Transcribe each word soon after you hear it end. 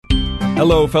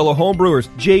Hello, fellow homebrewers.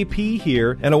 JP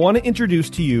here, and I want to introduce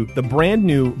to you the brand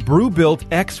new Brew-Built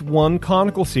X1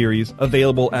 Conical Series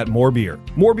available at More Beer.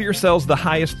 More Beer sells the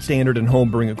highest standard in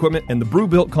homebrewing equipment, and the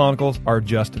Brew-Built Conicals are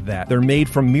just that. They're made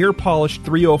from mirror-polished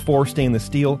 304 stainless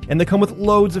steel, and they come with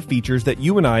loads of features that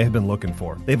you and I have been looking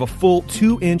for. They have a full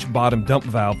 2-inch bottom dump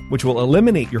valve, which will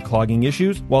eliminate your clogging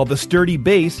issues, while the sturdy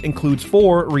base includes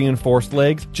 4 reinforced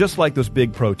legs, just like those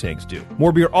big Pro tanks do.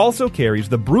 More Beer also carries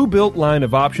the Brew-Built line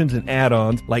of options and add-ons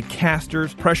like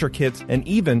casters, pressure kits, and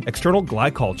even external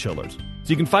glycol chillers. So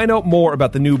you can find out more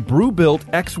about the new Brew-Built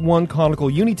X1 Conical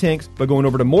Unitanks by going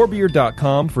over to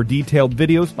morebeer.com for detailed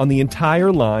videos on the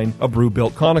entire line of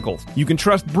Brew-Built Conicals. You can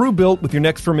trust Brew-Built with your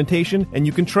next fermentation, and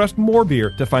you can trust More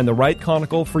Beer to find the right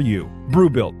conical for you.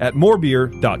 Brew-Built at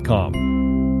morebeer.com.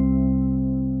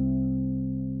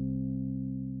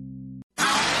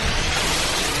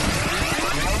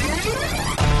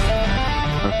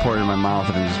 Poured in my mouth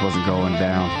and it just wasn't going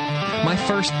down. My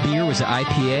first beer was an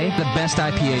IPA, the best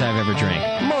IPA I've ever drank,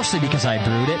 mostly because I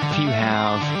brewed it. If you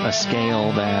have a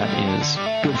scale that is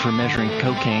good for measuring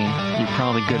cocaine, you're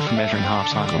probably good for measuring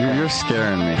hops on it. You're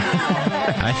scaring me.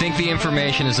 I think the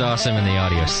information is awesome and the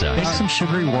audio sucks. Make some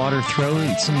sugary water, throw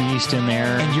some yeast in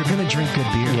there. And you're going to drink good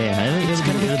beer. Yeah, it's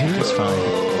going to be good. It's fine.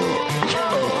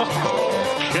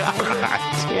 God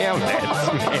damn it,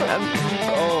 man.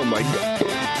 Oh, my God.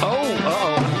 Oh.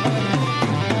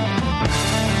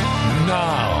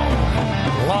 Now,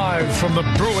 live from the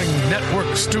Brewing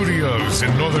Network studios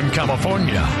in Northern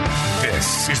California,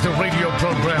 this is the radio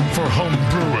program for home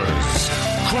brewers,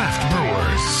 craft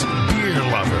brewers, beer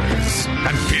lovers,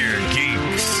 and beer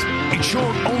geeks. It's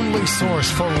your only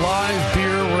source for live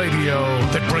beer radio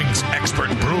that brings expert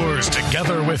brewers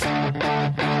together with,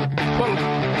 well,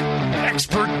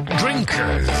 expert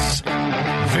drinkers.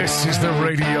 This is the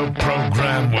radio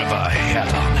program with a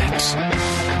head on it.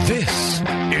 This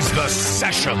is The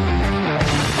Session.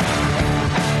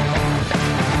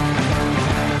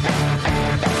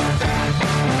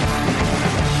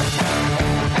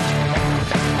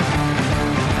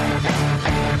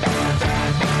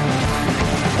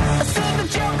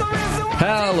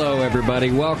 Hello,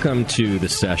 everybody. Welcome to The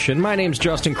Session. My name's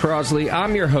Justin Crosley.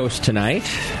 I'm your host tonight.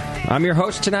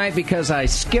 Because I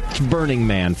skipped Burning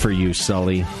Man for you,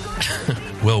 Sully.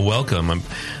 Well, welcome.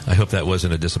 I hope that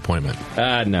wasn't a disappointment.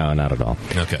 No, not at all.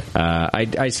 Okay.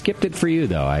 I skipped it for you,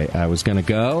 though. I was going to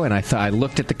go, and I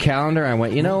looked at the calendar. I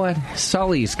went, you know what?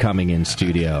 Sully's coming in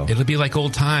studio. It'll be like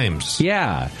old times.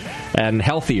 Yeah, and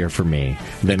healthier for me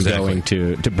than going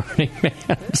to Burning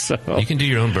Man. So you can do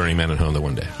your own Burning Man at home the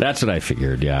one day. That's what I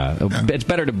figured. Yeah, it's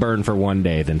better to burn for one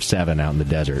day than 7 out in the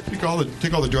desert. Take all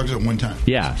the drugs at one time.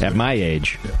 Yeah, at my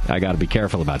age, I got to be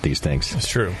careful about these things. That's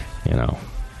true. You know,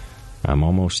 I'm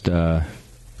almost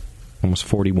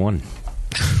 41.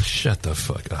 Shut the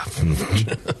fuck up.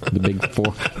 The big 4.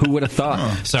 Who would have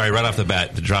thought? Sorry, right off the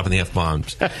bat, dropping the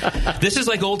F-bombs. This is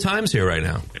like old times here right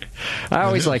now. I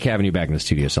always like having you back in the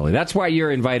studio, Sully. That's why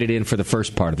you're invited in for the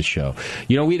first part of the show.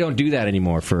 You know, we don't do that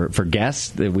anymore for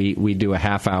guests. We do a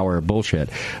half-hour bullshit,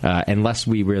 unless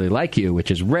we really like you,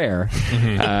 which is rare.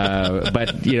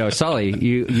 But, you know, Sully,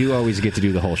 you always get to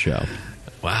do the whole show.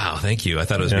 Wow, thank you. I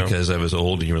thought it was because I was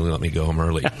old and you really let me go home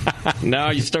early.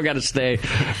 No, you still got to stay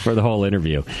for the whole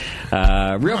interview. Quick,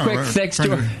 thanks to...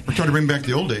 We're trying to bring back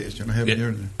the old days.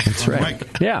 That's right.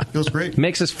 Yeah. Feels great.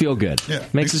 Makes us feel good. Yeah.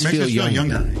 Makes us feel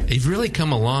younger. You've really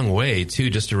come a long way,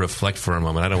 too, just to reflect for a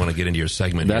moment. I don't want to get into your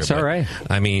segment That's here. All right.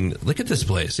 I mean, look at this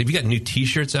place. Have you got new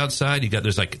T-shirts outside?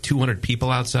 There's like 200 people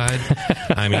outside.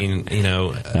 I mean, you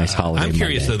know... Nice holiday I'm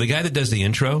curious, Monday. though. The guy that does the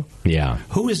intro? Yeah.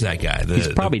 Who is that guy? He's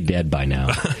probably dead by now.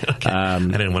 Okay. I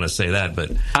didn't want to say that, but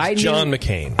John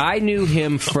McCain. I knew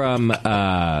him from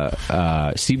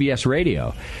CBS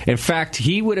Radio. In fact,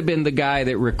 he would have been the guy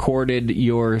that recorded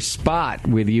your spot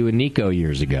with you and Nico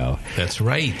years ago. That's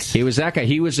right. He was that guy.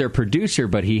 He was their producer,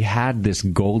 but he had this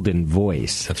golden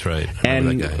voice. That's right.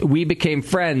 And we became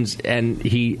friends, and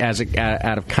he,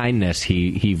 out of kindness,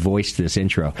 he voiced this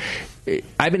intro.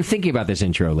 I've been thinking about this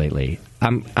intro lately.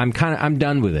 I'm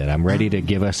done with it. I'm ready to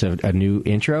give us a new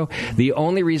intro. The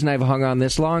only reason I've hung on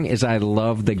this long is I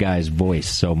love the guy's voice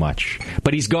so much.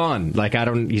 But he's gone. Like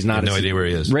he's not. I have no idea where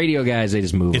he is. Radio guys, they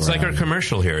just move. It's around. like our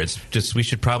commercial here. It's just we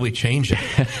should probably change it.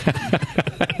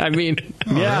 I mean,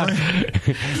 yeah.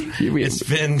 Really? It's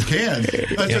been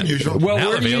That's unusual. Well,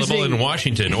 now available in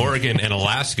Washington, Oregon, and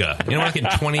Alaska. You know, like in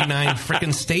 29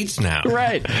 freaking states now.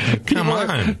 Right. Come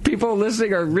on. People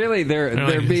listening are really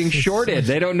they're being shorted.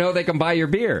 They don't know they can buy buy your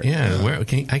beer. Yeah,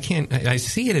 I can't. I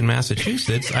see it in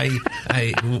Massachusetts.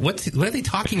 What are they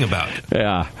talking about?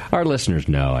 Yeah, our listeners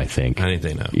know. I think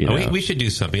they know. We should do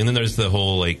something. And then there's the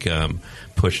whole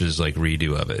Push's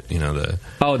redo of it.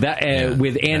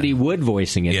 With Andy Wood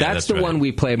voicing it. Yeah, that's the one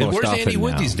we play most often. Where's Andy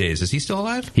Wood now. these days? Is he still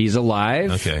alive? He's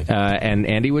alive. Okay. And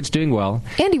Andy Wood's doing well.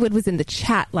 Andy Wood was in the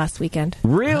chat last weekend.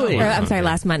 Really?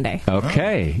 Last Monday.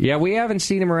 Okay. Yeah, we haven't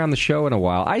seen him around the show in a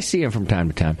while. I see him from time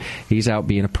to time. He's out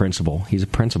being a principal. He's a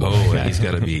principal. Oh, he's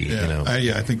got to be.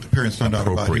 I think the parents found out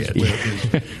about his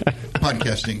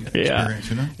podcasting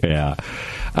experience. Yeah.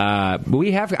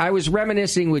 I was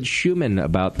reminiscing with Schumann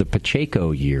about the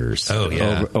Pacheco years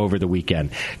over the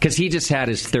weekend because he just had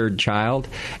his third child,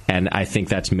 and I think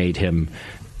that's made him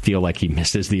feel like he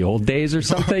misses the old days or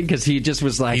something because he just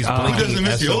was like, he doesn't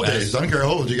miss the old days. I don't care how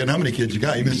old you got, how many kids you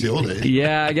got, you miss the old days.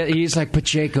 Yeah, he's like,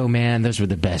 Pacheco, man, those were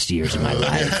the best years of my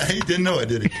life. Yeah, he didn't know it,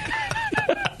 did he?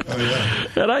 Oh, yeah.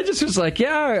 And I just was like,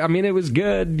 yeah, I mean, it was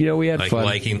good. We had fun.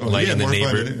 Lighting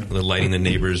the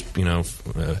neighbor's,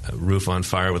 roof on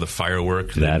fire with a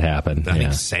firework. That happened. I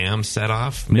think Sam set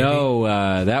off. Maybe?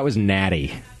 No, that was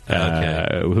Natty.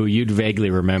 Who you'd vaguely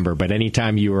remember, but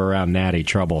anytime you were around Natty,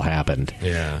 trouble happened.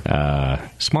 Yeah.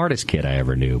 Smartest kid I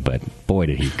ever knew, but boy,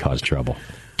 did he cause trouble.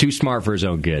 Too smart for his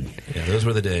own good. Yeah, those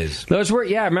were the days. I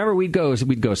remember we'd go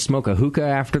smoke a hookah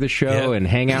after the show and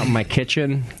hang out in my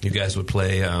kitchen. You guys would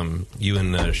play, you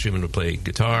and Schumann would play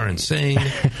guitar and sing.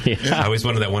 I always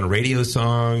wanted that one radio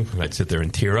song. I'd sit there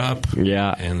and tear up.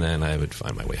 Yeah. And then I would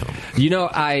find my way home.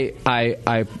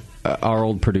 Our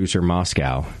old producer,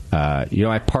 Moscow,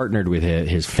 I partnered with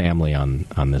his family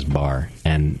on this bar.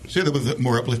 And say that with a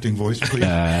more uplifting voice, please.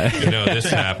 This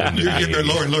happened. You're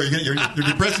lower. You're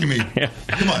depressing me. Yeah.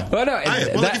 Come on. Well, no,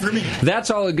 lucky for me. That's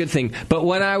all a good thing. But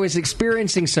when I was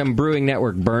experiencing some Brewing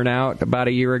Network burnout about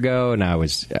a year ago, and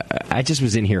I just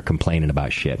was in here complaining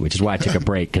about shit, which is why I took a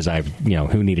break because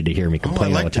who needed to hear me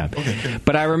complain all the time? Okay.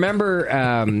 But I remember,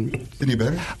 any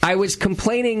better? I was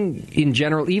complaining in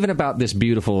general, even about this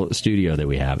beautiful studio that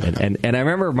we have, and I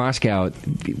remember Moscow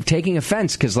taking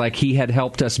offense because he had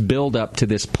helped us build up to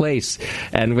this place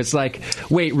and was like,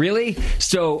 wait, really?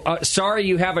 So sorry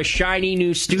you have a shiny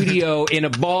new studio in a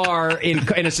bar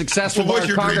in a successful bar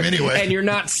in Congress, anyway? And you're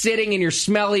not sitting in your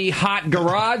smelly hot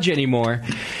garage anymore,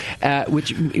 which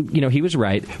he was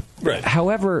right.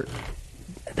 However,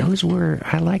 I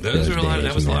liked those days,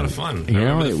 that was a lot of fun. I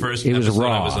remember the first it was episode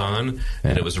raw. I was on,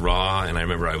 and it was raw, and I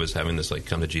remember I was having this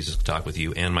come to Jesus talk with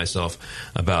you and myself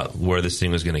about where this thing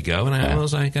was going to go, and I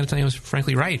got to tell you, I was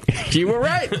frankly right. You were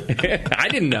right. I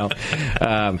didn't know.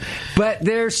 But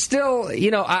there's still,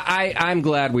 I'm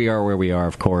glad we are where we are,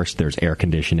 of course. There's air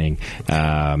conditioning.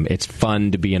 It's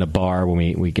fun to be in a bar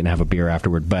when we can have a beer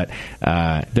afterward, but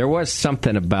there was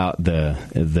something about the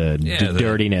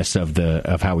dirtiness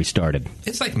of how we started.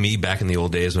 It's like me back in the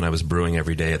old days when I was brewing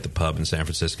every day at the pub in San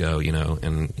Francisco,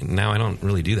 and now I don't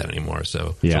really do that anymore.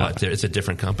 So it's a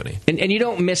different company. And you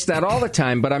don't miss that all the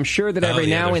time, but I'm sure that every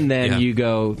now and then you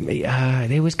go,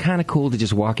 it was kind of cool to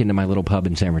just walk into my little pub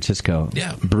in San Francisco,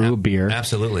 brew a beer.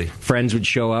 Absolutely. Friends would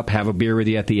show up, have a beer with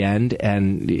you at the end,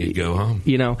 and you'd go home.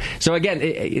 So again,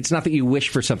 it's not that you wish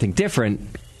for something different,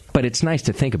 but it's nice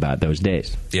to think about those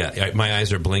days. Yeah, my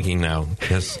eyes are blinking now.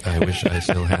 Yes, I wish I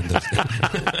still had those.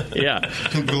 Yeah.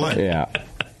 Yeah.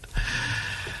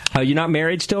 You're not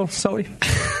married still, Sully?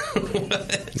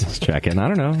 Just checking. I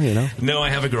don't know, No, I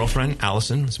have a girlfriend,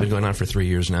 Allison. It's been going on for 3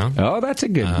 years now. Oh, that's a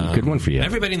good one for you.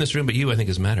 Everybody in this room but you, I think,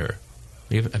 has met her.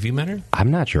 Have you met her?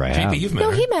 I'm not sure I have. JP, you've met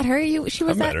her. No, he met her. She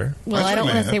was met her. Well, I don't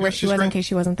want to say where she was in case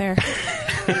she wasn't there.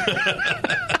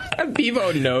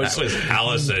 Bevo knows. That was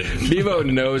Allison. Bevo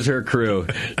knows her crew.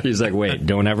 He's like, wait,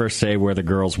 don't ever say where the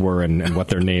girls were and what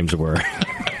their names were.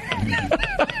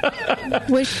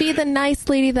 Was she the nice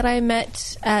lady that I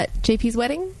met at JP's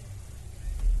wedding?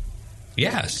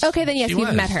 Yes. Okay, then yes,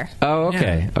 you've met her. Oh,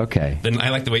 okay, okay. Then I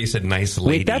like the way you said nice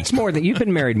lady. Wait, that's more than... You've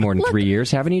been married more than 3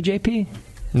 years, haven't you, JP?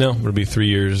 No, it'll be 3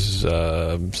 years,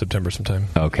 September sometime.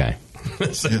 Okay.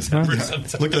 September.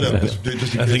 Look it up.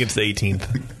 I think it's the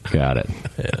 18th. Got it.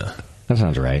 Yeah. That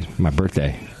sounds right. My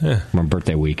birthday. Yeah. My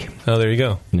birthday week. Oh, there you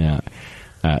go. Yeah.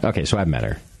 Okay, so I've met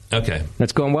her. Okay.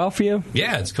 That's going well for you?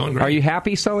 Yeah, it's going great. Are you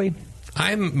happy, Sully?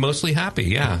 I'm mostly happy,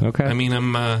 yeah. Okay. I mean,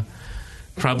 I'm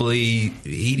probably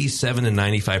 87 to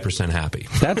 95% happy.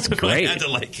 That's great.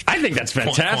 I think that's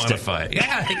fantastic. Quantify it.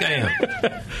 Yeah, I think I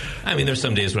am. I mean, there's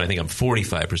some days when I think I'm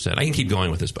 45%. I can keep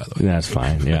going with this, by the way. That's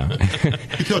fine, yeah.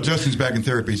 You tell Justin's back in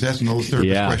therapy. He's asking those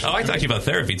therapist questions. Oh, I talk to you about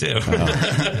therapy, too.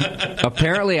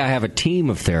 Apparently, I have a team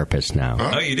of therapists now.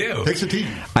 Oh, you do? Takes a team.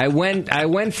 I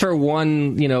went for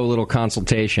one, little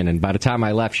consultation, and by the time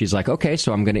I left, she's like, okay,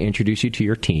 so I'm going to introduce you to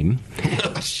your team.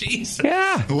 Jesus.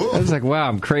 Yeah. Whoa. I was like, wow,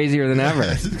 I'm crazier than ever.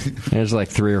 There's like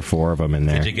 3 or 4 of them in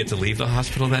there. Did you get to leave the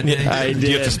hospital that day? I did. Do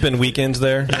you have to spend weekends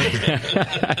there?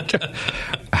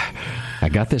 I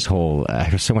got this whole, I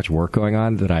have so much work going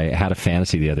on that I had a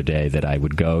fantasy the other day that I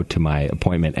would go to my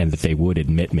appointment and that they would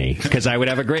admit me. Because I would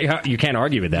have a great, you can't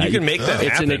argue with that. You can make that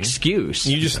It's happen. an excuse.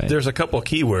 Right? There's a couple of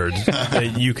keywords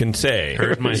that you can say.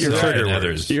 Hurt myself and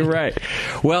others. You're right.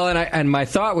 Well, and my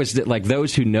thought was that, like,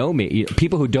 those who know me,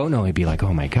 people who don't know me, be like,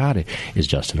 oh my God, is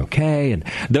Justin okay? And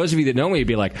those of you that know me would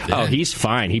be like, oh, he's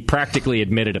fine. He practically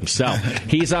admitted himself.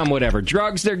 He's on whatever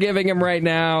drugs they're giving him right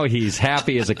now. He's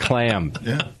happy as a clam.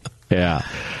 Yeah.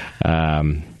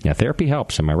 Yeah, therapy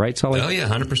helps. Am I right, Sully? Oh, yeah,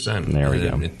 100%. There we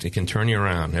go. It can turn you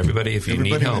around. Everybody, if you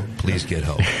need help, please get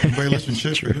help. Everybody listen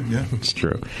to shit. Yeah. It's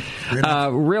true.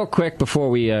 Real quick before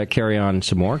we carry on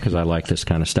some more, because I like this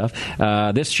kind of stuff.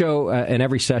 This show and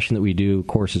every session that we do, of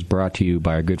course, is brought to you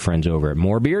by our good friends over at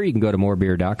More Beer. You can go to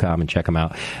morebeer.com and check them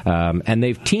out. And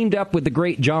they've teamed up with the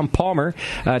great John Palmer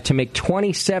to make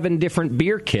 27 different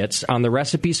beer kits on the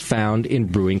recipes found in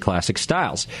Brewing Classic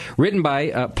Styles, written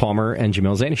by Palmer and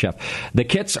Jamil Zainasheff. The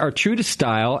kits are true to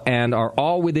style and are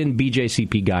all within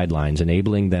BJCP guidelines,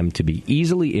 enabling them to be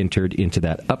easily entered into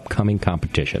that upcoming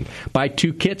competition. Buy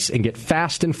 2 kits and get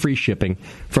fast and free shipping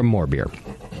from More Beer.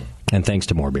 And thanks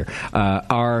to More Beer.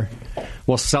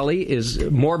 Sully is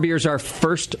More Beer's our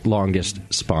first longest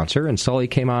sponsor, and Sully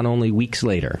came on only weeks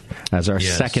later as our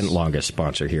second longest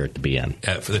sponsor here at the BN.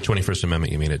 For the 21st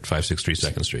Amendment, you mean at 563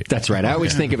 2nd Street? That's right. I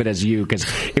always think of it as you, because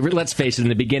let's face it, in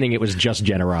the beginning it was just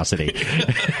generosity.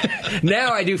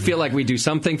 Now I do feel like we do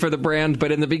something for the brand,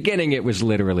 but in the beginning it was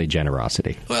literally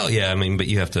generosity. Well, yeah, I mean, but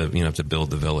you have to build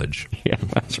the village. Yeah,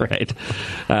 that's right.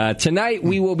 Tonight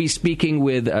we will be speaking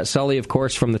with Sully, of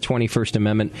course, from the 21st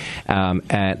Amendment,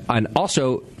 and also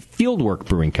Fieldwork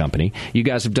Brewing Company. You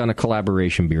guys have done a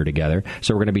collaboration beer together,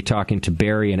 so we're going to be talking to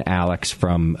Barry and Alex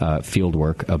from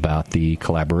Fieldwork about the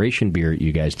collaboration beer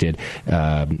you guys did,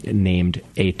 named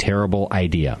A Terrible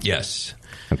Idea. Yes.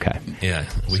 Okay. Yeah,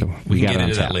 we can get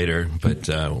into that later, but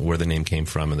where the name came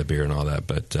from and the beer and all that.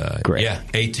 But great. Yeah,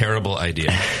 A Terrible Idea.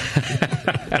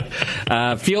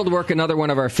 Fieldwork, another one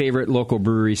of our favorite local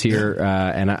breweries here,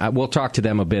 and we'll talk to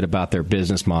them a bit about their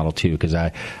business model too, because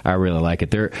I really like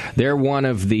it. They're one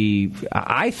of the,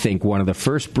 I think, one of the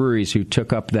first breweries who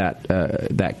took up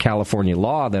that California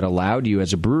law that allowed you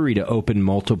as a brewery to open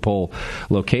multiple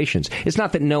locations. It's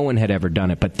not that no one had ever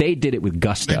done it, but they did it with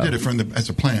gusto. They did it as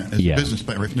a plan, as a business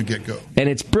plan, right from the get-go. And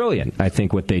it's brilliant, I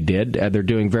think, what they did. They're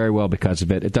doing very well because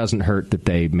of it. It doesn't hurt that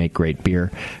they make great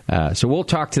beer. So we'll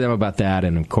talk to them about that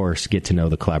and, of course, get to know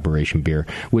the collaboration beer,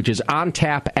 which is on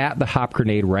tap at the Hop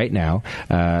Grenade right now.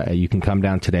 You can come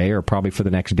down today or probably for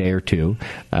the next day or two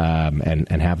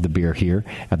and have the beer here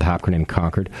at the Hop Grenade in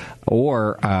Concord.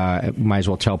 Or might as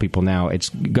well tell people now, it's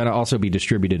going to also be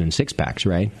distributed in 6-packs,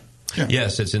 right? Yeah.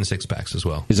 Yes, it's in 6-packs as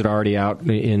well. Is it already out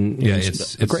in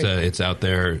it's out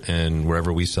there, and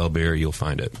wherever we sell beer, you'll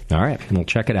find it. All right, we'll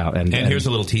check it out. And here's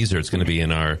a little teaser. It's going to be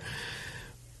in our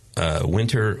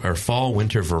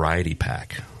fall-winter variety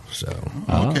pack. So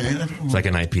it's like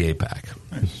an IPA pack.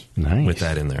 Nice. With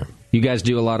that in there. You guys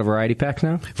do a lot of variety packs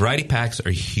now? Variety packs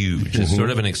are huge. It's sort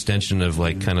of an extension of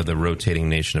like kind of the rotating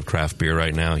nation of craft beer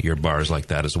right now. Your bars like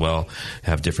that as well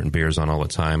have different beers on all the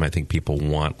time. I think people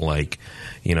want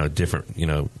different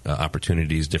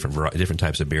opportunities, different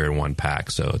types of beer in one pack.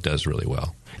 So it does really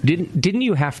well. Didn't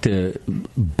you have to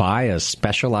buy a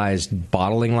specialized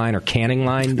bottling line or canning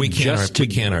line? We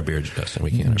can our beer, Justin.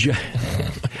 We can.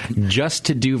 Just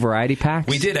to do variety packs?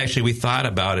 We did, actually. We thought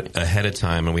about it ahead of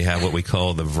time, and we have what we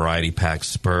call the variety pack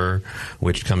spur,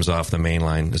 which comes off the main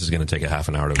line. This is going to take a half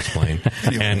an hour to explain.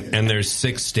 and there's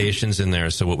 6 stations in there.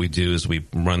 So what we do is we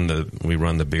run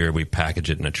the beer, we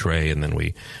package it in a tray, and then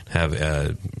we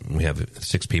have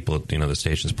 6 people at the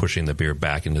stations pushing the beer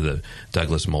back into the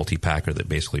Douglas multi-packer that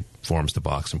basically forms the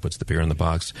box and puts the beer in the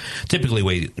box. Typically, the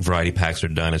way variety packs are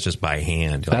done, it's just by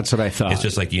hand. That's what I thought. It's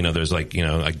just like, there's like,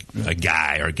 a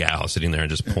guy or a gal sitting there and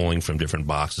just pulling from different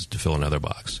boxes to fill another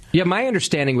box. Yeah, my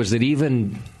understanding was that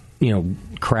even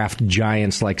craft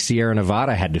giants like Sierra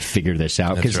Nevada had to figure this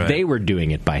out because they were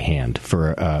doing it by hand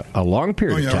for a long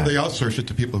period of time. They outsourced it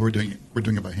to people who were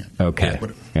doing it by hand. Okay.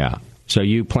 Yeah. So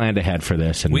you planned ahead for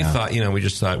this, and we thought, we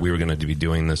just thought we were going to be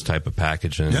doing this type of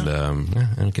package, and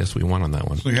I guess we won on that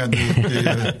one. So you had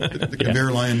the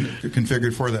conveyor line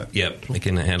configured for that. Yep, it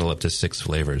can handle up to 6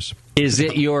 flavors. Is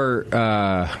it your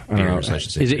beers, I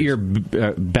should say. Is it your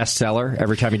best seller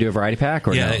every time you do a variety pack?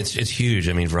 Or yeah, no? it's huge.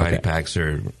 I mean, variety packs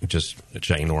are just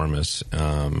ginormous.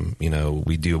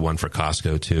 We do one for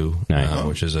Costco too,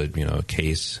 which is a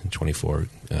case, 24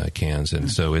 cans,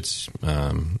 and so it's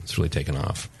really taken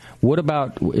off. What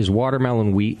about, is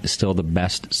Watermelon Wheat still the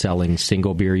best-selling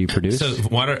single beer you produce? So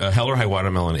Hell or High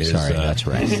Watermelon is... Sorry, that's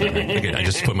right. I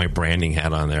just put my branding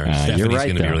hat on there. Stephanie's you're right,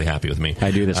 going to be really happy with me. I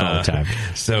do this all the time.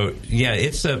 So, yeah,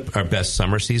 it's our best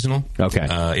summer seasonal. Okay.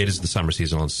 It is the summer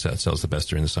seasonal. It sells the best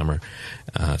during the summer.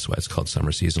 That's why it's called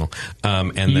summer seasonal.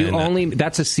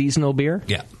 That's a seasonal beer?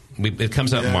 Yeah. It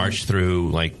comes out March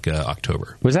through,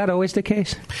 October. Was that always the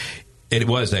case? It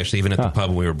was actually, even at the pub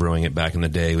when we were brewing it back in the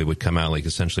day, we would come out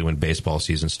essentially when baseball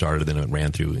season started, then it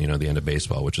ran through the end of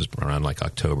baseball, which was around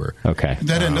October. Okay.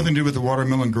 That had nothing to do with the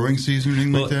watermelon growing season or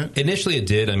anything like that? Initially it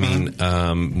did. I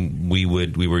mean,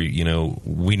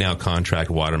 we now contract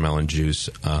watermelon juice,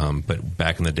 but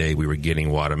back in the day we were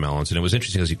getting watermelons, and it was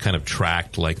interesting because you kind of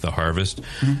tracked the harvest.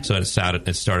 Mm-hmm. So it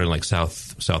started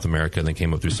South America, and then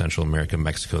came up through Central America,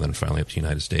 Mexico, then finally up to the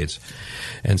United States.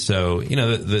 And so,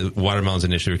 the watermelons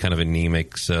initially were kind of anemic.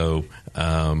 So,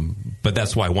 but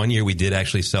that's why one year we did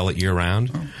actually sell it year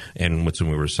round, and when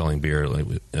we were selling beer,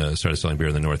 started selling beer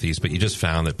in the Northeast. But you just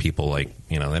found that people they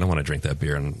don't want to drink that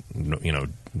beer in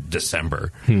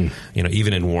December.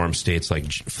 Even in warm states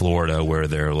like Florida, where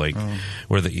they're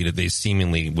where they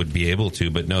seemingly would be able to,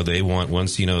 but no, they want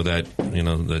once that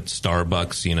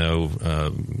Starbucks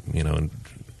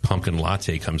pumpkin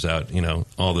latte comes out,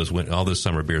 all those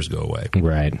summer beers go away.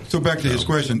 Right. So back to his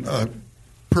question.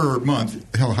 Per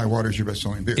month, Hell or High Water is your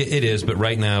best-selling beer. It is, but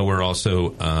right now we're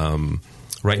also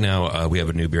we have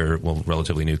a new beer,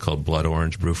 relatively new, called Blood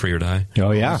Orange Brew Free or Die.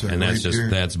 Oh yeah, and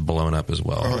that's blown up as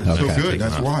well. Oh, it's so good.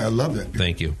 That's why I love that beer.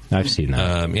 Thank you. I've seen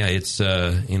that. It's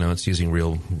it's using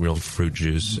real fruit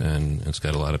juice, and it's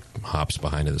got a lot of hops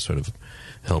behind it that sort of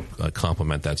help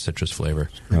complement that citrus flavor.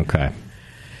 Okay.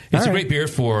 It's a great beer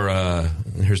for,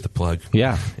 here's the plug.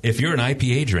 Yeah. If you're an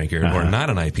IPA drinker or not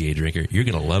an IPA drinker, you're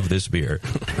going to love this beer.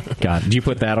 God, do you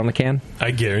put that on the can?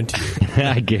 I guarantee it.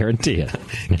 I guarantee it.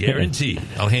 Guarantee.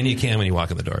 I'll hand you a can when you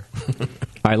walk in the door.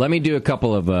 All right, let me do a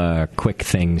couple of quick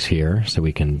things here so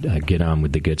we can get on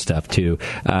with the good stuff, too.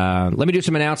 Let me do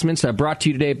some announcements. Brought to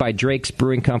you today by Drake's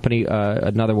Brewing Company,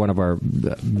 another one of our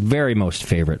very most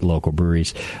favorite local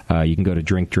breweries. You can go to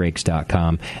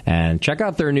drinkdrakes.com and check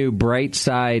out their new Bright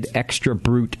Side Extra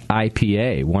Brut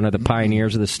IPA, one of the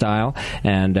pioneers of the style,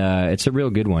 and it's a real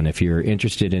good one. If you're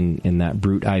interested in that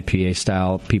Brut IPA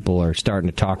style people are starting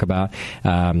to talk about,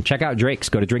 check out Drake's.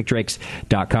 Go to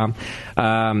drinkdrakes.com.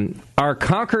 Our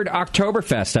Concord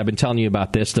Oktoberfest, I've been telling you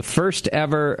about this. The first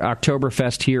ever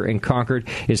Oktoberfest here in Concord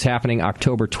is happening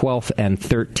October 12th and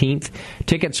 13th.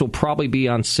 Tickets will probably be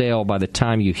on sale by the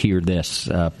time you hear this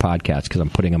podcast, because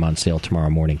I'm putting them on sale tomorrow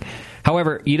morning.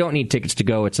 However, you don't need tickets to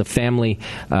go. It's a family.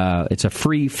 It's a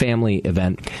free family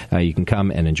event. You can come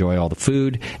and enjoy all the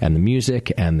food and the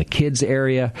music and the kids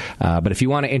area. But if you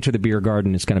want to enter the beer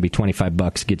garden, it's going to be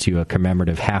 $25. Gets you a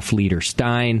commemorative half-liter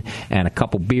Stein and a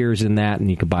couple beers in that, and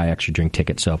you can buy extra drink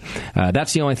tickets. So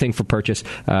that's the only thing for purchase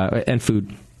and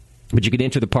food. But you can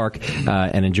enter the park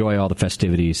and enjoy all the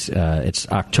festivities. It's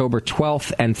October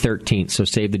 12th and 13th, so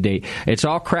save the date. It's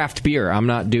all craft beer. I'm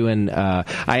not doing... I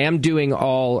am doing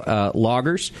all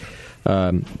lagers.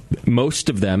 Most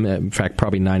of them, in fact,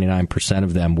 probably 99%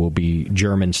 of them will be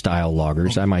German-style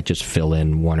lagers. I might just fill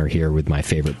in one or here with my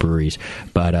favorite breweries.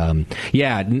 But,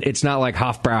 it's not like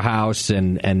Hofbrauhaus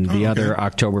and the other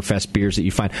Oktoberfest beers that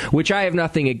you find, which I have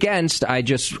nothing against.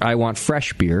 I want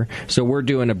fresh beer. So we're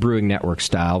doing a Brewing Network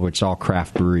style, which is all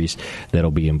craft breweries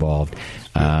that'll be involved.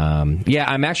 I'm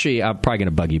probably going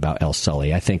to bug you about El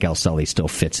Sully. I think El Sully still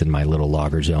fits in my little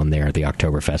lager zone there at the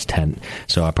Oktoberfest tent.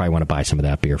 So I probably want to buy some of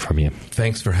that beer from you.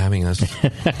 Thanks for having us.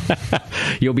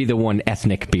 You'll be the one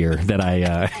ethnic beer that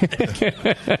I...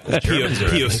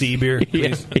 POC beer,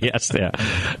 please. Yes,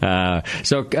 yeah.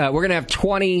 So we're going to have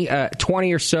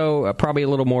 20 or so, probably a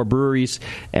little more breweries,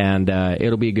 and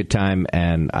it'll be a good time.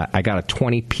 And I got a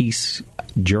 20-piece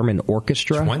German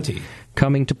orchestra. 20?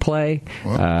 Coming to play,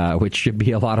 which should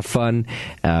be a lot of fun.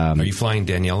 Are you flying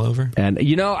Danielle over? And,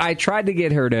 I tried to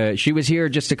get her to... She was here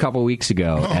just a couple weeks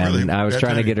ago, and really? I was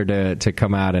trying to get her to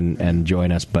come out and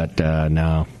join us, but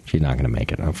no, she's not going to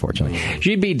make it, unfortunately.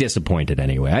 She'd be disappointed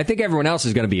anyway. I think everyone else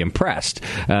is going to be impressed.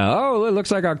 It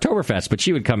looks like Oktoberfest, but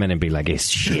she would come in and be like, it's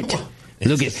shit.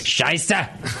 Look at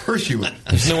Scheisse. Of course you would.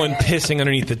 There's no one pissing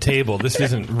underneath the table. This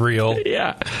isn't real.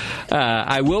 Yeah.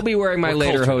 I will be wearing my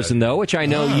lederhosen, though, which I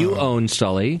know you own,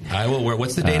 Sully. I will wear.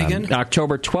 What's the date again?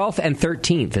 October 12th and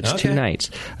 13th. It's 2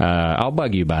 nights. I'll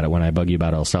bug you about it when I bug you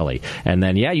about El Sully. And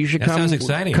then, you should come. Sounds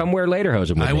exciting. Come wear lederhosen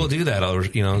with me. I will do that.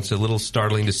 It's a little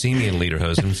startling to see me in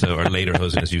lederhosen, or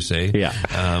lederhosen, as you say.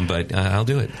 Yeah. But I'll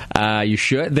do it. You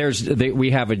should.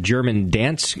 We have a German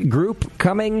dance group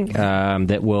coming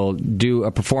that will do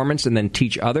a performance and then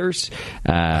teach others.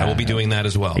 I will be doing that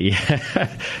as well.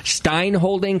 Yeah. Stein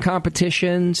holding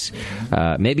competitions,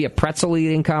 maybe a pretzel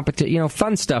eating competition,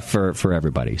 fun stuff for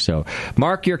everybody. So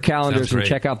mark your calendars and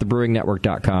check out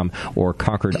thebrewingnetwork.com or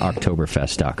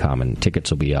ConcordOktoberfest.com, and tickets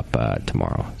will be up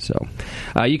tomorrow. So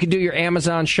you can do your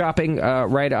Amazon shopping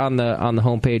right on the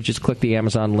homepage. Just click the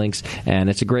Amazon links, and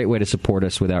it's a great way to support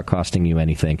us without costing you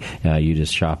anything. You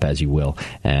just shop as you will.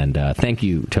 And thank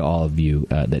you to all of you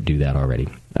that do that already.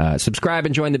 Subscribe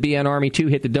and join the BN Army, too.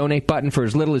 Hit the donate button for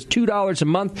as little as $2 a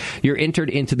month. You're entered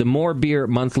into the More Beer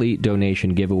monthly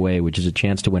donation giveaway, which is a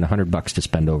chance to win $100 to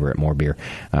spend over at More Beer,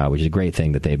 which is a great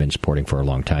thing that they've been supporting for a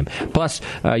long time. Plus,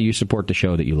 you support the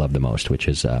show that you love the most, which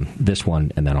is this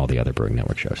one and then all the other Brewing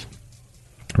Network shows.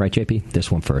 Right, JP?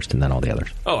 This one first and then all the others.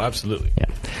 Oh, absolutely.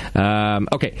 Yeah.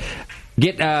 Okay.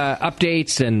 Get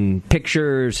updates and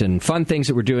pictures and fun things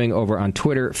that we're doing over on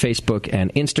Twitter, Facebook,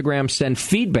 and Instagram. Send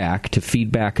feedback to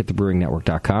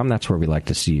feedback@thebrewingnetwork.com. That's where we like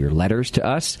to see your letters to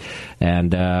us.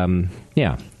 And,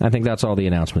 I think that's all the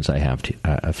announcements I have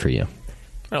for you.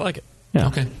 I like it. Yeah.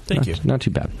 Okay. Thank you. Not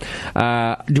too bad.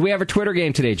 Do we have a Twitter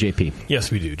game today, JP? Yes,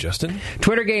 we do, Justin.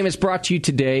 Twitter game is brought to you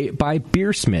today by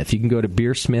Beersmith. You can go to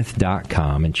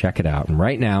beersmith.com and check it out. And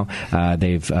right now,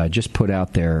 they've just put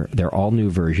out their all-new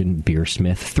version,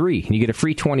 Beersmith 3. And you get a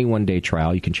free 21-day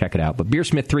trial. You can check it out. But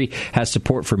Beersmith 3 has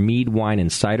support for mead, wine,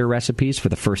 and cider recipes for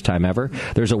the first time ever.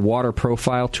 There's a water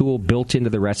profile tool built into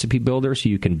the recipe builder, so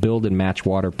you can build and match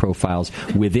water profiles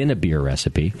within a beer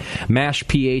recipe. Mash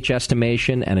pH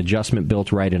estimation and adjustment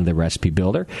built right into the recipe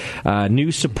builder.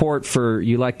 New support for,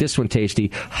 you like this one,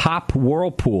 Tasty, Hop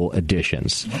Whirlpool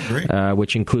editions,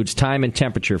 which includes time and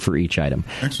temperature for each item.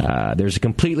 There's a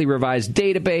completely revised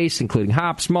database, including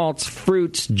hops, malts,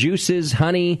 fruits, juices,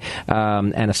 honey,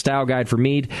 and a style guide for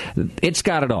mead. It's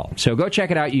got it all. So go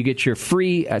check it out. You get your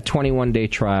free 21-day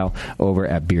trial over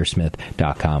at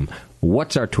beersmith.com.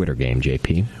 What's our Twitter game,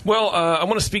 JP? Well, I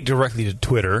want to speak directly to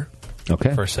Twitter.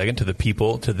 Okay. For a second, to the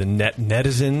people, to the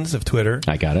netizens of Twitter.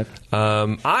 I got it.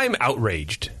 I'm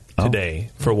outraged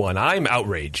today, for one. I'm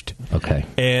outraged. Okay.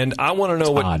 And I want to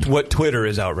know what Twitter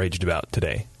is outraged about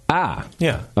today.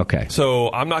 Yeah. Okay.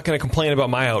 So I'm not going to complain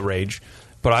about my outrage,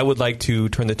 but I would like to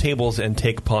turn the tables and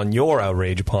take upon your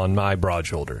outrage upon my broad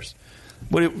shoulders.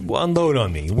 Unload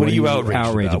on me. What are you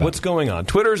outraged about? What's going on?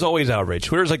 Twitter's always outraged.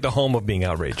 Twitter's like the home of being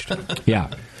outraged. Yeah.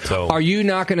 So, are you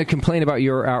not going to complain about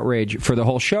your outrage for the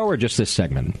whole show or just this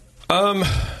segment?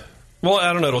 Well,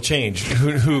 I don't know. It'll change.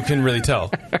 Who can really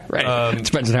tell? Right. It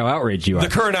depends on how outraged you are. The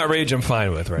current outrage I'm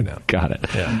fine with right now. Got it.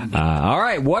 Yeah. All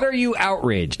right. What are you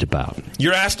outraged about?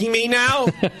 You're asking me now?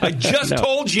 I just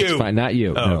told you. It's fine. Not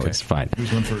you. Oh, no, okay. It's fine.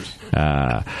 Who's on first?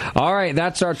 All right.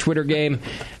 That's our Twitter game.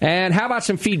 And how about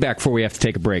some feedback before we have to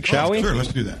take a break, shall we? Sure.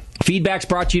 Let's do that. Feedback's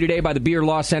brought to you today by the Beer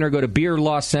Law Center. Go to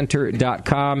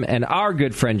beerlawcenter.com, and our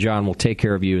good friend John will take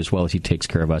care of you as well as he takes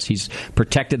care of us. He's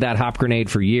protected that hop grenade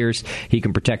for years. He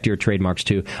can protect your trademarks,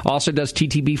 too. Also does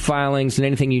TTB filings and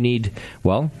anything you need,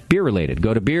 well, beer-related.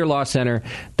 Go to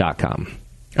beerlawcenter.com.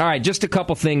 All right, just a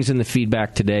couple things in the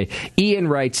feedback today. Ian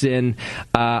writes in,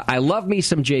 I love me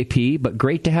some JP, but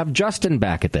great to have Justin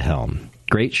back at the helm.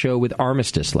 Great show with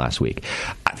Armistice last week.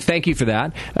 Thank you for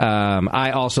that.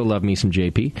 I also love me some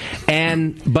JP.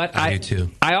 But I do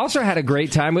too. I also had a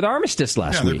great time with Armistice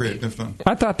last week. Yeah, they're great. They're fun.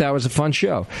 I thought that was a fun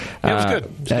show. Yeah, it was good.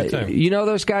 It was a good time. You know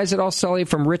those guys at All Sully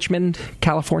from Richmond,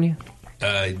 California?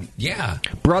 Yeah.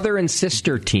 Brother and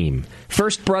sister team.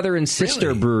 First brother and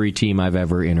sister brewery team I've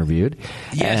ever interviewed.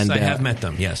 Yes, and, I have met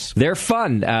them, yes. They're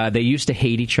fun. They used to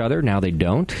hate each other. Now they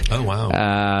don't. Oh,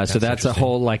 wow. So that's a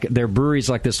whole, their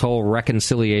brewery's like this whole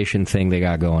reconciliation thing they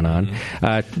got going on.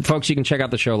 Mm-hmm. Folks, you can check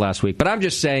out the show last week. But I'm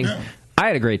just saying, I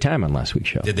had a great time on last week's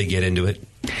show. Did they get into it?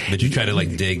 Did you try to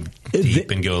dig deep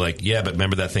and go yeah, but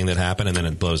remember that thing that happened and then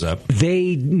it blows up?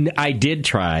 I did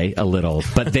try a little,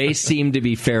 but they seem to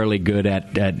be fairly good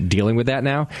at dealing with that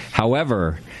now.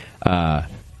 However,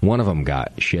 One of them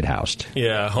got shithoused.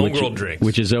 Yeah, homegirl drinks.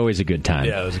 Which is always a good time.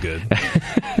 Yeah, it was good.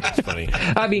 That's funny.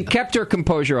 I mean, kept her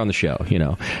composure on the show,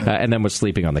 and then was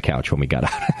sleeping on the couch when we got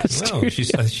out of the studio.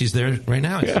 She's there right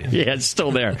now. Yeah, it's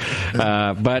still there.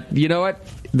 But you know what?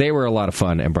 They were a lot of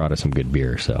fun and brought us some good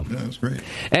beer. So yeah, that's great.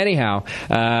 Anyhow,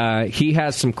 he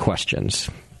has some questions.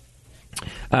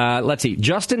 Let's see.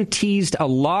 Justin teased a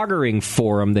lagering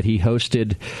forum that he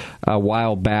hosted a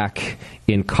while back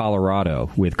in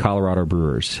Colorado with Colorado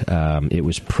brewers. It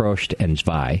was Prost and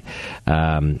Zwei,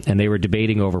 and they were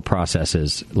debating over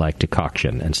processes like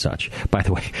decoction and such. By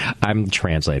the way, I'm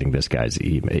translating this guy's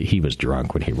email. He was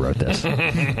drunk when he wrote this.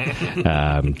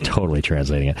 Totally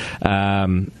translating it.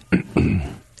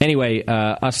 Anyway,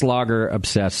 us lager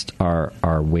obsessed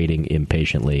are waiting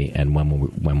impatiently, and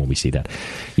when will we see that?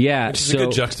 Yeah, it's a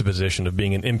good juxtaposition of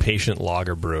being an impatient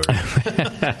lager brewer.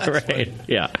 Right?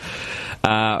 Yeah.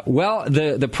 Well,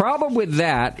 the problem with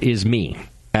that is me.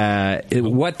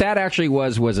 What that actually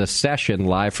was a session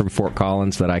live from Fort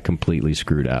Collins that I completely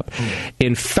screwed up.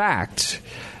 In fact,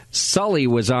 Sully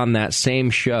was on that same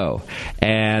show,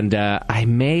 and I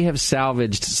may have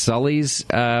salvaged Sully's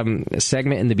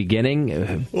segment in the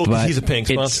beginning. Well, he's a paying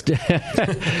sponsor.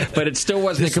 But it still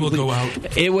wasn't a complete. Will go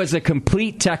out. It was a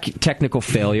complete technical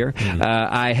failure.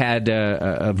 I had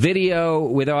a video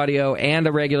with audio and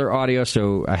a regular audio,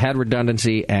 so I had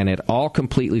redundancy, and it all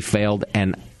completely failed.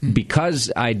 And because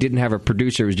I didn't have a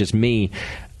producer, it was just me.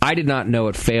 I did not know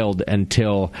it failed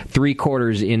until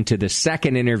 3/4 into the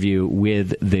second interview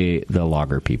with the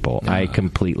lager people. I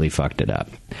completely fucked it up.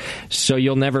 So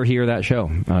you'll never hear that show,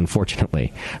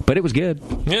 unfortunately. But it was good.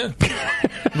 Yeah.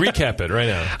 Recap it right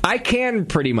now. I can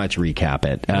pretty much recap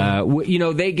it.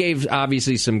 They gave,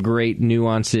 obviously, some great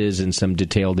nuances and some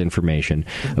detailed information.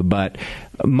 But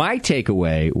my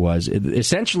takeaway was,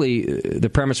 essentially,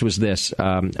 the premise was this.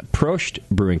 Prost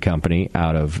Brewing Company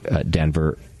out of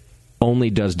Denver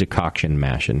only does decoction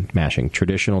mashing,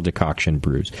 traditional decoction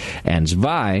brews. And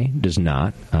Zwei does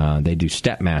not. They do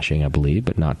step mashing, I believe,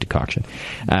 but not decoction.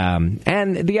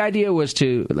 And the idea was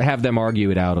to have them argue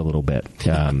it out a little bit.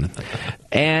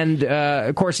 And,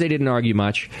 of course, they didn't argue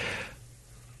much.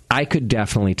 I could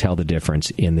definitely tell the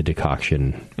difference in the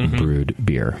decoction brewed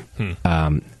beer.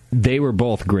 They were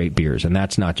both great beers, and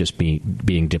that's not just me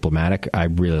being diplomatic. I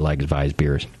really like Zwei's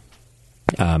beers.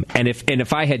 And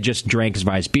if I had just drank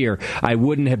Zwei's beer, I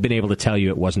wouldn't have been able to tell you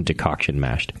it wasn't decoction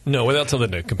mashed. No, without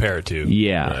something to compare it to.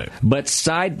 Yeah, right. But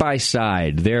side by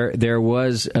side, there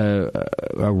was a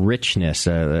richness,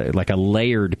 like a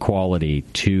layered quality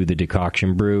to the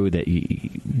decoction brew that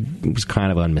was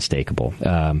kind of unmistakable.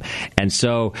 And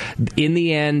so, in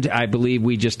the end, I believe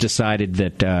we just decided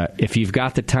that if you've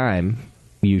got the time,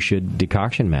 you should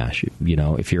decoction mash.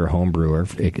 If you're a home brewer,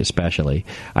 especially,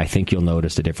 I think you'll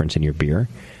notice the difference in your beer.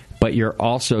 But you're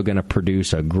also going to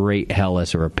produce a great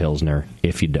Helles or a Pilsner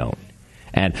if you don't.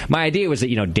 And my idea was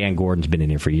that, Dan Gordon's been in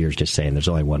here for years just saying there's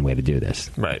only one way to do this.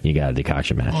 Right. You got to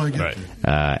decoction mash. Right.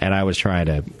 And I was trying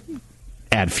to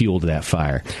add fuel to that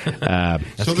fire. So I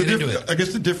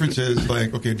guess the difference is,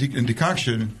 in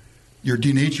decoction, you're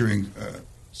denaturing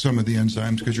some of the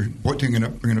enzymes because you're bringing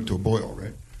it up to a boil,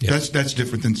 right? Yeah. That's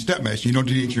different than step mash. You don't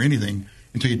denature anything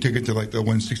until you take it to the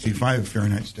 165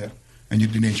 Fahrenheit step, and you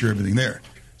denature everything there.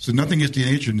 So nothing is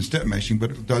denatured in step mashing,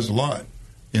 but it does a lot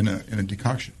in a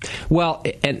decoction. Well,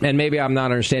 and maybe I'm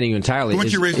not understanding you entirely.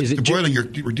 Once you raise it to boiling, you're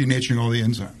denaturing all the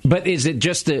enzymes. But is it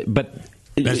just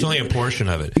That's only a portion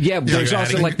of it. Yeah, there's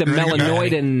also the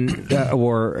melanoidin,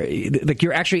 or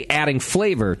you're actually adding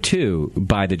flavor too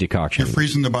by the decoction. You're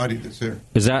freezing the body that's there.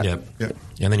 Is that? Yep.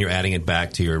 And then you're adding it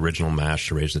back to your original mash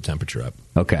to raise the temperature up.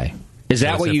 Okay. Is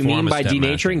that what you mean by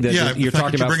denaturing? You're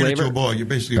talking about flavor? You bring it to a boil. You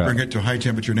basically bring it to a high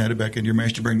temperature and add it back into your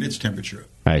mash to bring its temperature up.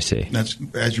 I see. And that's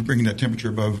as you're bringing that temperature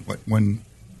above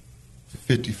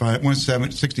 155,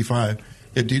 165,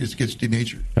 it gets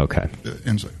denatured. Okay. The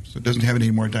enzyme, so it doesn't have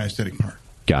any more diastatic power.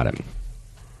 Got it.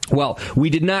 Well, we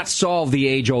did not solve the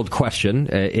age-old question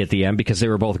at the end because they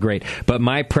were both great. But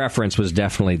my preference was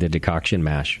definitely the decoction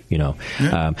mash, Yeah.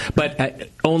 But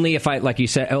only if I, like you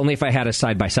said, only if I had a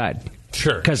side-by-side.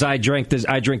 Sure. Because I drink this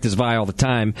Zwei all the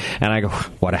time, and I go,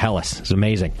 what a Helles. It's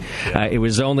amazing. Yeah. It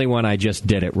was only when I just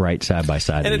did it right side by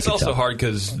side. And it's also hard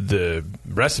because the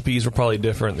recipes were probably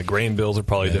different, the grain bills are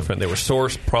probably different, they were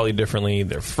sourced probably differently,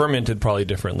 they're fermented probably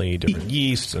differently, different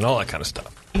yeasts, and all that kind of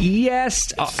stuff.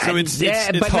 Yes, so it's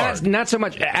but hard. Not so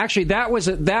much. Actually, that was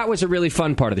a really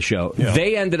fun part of the show. Yeah.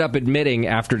 They ended up admitting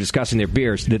after discussing their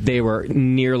beers that they were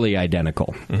nearly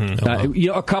identical. Mm-hmm.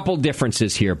 A couple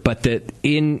differences here, but that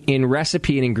in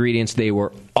recipe and ingredients they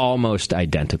were almost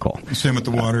identical. Same with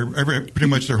the water. Pretty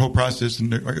much their whole process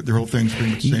and their whole thing's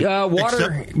pretty much the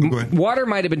same. Water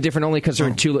might have been different only because they're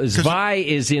in two. Zwei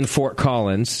is in Fort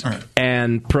Collins,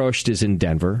 and Prost is in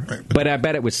Denver. Right, but I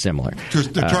bet it was similar.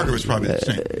 The target was probably the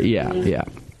same. Yeah.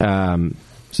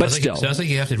 Sounds like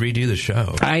you have to redo the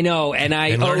show. I know, and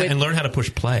learn how to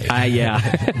push play.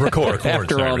 record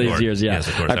after all these years. Yeah, yes,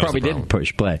 of course, I probably did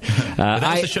push play. That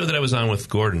was the show that I was on with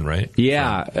Gordon, right?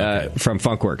 Yeah, from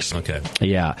Funkworks. Okay,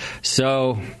 yeah.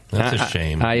 So that's a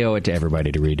shame. I owe it to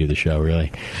everybody to redo the show.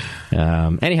 Really.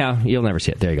 Anyhow, you'll never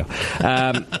see it. There you go.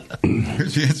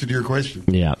 Here's the answer to your question.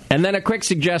 Yeah, and then a quick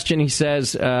suggestion. He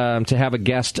says to have a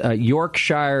guest,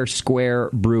 Yorkshire Square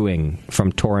Brewing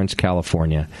from Torrance,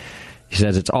 California. He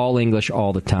says it's all English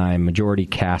all the time, majority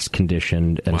cask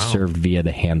conditioned and served via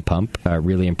the hand pump.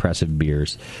 Really impressive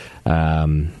beers.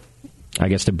 I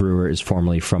guess the brewer is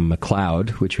formerly from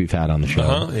McLeod, which we've had on the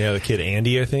show. Yeah, the kid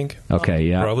Andy, I think. Okay,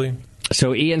 yeah. Probably.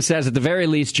 So Ian says at the very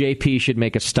least, JP should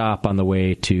make a stop on the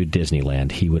way to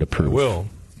Disneyland. He would approve. I will.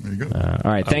 There you go.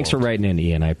 All right, thanks for writing in,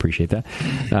 Ian. I appreciate that.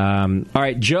 All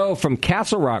right, Joe from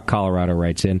Castle Rock, Colorado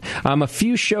writes in, I'm a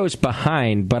few shows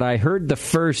behind, but I heard the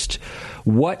first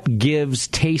What Gives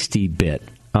Tasty bit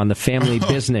on the Family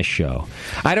Business Show.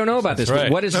 I don't know about this.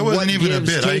 Right. What is that wasn't what even a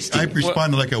gives bit. Tasty? I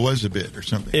responded like it was a bit or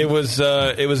something. It was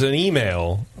an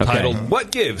email titled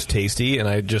 "What Gives Tasty," and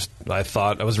I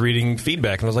thought I was reading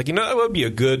feedback, and I was like, that would be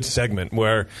a good segment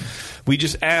where we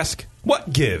just ask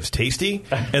what gives Tasty,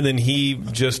 and then he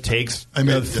just takes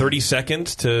 30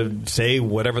 seconds to say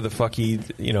whatever the fuck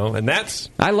and that's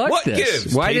I like what this.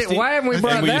 Gives Why Tasty. haven't we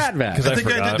brought that back? I think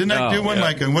didn't I do one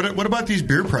like, what about these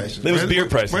beer prices? It was beer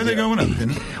prices. Where are they going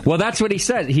up? Well, that's what he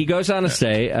said. He goes on to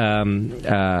say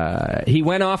he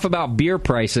went off about beer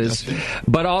prices,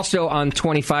 but also on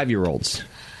 25-year-olds.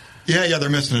 Yeah, they're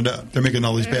messing it up. They're making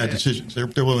all these bad decisions.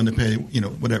 They're willing to pay,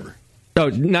 whatever. Oh,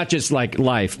 not just like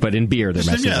life, but in beer they're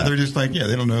messing up. Yeah, they're just like,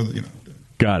 they don't know,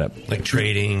 Got it. Like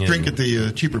trading. Drink at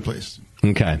the cheaper place.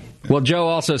 Okay. Well, Joe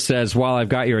also says, while I've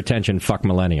got your attention, fuck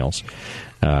millennials.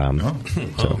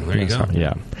 There you go.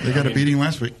 Yeah. They got a beating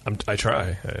last week. I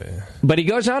try. But he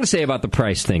goes on to say about the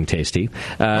price thing, Tasty.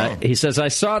 He says, I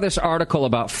saw this article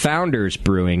about Founders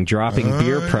Brewing dropping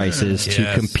beer prices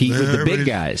to compete with the big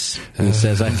guys. And he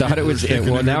says, I thought it was...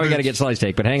 Well, now we got to get slice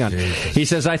take, but hang on. He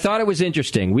says, I thought it was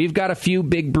interesting. We've got a few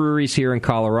big breweries here in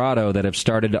Colorado that have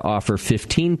started to offer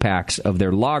 15 packs of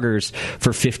their lagers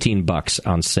for $15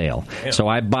 on sale. Yeah. So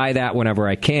I buy that whenever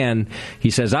I can.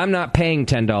 He says, I'm not paying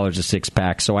 $10 a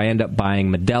six-pack, so I end up buying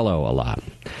Modelo a lot.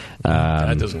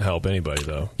 That doesn't help anybody,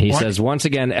 though. He says, once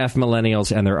again, F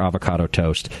millennials and their avocado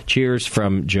toast. Cheers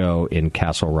from Joe in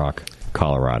Castle Rock,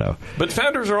 Colorado. But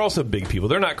Founders are also big people.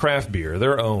 They're not craft beer.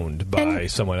 They're owned by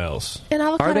someone else. And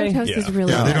avocado toast is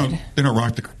really good. They don't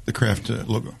rock the craft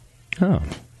logo. Oh,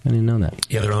 I didn't know that.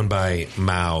 Yeah, they're owned by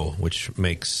Mao, which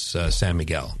makes San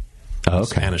Miguel. Oh,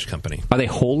 okay. Spanish company. Are they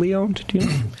wholly owned? Do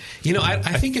you know? I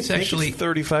think it's actually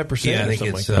 35%. Yeah, I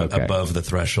think it's above the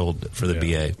threshold for the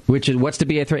BA. What's the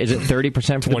BA? Is it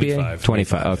 30% for the BA?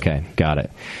 25. Okay, got it.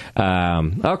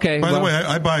 Okay. By the way,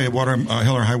 I buy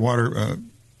Hell or High Water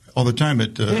all the time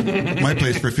at my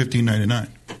place for $15.99.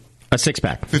 A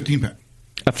 6-pack. 15-pack.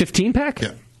 A 15-pack?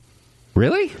 Yeah.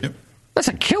 Really? Yep. That's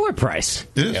a killer price.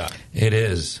 It is. Yeah, it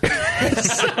is.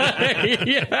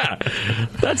 Yeah,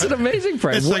 that's an amazing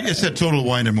price. It's at Total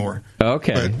Wine and More.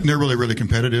 Okay, but they're really, really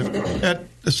competitive. At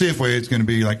the Safeway, it's going to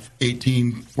be like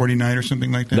 $18.49 or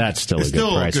something like that. That's still a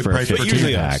good price for a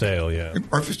 15-pack. On sale, yeah.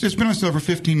 It's been on sale for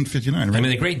 $15.59. Right? I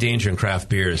mean, the great danger in craft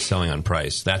beer is selling on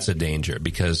price. That's a danger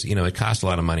because it costs a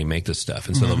lot of money to make this stuff,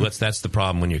 and so that's the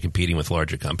problem when you're competing with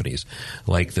larger companies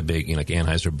like the big, like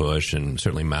Anheuser-Busch and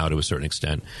certainly Mao to a certain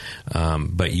extent.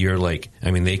 But you're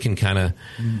they can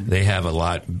they have a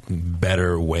lot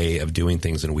better way of doing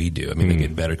things than we do. I mean, they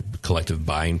get better collective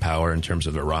buying power in terms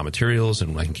of their raw materials,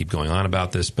 and I can keep going on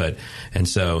about this,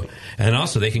 and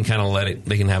also they can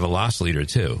they can have a loss leader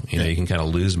too. You can kind of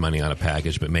lose money on a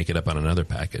package, but make it up on another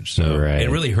package. So it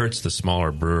really hurts the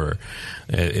smaller brewer.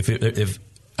 If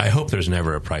I hope there's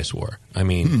never a price war. I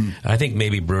mean, I think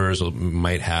maybe brewers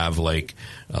might have like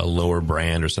a lower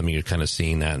brand or something. You're kind of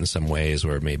seeing that in some ways,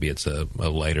 where maybe it's a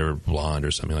lighter blonde or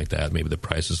something like that. Maybe the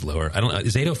price is lower. I don't know.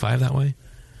 Is 805 that way?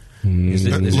 Is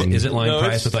it line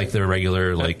price with like their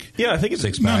regular Yeah, I think it's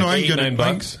 $6. No, I can get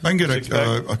 $9. I can get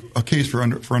a case for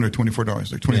under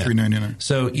 $24, like $23.99.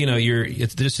 So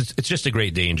it's just a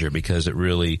great danger because it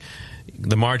really.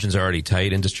 The margins are already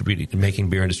tight in making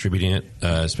beer and distributing it,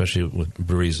 especially with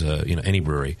breweries, any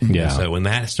brewery. Yeah. So when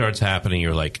that starts happening,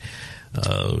 you're like,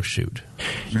 oh, shoot.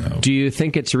 Do you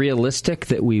think it's realistic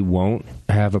that we won't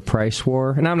have a price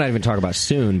war? And I'm not even talking about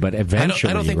soon, but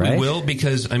eventually, I don't think right? we will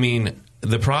because, I mean,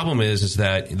 the problem is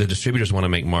that the distributors want to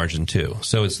make margin too.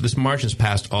 So this margin's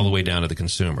passed all the way down to the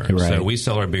consumer. Right. So we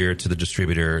sell our beer to the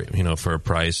distributor, for a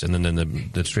price, and then the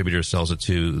distributor sells it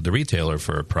to the retailer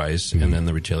for a price, and then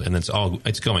the retailer, and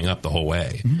it's going up the whole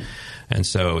way. Mm-hmm. And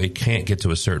so it can't get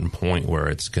to a certain point where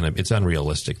it's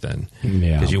unrealistic then,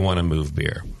 because you want to move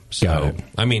beer. So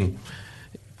I mean,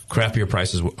 craft beer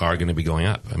prices are going to be going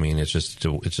up. I mean, it's just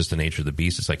the nature of the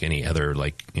beast. It's like any other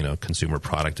consumer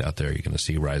product out there. You're going to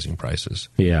see rising prices.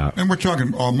 Yeah, and we're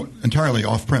talking entirely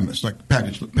off premise, like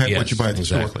packaged what you buy at the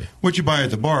store. What you buy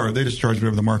at the bar, they just charge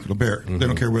whatever the market will bear. Mm-hmm. They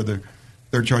don't care whether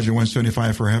they're charging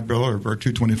 $1.75 for a half barrel or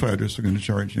 $2.25. They're just going to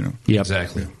charge. Yep.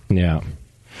 Exactly. Yeah.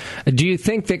 Do you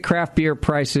think that craft beer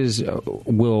prices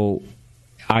will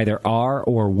either are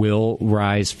or will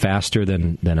rise faster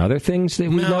than other things that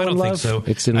we know and love? I don't think so.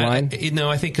 It's in line?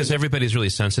 I think because everybody's really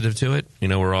sensitive to it.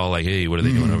 We're all like, hey, what are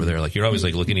they doing over there? Like, you're always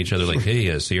like looking at each other like,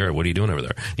 hey, Sierra, what are you doing over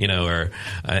there?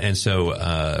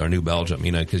 Or New Belgium,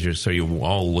 because you're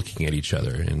all looking at each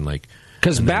other and like.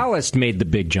 Because Ballast made the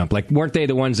big jump. Like, weren't they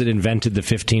the ones that invented the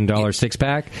 $15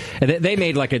 six-pack? They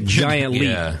made like a giant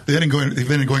leap. They've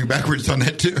been going backwards on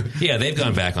that, too. Yeah, they've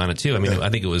gone back on it, too. I mean, I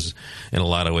think it was, in a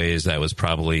lot of ways, that was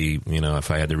probably,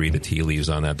 if I had to read the tea leaves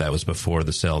on that was before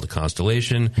the sale to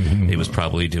Constellation. Mm-hmm. It was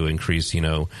probably to increase,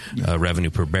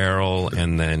 revenue per barrel,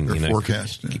 and then,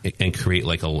 forecast. And create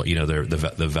like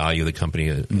the value of the company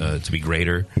to be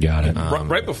greater. Got it.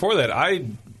 Right before that, I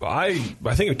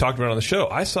think we talked about it on the show.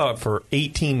 I saw it for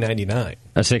 $18.99.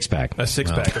 A six-pack. A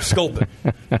six-pack of Sculpin.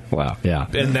 Wow, yeah.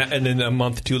 And then a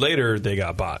month or two later, they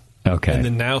got bought. Okay. And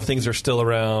then now things are still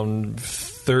around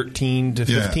 13 to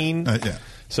 15. Yeah.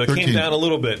 So it 13. Came down a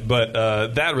little bit, but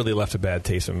that really left a bad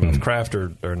taste in my mouth. Craft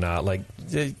or not. Like,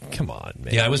 come on,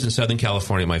 man. Yeah, I was in Southern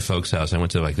California at my folks' house. I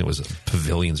went to, it was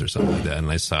Pavilions or something like that, and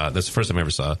that's the first time I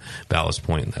ever saw Ballast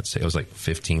Point. And it was like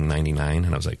 $15.99, and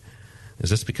I was like, is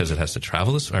this because it has to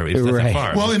travel this far? It's that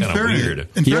far. Well, in fairness,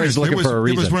 it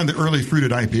was one of the early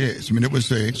fruited IPAs. I mean, it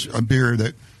was a beer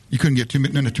that you couldn't get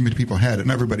none of too many people had it,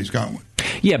 and everybody's got one.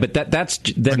 Yeah, but that's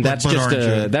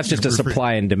just a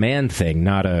supply and demand thing,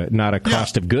 not a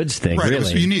cost of goods thing. Right, really. It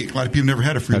was unique. A lot of people never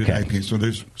had a fruited IPA, so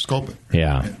there's Sculpin.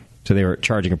 Yeah. So they were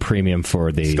charging a premium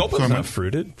for the Sculpin's not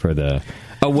fruited for the.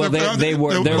 Oh well, they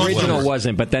were. The original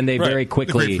wasn't, but then they very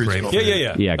quickly.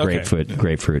 Yeah.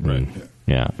 Grapefruit.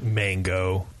 Yeah.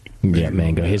 Mango. Yeah,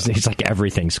 mango. He's like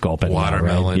everything Sculpin.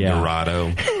 Watermelon, right?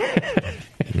 Dorado.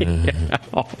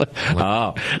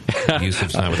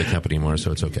 Yusuf's not with the company anymore,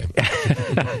 so it's okay.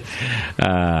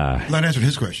 That answered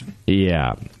his question.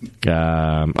 Yeah.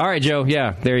 All right, Joe.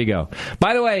 Yeah, there you go.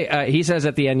 By the way, he says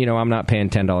at the end, I'm not paying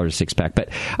 $10 a six-pack, but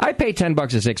I pay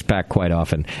 $10 a six-pack quite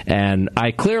often, and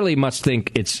I clearly must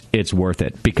think it's worth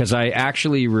it because I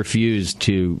actually refuse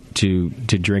to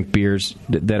drink beers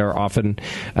that are often,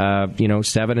 $7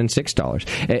 and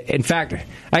 $6. In fact,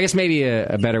 I guess maybe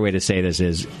a better way to say this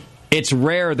is, it's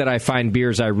rare that I find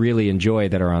beers I really enjoy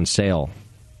that are on sale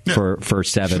for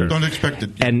 $7. Sure. Don't expect it.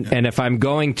 And if I'm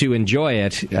going to enjoy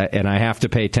it and I have to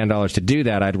pay $10 to do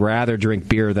that, I'd rather drink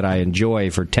beer that I enjoy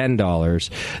for $10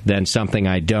 than something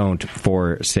I don't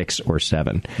for $6 or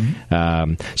 $7.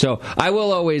 Mm-hmm. So I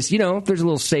will always, if there's a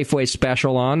little Safeway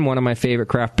special on one of my favorite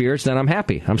craft beers, then I'm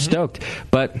happy. I'm stoked.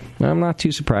 But I'm not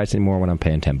too surprised anymore when I'm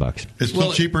paying $10. It's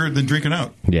still cheaper than drinking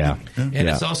out. Yeah. And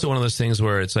it's also one of those things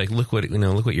where it's like, look what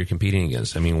you're competing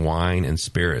against. I mean, wine and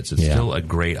spirits. It's still a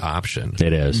great option.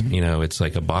 It is. It's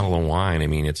like a bottle of wine. I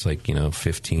mean, it's like,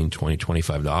 $15, $20,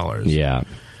 $25. Yeah.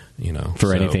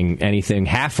 For anything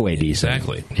halfway decent.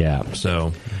 Exactly. Yeah.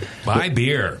 So, buy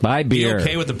beer. Be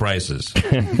okay with the prices.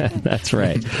 That's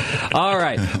right. All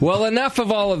right. Well, enough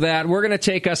of all of that. We're going to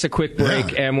take us a quick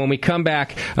break, and when we come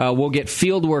back, we'll get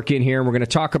Fieldwork in here, and we're going to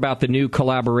talk about the new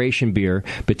collaboration beer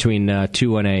between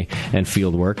 2-1A and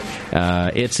Fieldwork.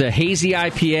 It's a hazy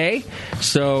IPA,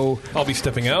 so I'll be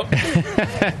stepping out.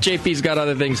 JP's got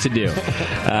other things to do.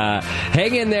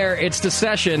 Hang in there. It's The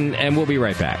Session, and we'll be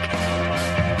right back.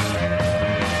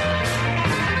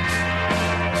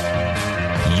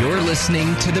 You're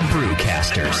listening to the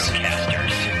Brewcasters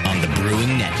on the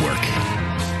Brewing Network.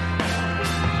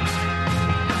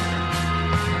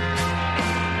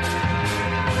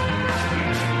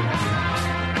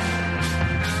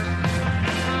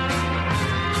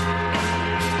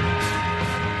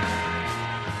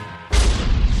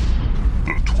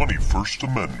 The 21st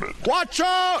Amendment. Watch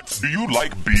out! Do you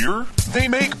like beer? They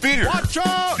make beer. Watch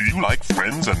out! Do you like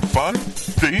friends and fun?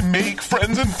 They make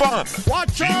friends and fun.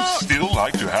 Watch out! Do you still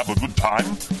like to have a good time?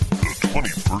 The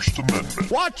 21st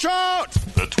Amendment. Watch out!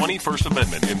 The 21st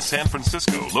Amendment in San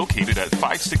Francisco, located at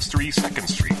 563 2nd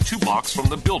Street, 2 blocks from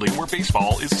the building where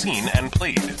baseball is seen and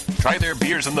played. Try their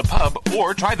beers in the pub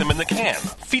or try them in the can,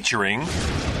 featuring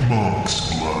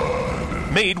Monk's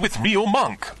Blood. Made with real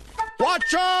monk.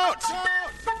 Watch out!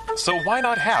 So why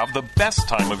not have the best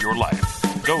time of your life?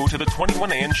 Go to the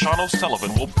 21A and Sean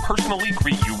O'Sullivan will personally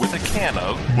greet you with a can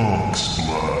of Monk's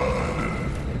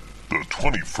Blood. The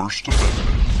 21st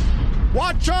Amendment.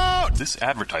 Watch out! This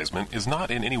advertisement is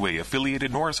not in any way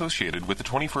affiliated nor associated with the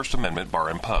 21st Amendment Bar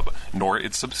and Pub, nor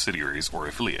its subsidiaries or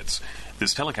affiliates.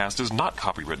 This telecast is not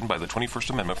copywritten by the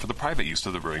 21st Amendment for the private use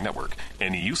of the Brewing Network.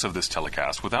 Any use of this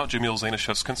telecast without Jamil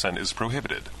Zainashev's consent is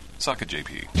prohibited. Suck it,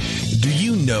 JP. Do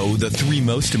you know the 3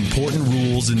 most important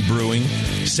rules in brewing?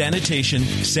 Sanitation,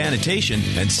 sanitation,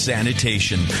 and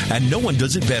sanitation. And no one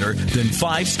does it better than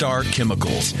 5-Star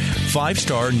Chemicals.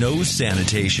 5-Star knows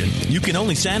sanitation. You can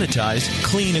only sanitize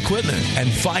clean equipment. And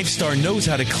 5-Star knows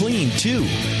how to clean, too.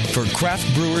 For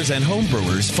craft brewers and home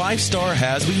brewers, 5-Star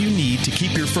has what you need to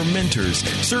keep your fermenters,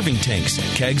 serving tanks,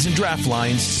 kegs, and draft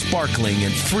lines sparkling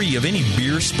and free of any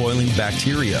beer-spoiling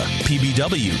bacteria.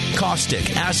 PBW,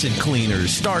 caustic, acid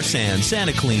cleaners, Star Sand,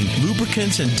 SaniClean,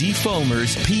 lubricants and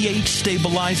defoamers, pH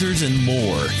stabilizers, and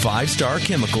more. 5-Star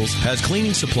Chemicals has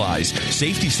cleaning supplies,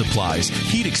 safety supplies,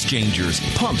 heat exchangers,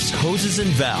 pumps, hoses, and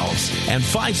valves. And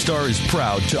 5-Star is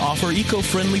proud to offer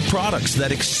eco-friendly products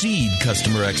that exceed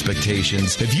customer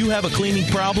expectations. If you have a cleaning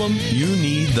problem, you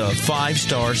need the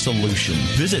 5-Star solution.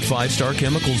 Visit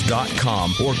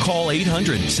 5starchemicals.com or call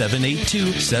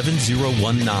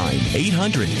 800-782-7019.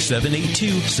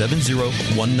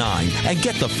 800-782-7019 and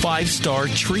get the 5-Star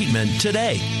treatment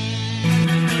today.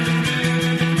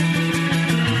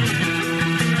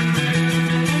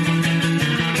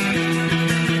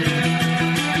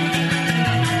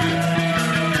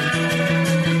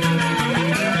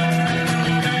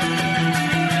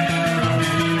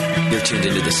 You're tuned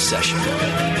into this session.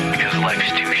 Because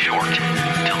life's too short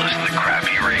to listen to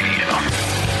crappy radio.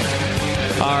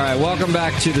 All right, welcome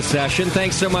back to the session.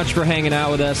 Thanks so much for hanging out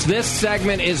with us. This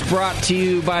segment is brought to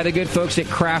you by the good folks at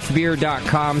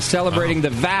craftbeer.com, celebrating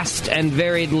the vast and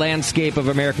varied landscape of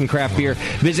American craft beer.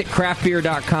 Visit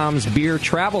craftbeer.com's beer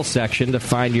travel section to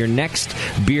find your next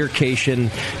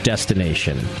beercation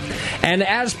destination. And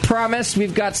as promised,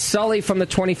 we've got Sully from the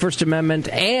 21st Amendment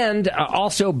and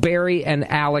also Barry and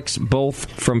Alex, both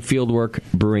from Fieldwork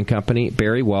Brewing Company.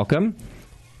 Barry, welcome.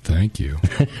 Thank you.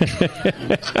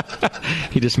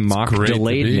 He just mock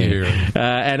delayed me. Here.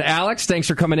 And Alex, thanks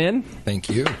for coming in.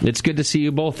 Thank you. It's good to see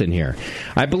you both in here.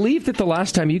 I believe that the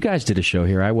last time you guys did a show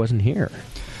here, I wasn't here.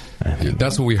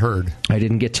 That's what we heard. I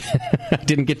didn't get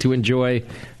to enjoy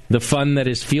the fun that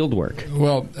is Fieldwork.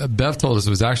 Well, Bev told us it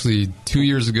was actually 2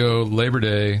 years ago, Labor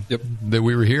Day, that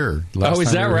we were here. Oh,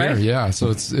 is that right? Yeah, so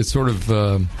it's sort of...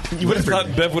 you would have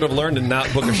thought Bev would have learned to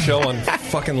not book a show on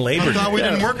fucking Labor Day. I thought we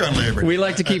didn't work on Labor Day. We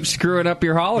like to keep screwing up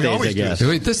your holidays, I guess.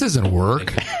 Wait, this isn't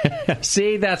work.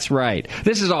 See, that's right.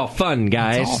 This is all fun,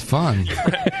 guys. It's all fun.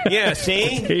 Yeah,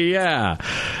 see? Yeah.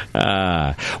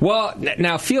 Well,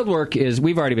 now Fieldwork is...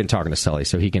 We've already been talking to Sully,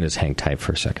 so he can just hang tight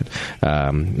for a second.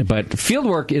 But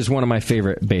Fieldwork is one of my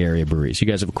favorite Bay Area breweries. You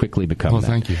guys have quickly become that.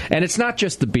 Thank you. And it's not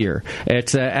just the beer.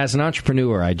 It's as an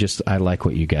entrepreneur, I like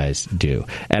what you guys do.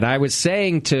 And I was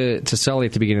saying to Sully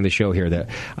at the beginning of the show here that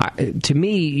to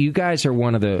me, you guys are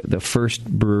one of the first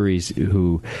breweries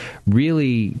who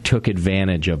really took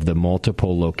advantage of the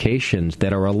multiple locations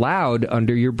that are allowed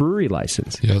under your brewery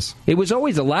license. Yes. It was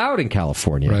always allowed in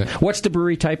California. Right. What's the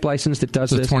brewery type license that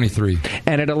does this? 23.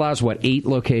 And it allows, 8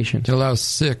 locations? It allows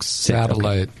 6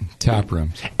 satellite tap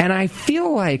rooms. And I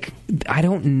feel like I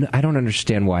don't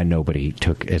understand why nobody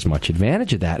took as much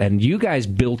advantage of that. And you guys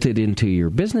built it into your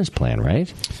business plan,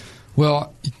 right?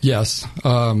 Well, yes,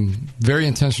 very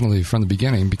intentionally from the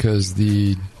beginning, because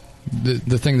the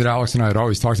thing that Alex and I had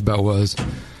always talked about was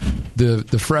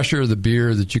the fresher the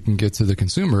beer that you can get to the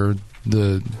consumer,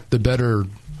 the better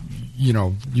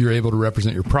you're able to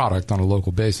represent your product on a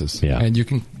local basis. Yeah. And you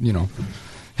can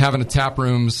having a tap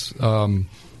rooms.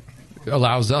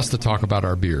 Allows us to talk about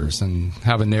our beers and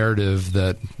have a narrative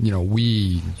that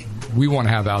we want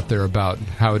to have out there about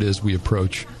how it is we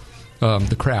approach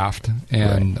the craft,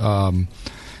 and right.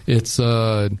 It's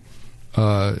been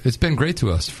great to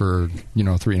us for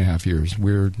 3.5 years.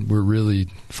 We're really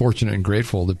fortunate and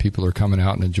grateful that people are coming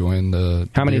out and enjoying the.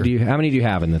 How many beer. do you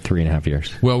have in the 3.5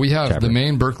 years? Well, we have the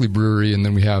main Berkeley brewery, and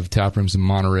then we have tap rooms in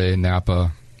Monterey,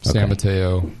 Napa, San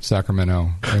Mateo, Sacramento,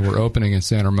 and we're opening in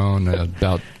San Ramon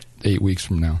about 8 weeks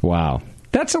from now. Wow.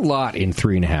 That's a lot in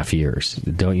 3.5 years,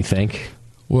 don't you think?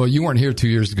 Well, you weren't here 2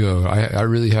 years ago. I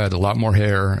really had a lot more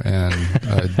hair, and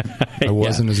I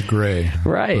wasn't as gray.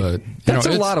 Right. But, That's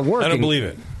a lot of work. I don't believe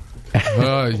it.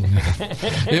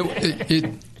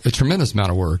 A tremendous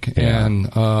amount of work,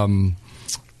 and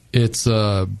it's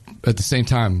at the same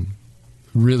time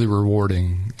really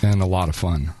rewarding and a lot of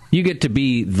fun. You get to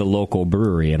be the local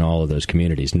brewery in all of those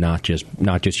communities, not just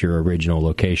your original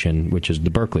location, which is the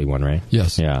Berkeley one, right?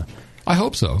 Yes. Yeah. I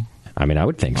hope so. I mean, I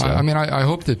would think so. I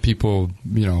hope that people,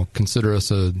 consider us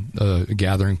a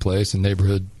gathering place, a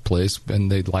neighborhood place,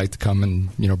 and they'd like to come and,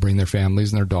 bring their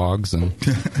families and their dogs. And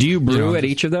do you brew at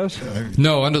each of those?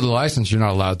 No, under the license, you're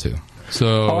not allowed to.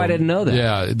 So, I didn't know that.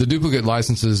 Yeah, the duplicate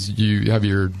licenses, you have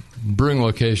your brewing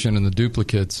location, and the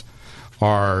duplicates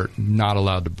are not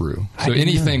allowed to brew. So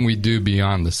anything we do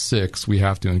beyond the 6, we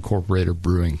have to incorporate a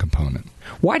brewing component.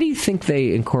 Why do you think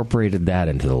they incorporated that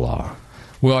into the law?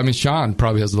 Well, I mean, Sean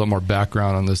probably has a lot more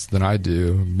background on this than I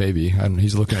do, maybe. I don't know,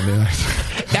 he's looking at me like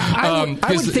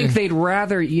I would think they'd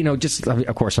rather,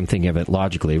 of course I'm thinking of it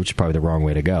logically, which is probably the wrong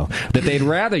way to go, that they'd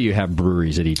rather you have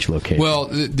breweries at each location. Well,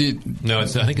 I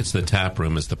think it's the tap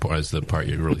room is the part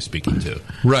you're really speaking to.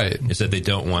 Right. Is that they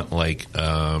don't want, like,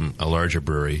 a larger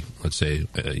brewery, let's say,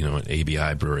 an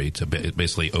ABI brewery, to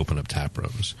basically open up tap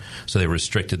rooms. So they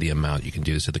restricted the amount you can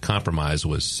do. So the compromise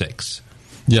was 6.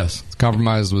 Yes, the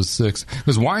compromise was 6.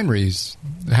 Because wineries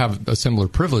have a similar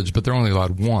privilege, but they're only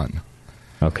allowed 1.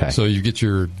 Okay. So you get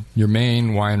your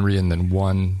main winery and then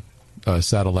 1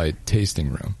 satellite tasting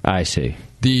room. I see.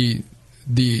 The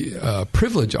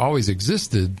privilege always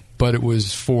existed, but it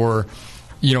was for,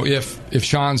 if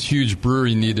Sean's huge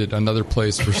brewery needed another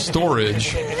place for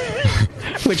storage,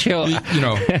 which he'll,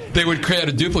 they would create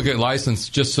a duplicate license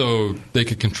just so they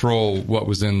could control what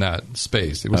was in that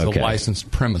space. It was the licensed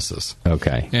premises.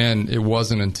 Okay. And it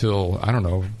wasn't until, I don't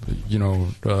know,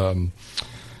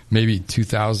 maybe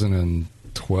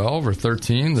 2012 or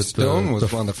 13 that Stone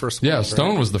was one of the first ones. Yeah,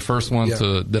 Stone was the first one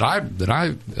that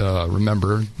I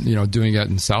remember, doing it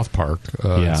in South Park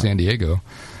in San Diego,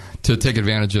 to take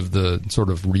advantage of the sort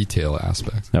of retail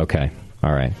aspect. Okay.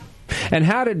 All right. And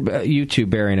how did you two,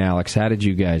 Barry and Alex, how did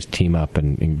you guys team up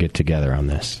and get together on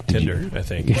this? Tinder, I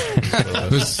think.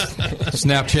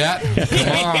 Snapchat?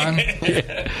 Come on.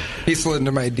 He slid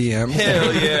into my DM.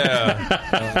 Hell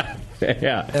yeah.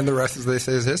 Yeah. And the rest, as they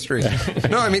say, is history.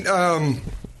 No, I mean,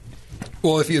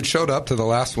 well, if you had showed up to the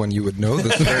last one, you would know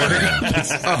the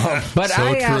story. But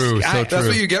so true. That's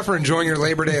what you get for enjoying your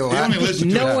Labor Day live.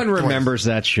 No one remembers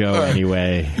that show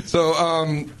anyway. So,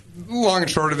 long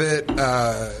and short of it,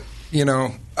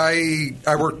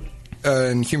 I worked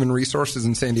in human resources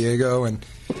in San Diego, and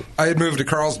I had moved to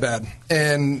Carlsbad.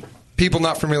 And people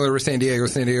not familiar with San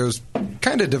Diego's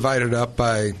kind of divided up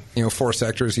by 4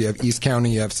 sectors. You have East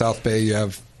County, you have South Bay, you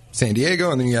have San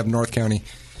Diego, and then you have North County.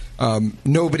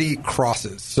 Nobody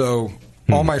crosses. So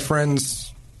all my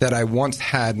friends that I once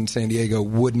had in San Diego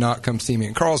would not come see me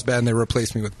in Carlsbad, and they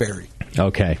replaced me with Barry.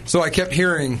 Okay. So I kept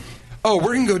hearing, oh,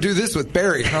 we're going to go do this with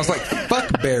Barry. And I was like,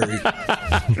 fuck Barry.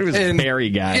 It was Barry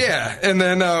guy. Yeah. And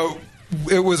then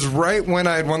it was right when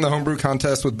I had won the homebrew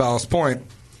contest with Ballast Point.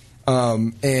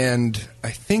 And I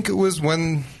think it was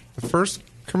when the first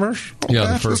commercial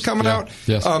batch was coming out.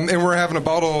 Yes. And we're having a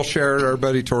bottle share at our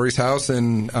buddy Tori's house,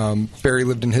 and Barry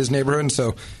lived in his neighborhood. And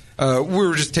so we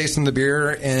were just tasting the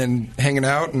beer and hanging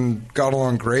out and got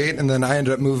along great. And then I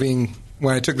ended up moving,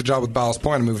 when I took the job with Ballast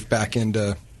Point, I moved back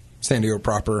into San Diego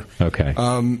proper. Okay.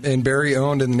 And Barry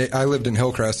owned, and I lived in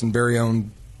Hillcrest, and Barry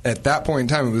owned, at that point in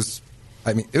time, it was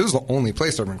the only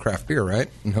place serving craft beer, right,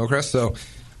 in Hillcrest. So,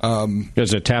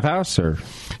 is it a tap house or?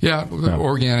 Yeah,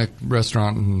 organic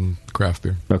restaurant and craft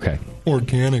beer. Okay.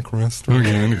 Organic restaurant.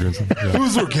 Organic restaurant. Yeah. It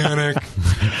was organic.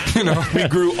 We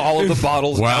grew all of the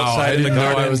bottles outside in the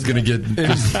garden. I was going to get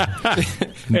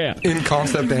in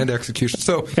concept and execution.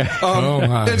 So,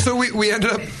 and so we ended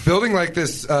up building like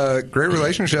this great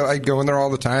relationship. I'd go in there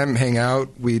all the time, hang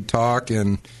out, we'd talk,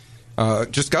 and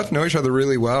just got to know each other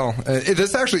really well.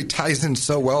 This actually ties in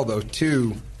so well, though,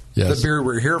 to the beer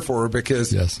we're here for,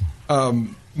 because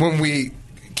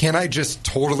can I just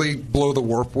totally blow the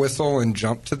warp whistle and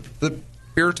jump to the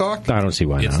beer talk? I don't see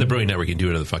why not. It's the Brewing Network. You can do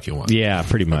whatever the fuck you want. Yeah,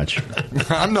 pretty much.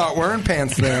 I'm not wearing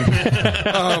pants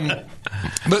then.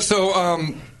 But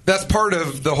so that's part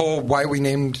of the whole why we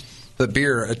named the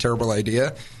beer A Terrible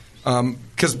Idea.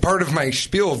 Because part of my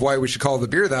spiel of why we should call the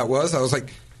beer that was, I was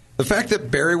like, the fact that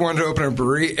Barry wanted to open a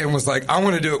brewery and was like, I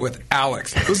want to do it with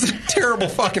Alex. It was a terrible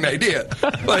fucking idea.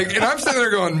 And I'm sitting there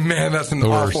going, man, that's an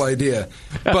awful idea.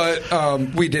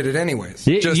 But we did it anyways.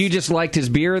 You just liked his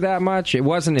beer that much? It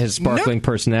wasn't his sparkling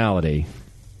personality.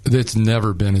 It's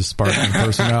never been his sparkling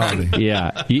personality.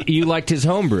 Yeah. You liked his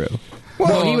homebrew.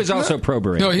 Well, he was also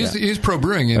pro-brewing. No, he's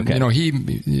pro-brewing, and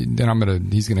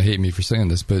he's gonna hate me for saying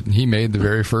this, but he made the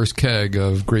very first keg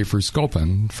of grapefruit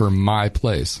sculpin for my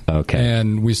place. Okay.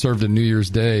 And we served it New Year's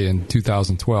Day in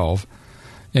 2012,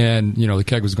 and the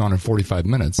keg was gone in 45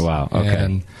 minutes. Wow. Okay.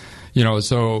 And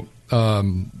so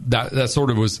that sort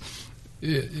of was.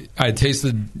 I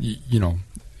tasted,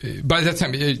 by that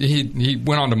time he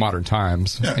went on to Modern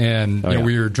Times, and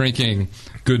we were drinking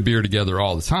good beer together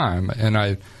all the time, and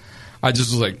I just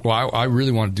was like, well, I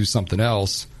really want to do something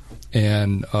else,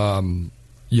 and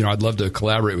I'd love to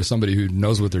collaborate with somebody who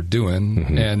knows what they're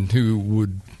doing and who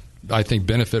would, I think,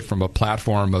 benefit from a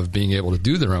platform of being able to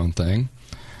do their own thing.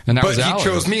 And that but was he Alex.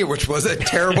 chose me, which was a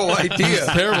terrible idea.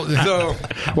 Terrible. So,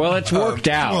 well, it's worked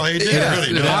out. Well, it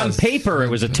really On paper,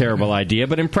 it was a terrible idea,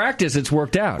 but in practice, it's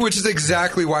worked out. Which is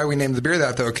exactly why we named the beer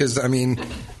that, though, because when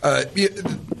we're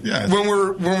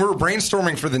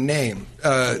brainstorming for the name,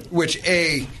 which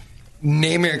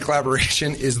naming a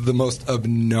collaboration is the most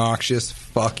obnoxious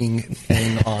fucking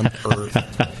thing on earth.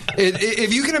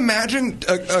 If you can imagine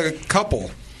a couple.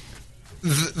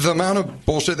 The amount of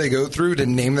bullshit they go through to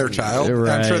name their child,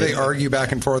 right. I'm sure they argue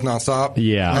back and forth nonstop.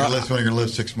 Yeah. That's when you're going to live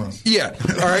 6 months. Yeah.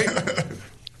 All right.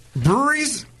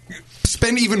 Breweries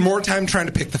spend even more time trying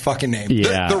to pick the fucking name.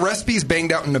 Yeah. The recipe's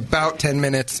banged out in about 10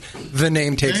 minutes. The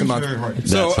name takes a month.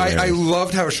 So I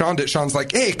loved how Sean did. Sean's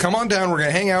like, hey, come on down. We're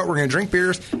going to hang out. We're going to drink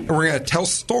beers. And we're going to tell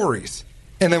stories.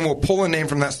 And then we'll pull a name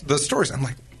from the stories. I'm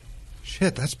like,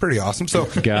 shit, that's pretty awesome. So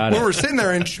when we're sitting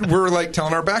there and we're like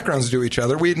telling our backgrounds to each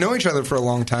other, we had known each other for a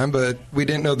long time, but we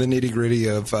didn't know the nitty gritty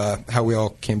of how we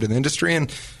all came to the industry.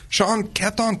 And Sean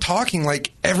kept on talking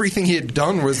like everything he had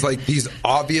done was like these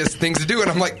obvious things to do. And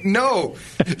I'm like, no.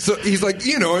 So he's like,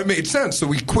 it made sense. So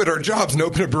we quit our jobs and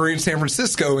opened a brewery in San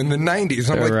Francisco in the 90s.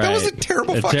 And I'm like, that was a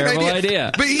terrible fucking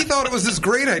idea. But he thought it was this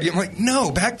great idea. I'm like, no,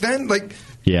 back then,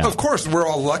 of course, we're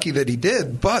all lucky that he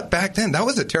did, but back then, that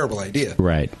was a terrible idea.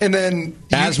 Right. And then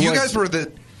you guys were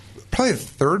probably the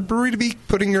third brewery to be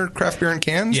putting your craft beer in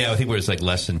cans? Yeah, I think it was like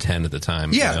less than 10 at the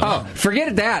time. Yeah. Oh,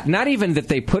 forget that. Not even that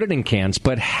they put it in cans,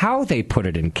 but how they put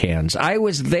it in cans. I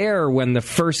was there when the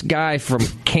first guy from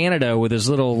Canada with his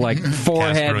little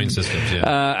forehead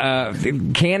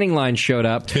canning line showed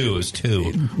up. It was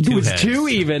two. It was two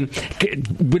even.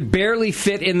 Would barely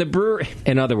fit in the brewery.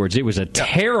 In other words, it was a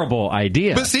terrible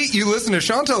idea. But see, you listen to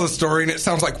Sean tell the story, and it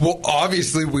sounds like, well,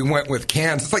 obviously we went with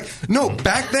cans. It's like, no,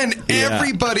 back then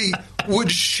everybody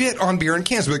would shit on beer in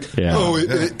cans. Like,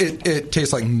 it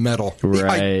tastes like metal.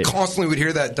 Right. I constantly would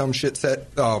hear that dumb shit set.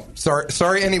 Oh,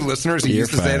 sorry, any listeners who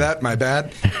used to say that. My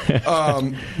bad.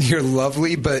 You're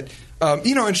lovely, but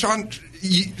and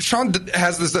Sean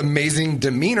has this amazing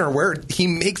demeanor where he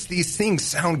makes these things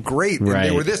sound great. And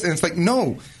they were this, and it's like,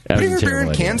 no, putting your beer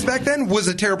in cans back then was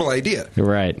a terrible idea.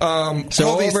 Right.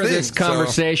 So over this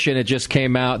conversation, it just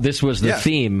came out. This was the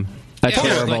theme. A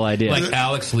terrible idea. Like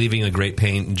Alex leaving a great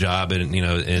paint job in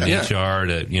HR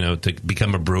to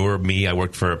become a brewer. Me, I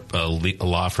worked for a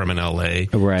law firm in L.A.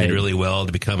 Right. Did really well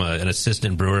to become an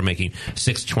assistant brewer, making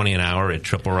 $6.20 an hour at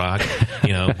Triple Rock.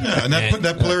 And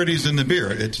that polarity is in the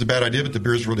beer. It's a bad idea, but the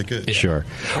beer is really good. Sure.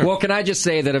 Well, can I just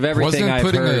say that of everything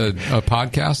I've heard, a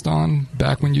podcast on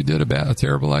back when you did a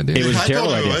terrible idea? It was a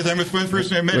terrible idea.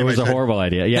 It was a horrible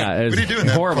idea. Yeah, it was what are you doing?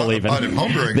 Horrible even.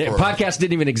 The podcast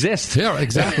didn't even exist. Yeah,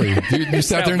 exactly. You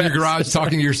sat there in your garage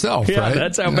talking to yourself, right?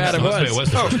 That's how bad it was. It was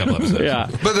the first couple episodes. Yeah.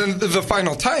 But then the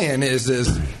final tie-in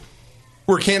is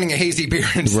we're canning a hazy beer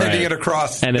and sending it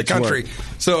across the country.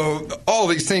 So all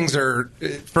these things are,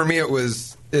 for me,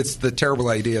 it's the terrible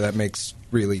idea that makes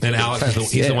really and Alex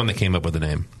he's the one that came up with the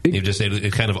name. He just said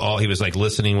it kind of all, he was like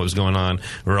listening what was going on.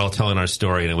 We were all telling our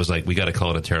story, and it was like, we got to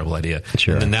call it a terrible idea.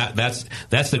 Sure. And that's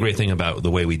the great thing about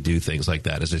the way we do things like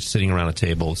that, is just sitting around a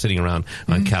table, sitting around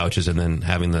on couches, and then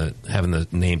having the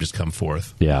name just come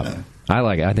forth. Yeah. I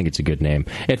like it. I think it's a good name.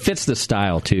 It fits the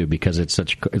style too, because it's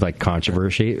such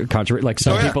controversy. Like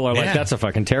some people are like, that's a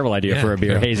fucking terrible idea for a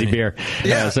beer, hazy beer.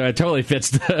 Yeah. So it totally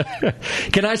fits.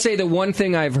 Can I say the one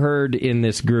thing I've heard in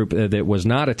this group that was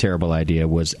not a terrible idea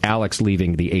was Alex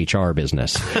leaving the HR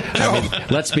business. I mean,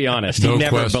 let's be honest, he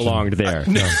never belonged there.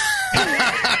 No.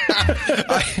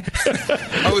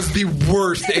 I was the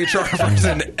worst HR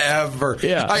person ever.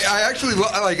 Yeah. I actually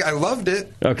I loved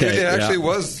it. Okay. It actually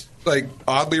was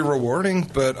oddly rewarding,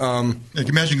 but you can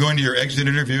imagine going to your exit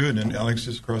interview and then Alex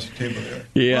is across the table there.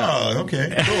 Yeah. Oh,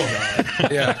 okay, cool.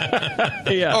 Yeah.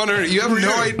 Yeah. Oh no, you have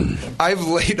no idea. I've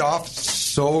laid off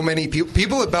so many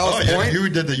people at Ballast Point. You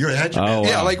did you're a hatchet man.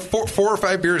 Yeah, like 4 or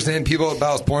 5 beers in, people at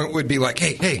Ballast Point would be like,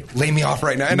 "Hey, lay me off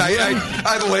right now," and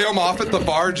I'd lay them off at the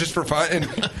bar just for fun, and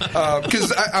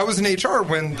because I was in HR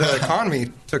when the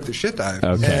economy took the shit dive,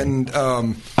 and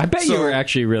I bet you were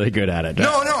actually really good at it.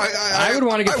 No, I would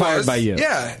want to get fired by you.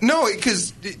 Yeah, no,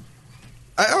 because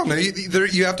I don't know.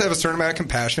 You have to have a certain amount of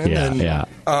compassion,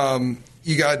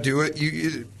 you got to do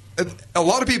it. A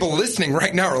lot of people listening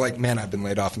right now are like, "Man, I've been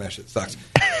laid off, and that shit sucks."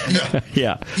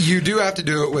 You do have to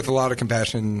do it with a lot of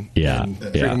compassion and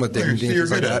freedom with dignity and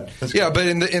things like that. But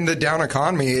in the down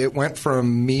economy, it went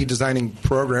from me designing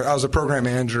program. I was a program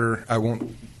manager. I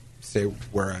won't say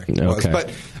where I was, but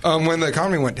when the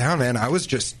economy went down, man,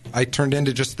 I turned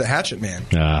into just the hatchet man.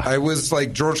 I was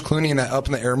like George Clooney in that Up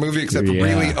in the Air movie, except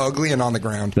really ugly and on the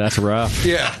ground. That's rough.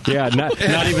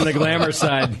 Not even the glamour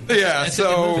side.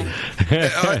 So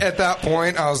at that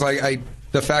point, I was like,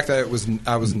 the fact that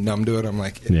I was numb to it, I'm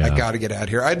like, I got to get out of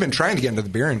here. I'd been trying to get into the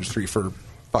beer industry for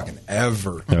fucking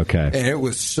ever. And it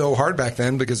was so hard back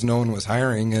then because no one was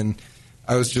hiring, and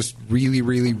I was just really,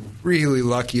 really, really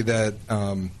lucky that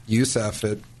Youssef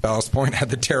at Ballast Point had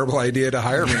the terrible idea to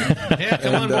hire me.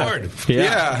 Come on board.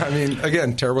 I mean,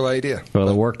 again, terrible idea. Well,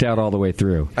 it worked out all the way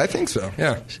through. I think so,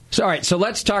 yeah. So, all right, so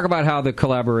let's talk about how the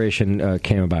collaboration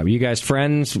came about. Were you guys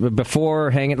friends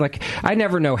before hanging? Like, I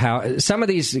never know how. Some of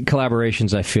these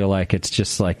collaborations, I feel like it's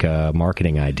just like a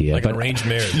marketing idea. Like an arranged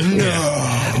marriage.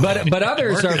 No. But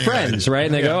others are friends, right?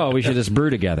 And they go, we should just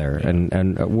brew together.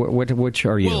 And which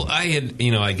are you? Well,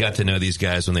 I got to know these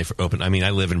guys when they opened. I mean, I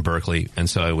live in Berkeley, and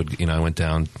so I would, I went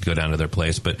down, go down to their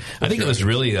place. But I think it was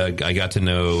really, I got to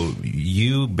know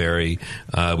you, Barry.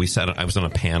 I was on a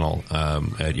panel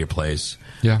at your place.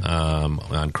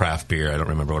 On craft beer. I don't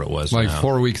remember what it was. Like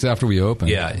 4 weeks after we opened.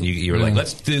 Yeah, you were like,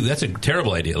 that's a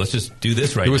terrible idea. Let's just do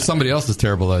this right now. It was somebody else's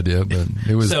terrible idea, but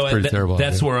it was pretty terrible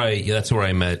that's idea. That's where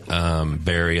I met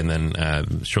Barry, and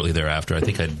then shortly thereafter, I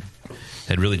think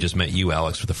I'd really just met you,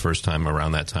 Alex, for the first time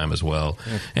around that time as well.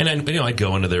 And then, I'd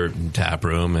go into their tap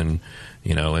room and,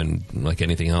 and like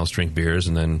anything else, drink beers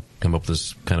and then come up with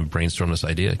this kind of brainstorm, this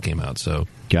idea came out. So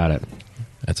got it.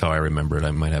 That's how I remember it. I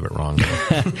might have it wrong.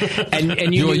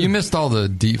 and you missed all the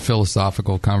deep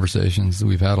philosophical conversations that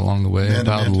we've had along the way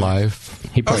about life.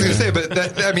 I was going to say, but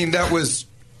that was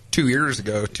 2 years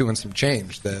ago, 2 and some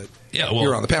change that you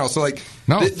were on the panel. So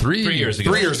 3 years ago.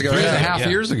 3 years ago. 3.5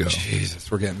 years ago. Jesus,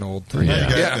 we're getting old.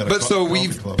 Yeah. But so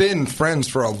we've been friends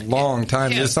for a long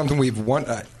time. It's something we've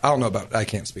I don't know about. I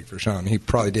can't speak for Sean. He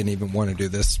probably didn't even want to do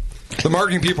this. The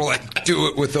marketing people do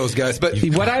it with those guys. But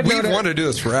we've wanted to do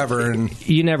this forever. And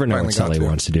you never know what Sully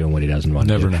wants to do and what he doesn't want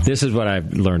to do. Never know. This is what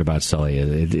I've learned about Sully.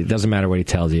 It doesn't matter what he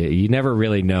tells you. You never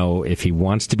really know if he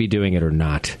wants to be doing it or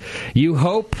not. You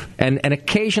hope, and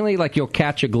occasionally, you'll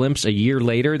catch a glimpse a year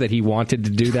later that he wanted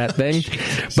to do that thing.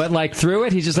 But through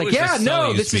it, he's just like,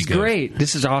 this is great.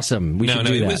 This is awesome. We should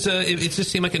do that. It just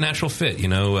seemed like a natural fit.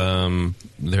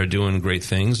 They're doing great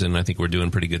things, and I think we're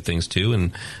doing pretty good things too.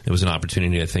 And it was an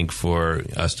opportunity, I think, for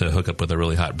us to hook up with a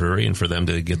really hot brewery and for them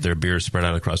to get their beers spread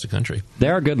out across the country. They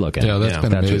are good looking. Yeah, that's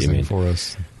been amazing for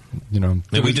us.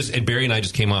 And Barry and I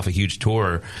just came off a huge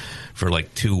tour for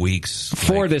 2 weeks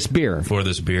for this beer.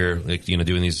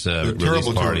 Doing these release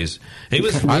parties. It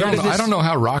was. I don't know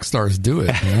how rock stars do it.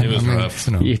 Man. It was rough.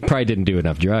 You probably didn't do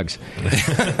enough drugs.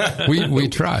 we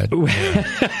tried.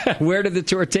 Where did the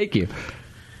tour take you?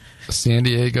 San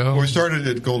Diego. Well, we started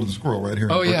at Golden Squirrel right here.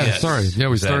 Oh, yeah, sorry. Yeah,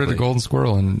 we started at Golden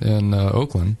Squirrel in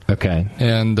Oakland. Okay.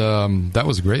 And that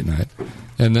was a great night.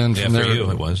 And then from there... for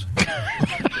you it was.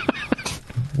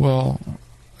 Well,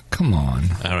 come on.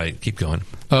 All right, keep going.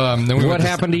 Then what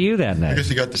happened to you that night? I guess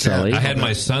you got the Sully? I had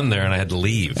my son there, and I had to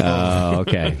leave. Oh,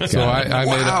 okay. So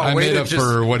I made up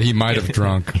for what he might have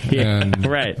drunk. And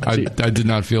right. I did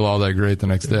not feel all that great the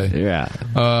next day. Yeah.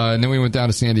 And then we went down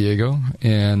to San Diego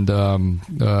and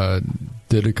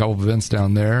did a couple of events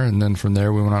down there. And then from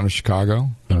there, we went on to Chicago.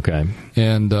 Okay.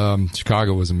 And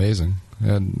Chicago was amazing.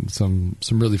 Had some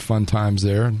really fun times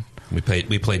there. We played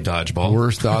dodgeball.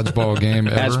 Worst dodgeball game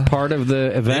ever. As part of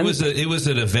the event? It was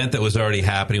an event that was already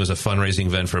happening. It was a fundraising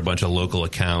event for a bunch of local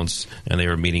accounts, and they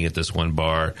were meeting at this one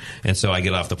bar. And so I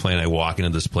get off the plane, I walk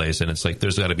into this place, and it's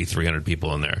there's got to be 300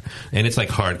 people in there. And it's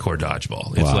hardcore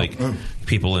dodgeball. It's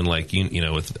people in like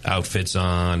with outfits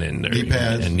on and knee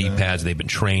pads, and knee pads. They've been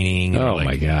training. Oh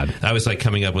my God! I was like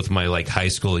coming up with my like high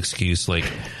school excuse, like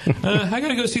I got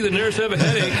to go see the nurse. I have a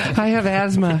headache. I have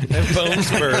asthma. I have bone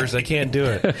spurs. I can't do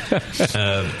it.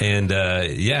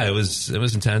 It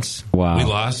was intense. Wow. We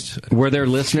lost. Were there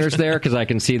listeners there? Because I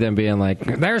can see them being like,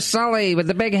 "There's Sully with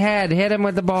the big head. Hit him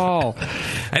with the ball."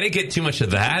 I didn't get too much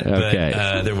of that, Okay.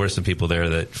 but there were some people there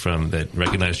that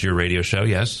recognized your radio show.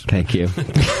 Yes, thank you.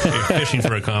 You're fishing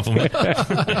for a compliment.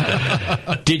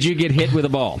 Did you get hit with a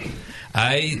ball?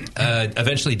 I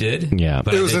eventually did. Yeah,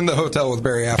 but it was in the hotel with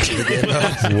Barry after the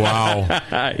game. Wow.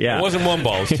 Yeah. It wasn't one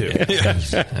ball, it was two.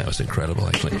 That was incredible,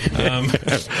 actually.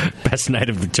 Best night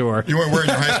of the tour. You weren't wearing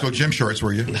your high school gym shorts,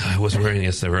 were you? No, I wasn't wearing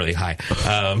this. They're really high.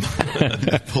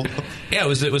 Yeah,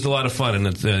 it was a lot of fun,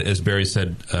 and as Barry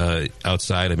said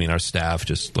outside, I mean, our staff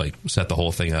just like set the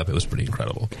whole thing up. It was pretty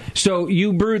incredible. So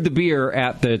you brewed the beer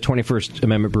at the 21st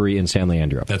Amendment Brewery in San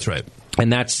Leandro. That's right.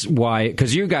 And that's why,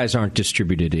 because you guys aren't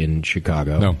distributed in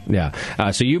Chicago. No.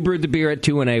 Yeah. So you brewed the beer at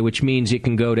 2&A, which means it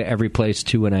can go to every place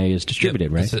 2&A is distributed,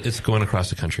 right? It's going across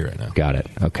the country right now. Got it.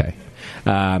 Okay.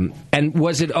 And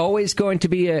was it always going to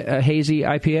be a hazy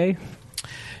IPA?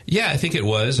 Yeah, I think it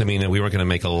was. I mean, we weren't going to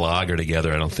make a lager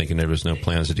together, I don't think, and there was no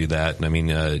plans to do that. And I mean,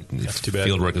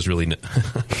 Fieldwork is really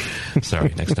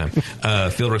sorry, next time.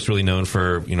 Fieldwork's really known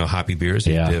for hoppy beers.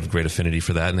 They have great affinity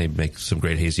for that, and they make some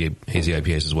great hazy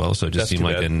IPAs as well. So it just seemed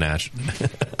like a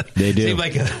They do. Seemed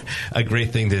like a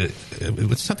great thing to.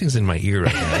 Something's in my ear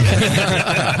right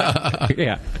now.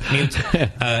 Yeah,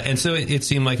 and so it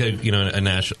seemed like an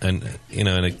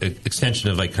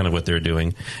extension of like kind of what they're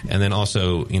doing, and then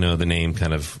also the name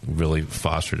kind of really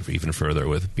fostered it even further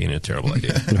with being a terrible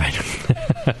idea. Right.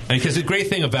 Because the great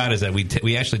thing about it is that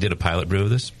we actually did a pilot brew of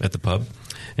this at the pub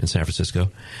in San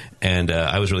Francisco, and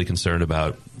I was really concerned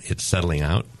about it settling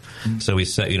out. So we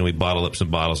we bottled up some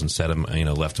bottles and set them,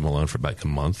 left them alone for about a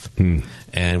month,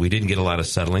 and we didn't get a lot of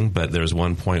settling. But there was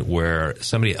one point where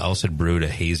somebody else had brewed a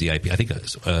hazy IPA. I think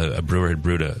a brewer had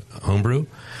brewed a home brew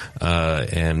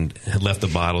and had left the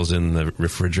bottles in the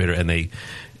refrigerator, and they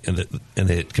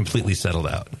completely settled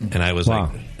out. And I was like,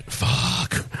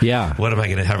 fuck. Yeah. What am I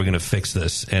going to, how are we going to fix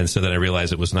this? And so then I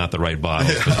realized it was not the right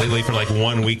bottle. Completely for like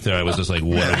 1 week there, I was just like,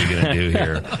 what are we going to do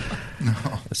here? No.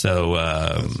 So,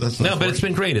 but it's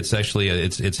been great. It's actually,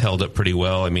 it's held up pretty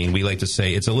well. I mean, we like to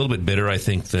say it's a little bit bitter, I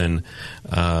think, than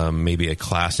maybe a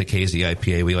classic hazy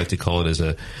IPA. We like to call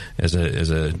it as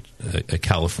a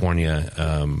California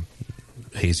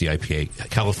hazy IPA,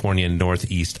 California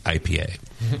Northeast IPA.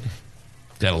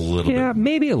 That a little bit. Yeah,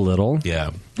 maybe a little.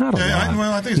 Yeah. Not a lot.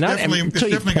 I think it's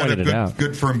definitely got a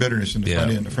good firm bitterness in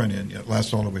the front end. Yeah, it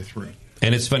lasts all the way through.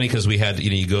 And it's funny because we had,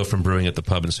 you go from brewing at the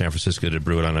pub in San Francisco to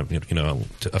brew it on a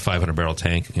 500 barrel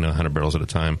tank, 100 barrels at a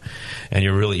time, and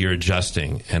you're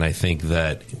adjusting. And I think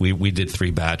that we did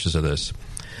 3 batches of this.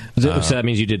 So that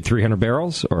means you did 300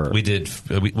 barrels, or we did?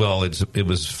 It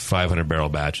was 500 barrel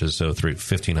batches, so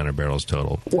 1,500 barrels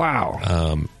total.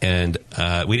 Wow! And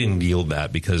we didn't yield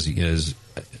that because, as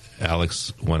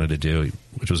Alex wanted to do,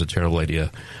 which was a terrible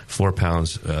idea, 4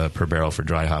 pounds per barrel for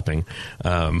dry hopping.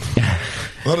 Well,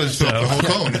 it's the whole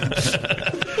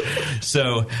cone.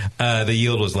 So the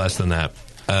yield was less than that.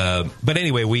 But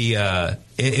anyway, we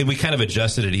kind of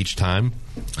adjusted it each time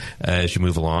as you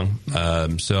move along.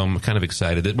 So I'm kind of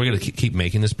excited that we're going to keep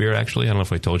making this beer. Actually, I don't know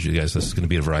if I told you guys this is going to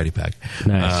be a variety pack.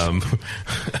 Nice.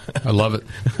 I love it.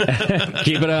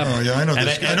 Keep it up. Oh yeah, I know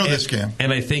this. I know this scam.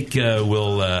 And I think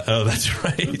we'll. Oh, that's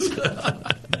right.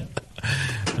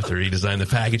 Have to redesign the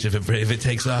package if it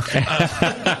takes off.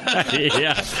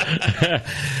 Yeah.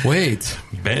 Wait.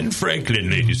 Ben Franklin,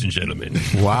 ladies and gentlemen.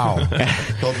 Wow.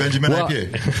 Called Benjamin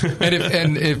IPA.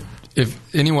 And if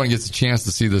anyone gets a chance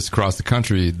to see this across the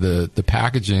country, the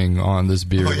packaging on this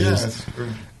beer is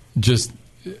just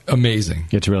amazing.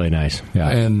 It's really nice. Yeah.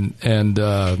 And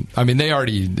I mean, they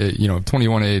already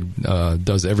 21A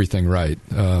does everything right,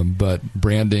 but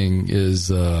branding is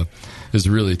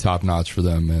really top notch for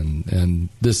them. And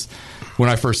this, when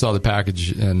I first saw the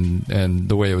package and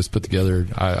the way it was put together,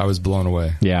 I was blown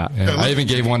away. Yeah. And I even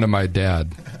gave one to my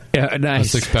dad. Yeah,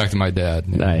 nice. A 6-pack to my dad.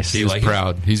 Nice. He was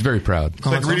proud. He's very proud. It's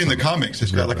like reading the comics.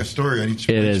 It's got like a story on each.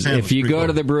 It is. If you go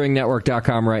to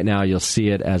thebrewingnetwork.com right now, you'll see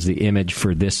it as the image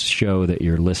for this show that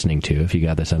you're listening to. If you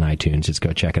got this on iTunes, just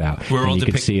go check it out. You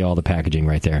can see all the packaging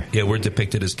right there. Yeah, we're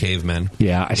depicted as cavemen.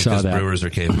 Yeah, I saw that. Brewers are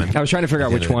cavemen. I was trying to figure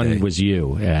out which one was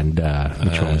you and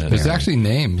which one was There's actually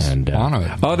names on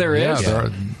it. Oh, there is?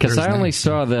 Because I only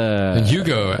saw the... And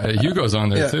Hugo's on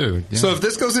there, too. Yeah. So if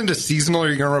this goes into seasonal, are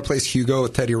you going to replace Hugo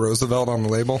with Teddy Roosevelt on the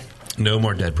label? No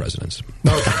more dead presidents.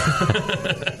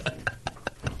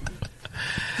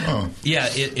 Oh. Yeah,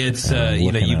 it's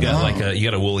you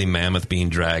got a woolly mammoth being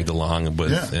dragged along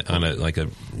with on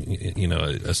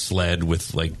a sled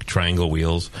with like triangle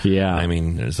wheels. Yeah, I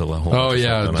mean there's a whole. Oh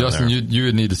yeah, Justin, you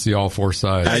would need to see all four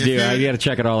sides. I do. I got to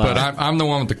check it all out. But I'm the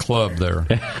one with the club there.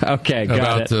 Okay,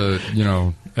 got to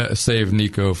save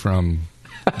Nico from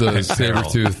the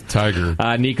saber-toothed tiger.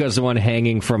 Nico's the one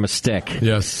hanging from a stick.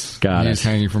 Yes, He's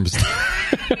hanging from a stick.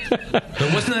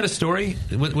 But wasn't that a story?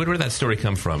 Where did that story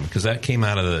come from? Because that came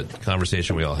out of the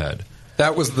conversation we all had.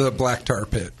 That was the black tar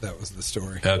pit. That was the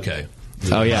story. Okay.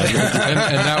 Oh yeah, and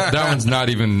that one's not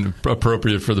even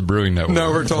appropriate for for Network. No,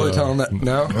 we're totally telling that.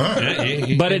 No,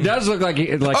 but it does look like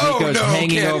Nico's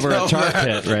hanging over a tar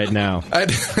pit right now. I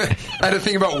had to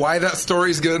think about why that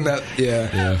story's good. And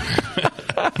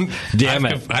Damn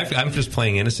it! I'm just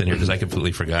playing innocent here because I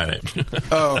completely forgot it.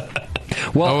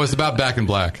 It's about Back in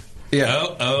Black.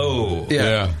 Yeah.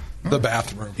 Yeah. The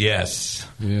bathroom. Yes.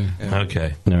 Yeah.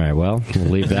 Okay. All right. Well, we'll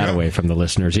leave that away from the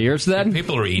listeners' ears then.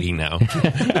 People are eating now.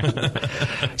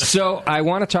 So I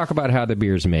want to talk about how the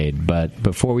beer's made, but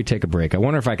before we take a break, I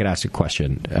wonder if I could ask a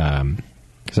question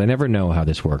because I never know how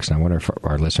this works, and I wonder if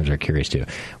our listeners are curious too.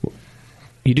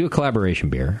 You do a collaboration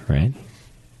beer, right?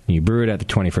 You brew it at the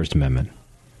 21st Amendment,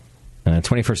 and the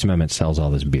 21st Amendment sells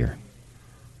all this beer.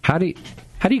 How do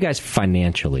you guys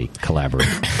financially collaborate?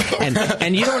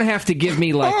 And you don't have to give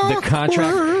me like the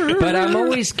contract, but I'm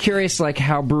always curious like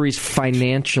how breweries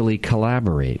financially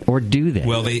collaborate, or do they?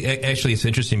 Well, actually it's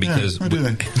interesting because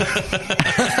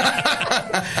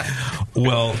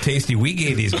well, Tasty, we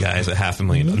gave these guys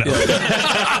 $500,000.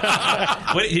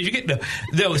 No. What, did you get?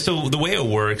 No. So the way it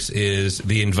works is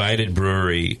the invited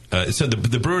brewery. So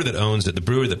the brewer that owns it, the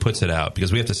brewer that puts it out,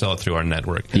 because we have to sell it through our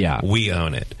network. Yeah, we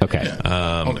own it. Okay.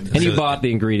 And you bought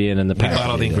the ingredient and the packaging. We bought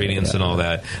all the ingredients and all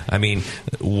that. I mean,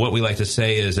 what we like to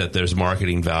say is that there's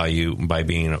marketing value by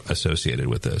being associated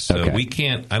with this. So we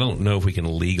can't. I don't know if we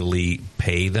can legally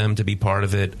pay them to be part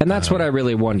of it. And that's what I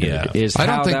really wondered. Is I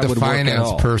don't how think that the would work at finance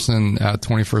all. person at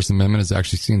 21st Amendment has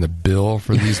actually seen the bill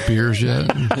for these beers yet.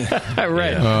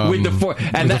 Right. With the four,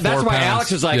 and with the that's 4 why pounds.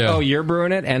 Alex was like, "Oh, you're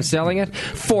brewing it and selling it,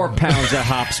 4 pounds of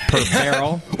hops per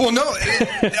barrel." Well, no,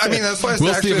 I mean that's why.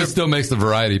 We'll see if it still makes the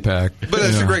variety pack. But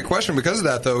it's a great question because of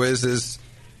that, though. Is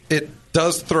it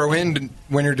does throw in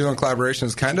when you're doing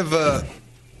collaborations, kind of a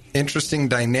interesting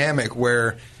dynamic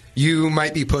where you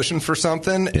might be pushing for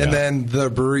something, and then the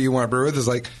brewery you want to brew with is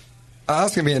like,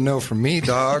 that's going to be a no from me,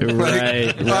 dog.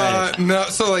 Right. No,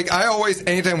 so like I always,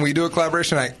 anytime we do a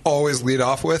collaboration, I always lead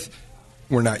off with,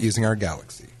 we're not using our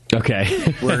Galaxy.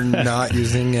 Okay. We're not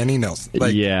using any Nelson.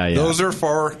 Like, those are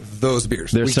for those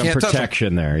beers. There's some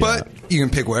protection there. But you can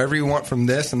pick whatever you want from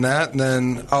this and that. And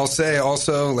then I'll say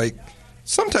also, like,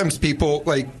 sometimes people,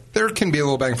 like, there can be a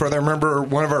little back and forth. I remember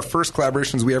one of our first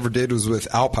collaborations we ever did was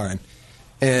with Alpine.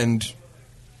 And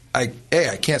I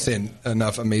can't say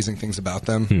enough amazing things about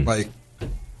them. Like,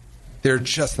 they're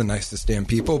just the nicest damn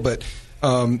people. But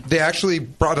they actually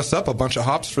brought us up a bunch of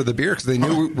hops for the beer because they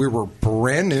knew we were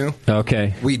brand new.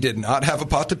 Okay. We did not have a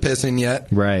pot to piss in yet.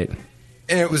 Right.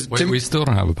 And it was we still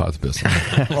don't have a pot to piss in.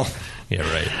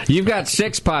 Yeah, right. You've got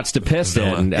 6 pots to piss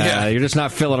in. You're just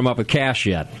not filling them up with cash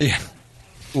yet. Yeah.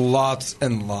 Lots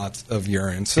and lots of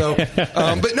urine. So,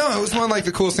 but no, it was one of like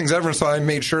the coolest things ever. And so I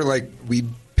made sure like we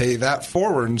pay that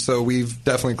forward. And so we've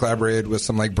definitely collaborated with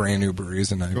some like brand new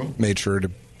breweries, and I made sure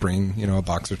to bring a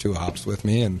box or 2 of hops with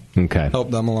me and help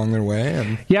them along their way.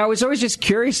 And I was always just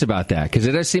curious about that because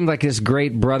it does seem like this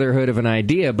great brotherhood of an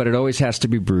idea, but it always has to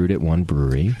be brewed at one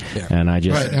brewery. Yeah. And I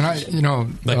just right. And I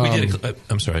we did.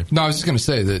 I'm sorry. No, I was just going to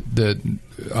say that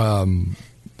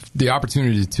the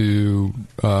opportunity to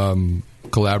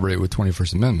collaborate with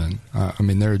 21st Amendment. I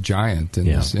mean, they're a giant in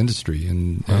this industry,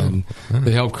 and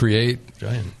they help create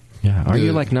giant. Yeah, are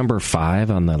you like number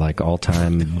 5 on the like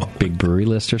all-time big brewery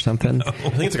list or something? No. I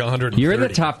think it's like 100. You're in the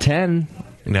top 10.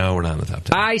 No, we're not in the top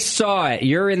 10. I saw it.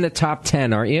 You're in the top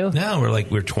 10, aren't you? No,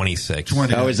 we're 26.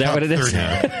 20. Oh, is that what it is?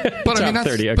 But I mean, that's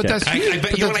 30. Okay. But that's huge.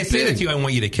 But when I say that to you, I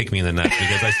want you to kick me in the nuts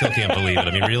because I still can't believe it.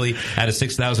 I mean, really, out of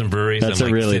 6,000 breweries, that's I'm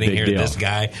like really sitting big here, deal. this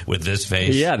guy with this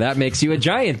face. Yeah, that makes you a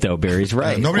giant, though. Barry's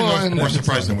right. Nobody knows more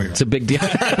surprised than we are. It's a big deal.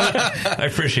 I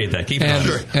appreciate that. Keep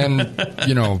it on.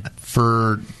 And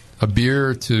for a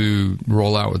beer to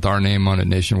roll out with our name on it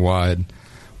nationwide,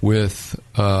 with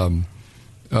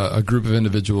a group of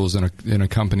individuals in a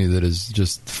company that is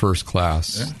just first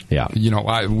class. Yeah.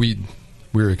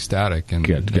 we were ecstatic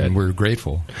and we're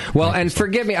grateful. Well, and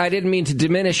forgive me, I didn't mean to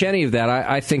diminish any of that.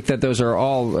 I think that those are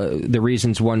all the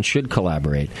reasons one should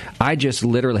collaborate. I just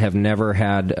literally have never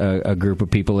had a group of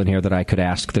people in here that I could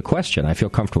ask the question. I feel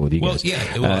comfortable with you guys.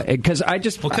 Because I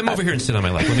just... Well, come over here and sit on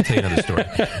my lap. Let me tell you another story.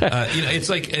 It's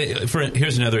like,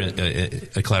 here's another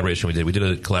a collaboration we did. We did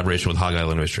a collaboration with Hog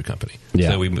Island Oyster Company.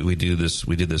 Yeah. So we did this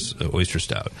oyster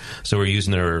stout. So we're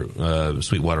using their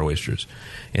Sweetwater oysters,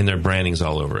 and their branding's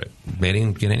all over it. They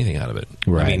didn't get anything out of it.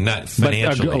 Right. I mean, not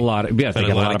financially. But a lot of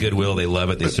goodwill. They love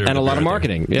it. They serve and a lot of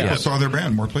marketing. Yeah. People saw their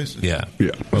brand more plaplaces. Yeah.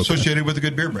 Associated with a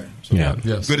good beer brand. So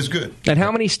Yes. Good is good. And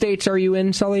how many states are you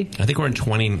in, Sully? I think we're in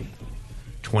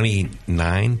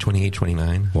 28,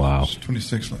 29. Wow.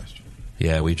 26 last year.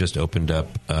 Yeah, we just opened up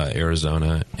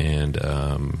Arizona and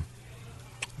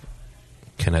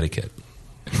Connecticut.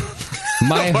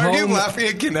 Why are you laughing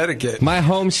at Connecticut? My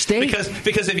home state?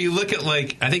 Because if you look at,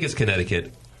 I think it's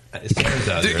Connecticut.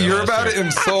 You're about to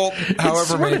insult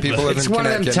however many people live in Connecticut. It's one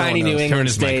of them tiny New England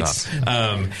states.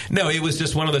 No, it was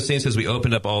just one of those things because we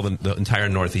opened up all the entire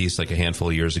Northeast a handful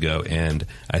of years ago, and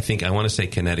I want to say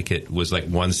Connecticut was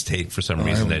one state for some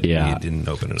reason that you didn't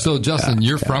open it up. So, Justin,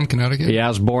 you're from Connecticut? Yeah, I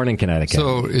was born in Connecticut.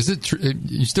 So, is it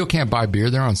you still can't buy beer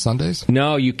there on Sundays?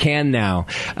 No, you can now.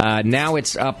 Now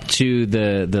it's up to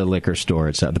the liquor store.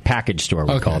 It's the package store,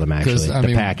 we call them, actually.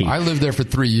 I lived there for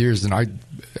 3 years, and I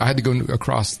had to go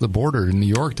across the border in New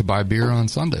York to buy beer on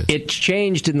Sundays. It's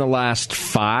changed in the last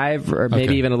 5 or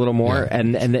maybe even a little more.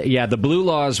 Yeah. The blue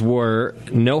laws were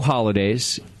no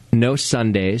holidays, no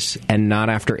Sundays, and not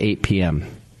after 8 p.m.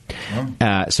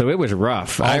 So it was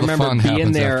rough. I remember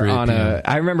being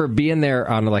there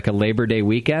on a Labor Day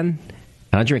weekend.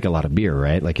 And I drink a lot of beer,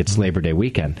 right? It's Labor Day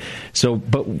weekend. So,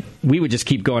 but we would just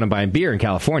keep going and buying beer in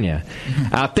California.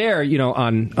 Out there,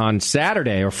 on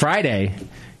Saturday or Friday,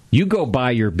 you go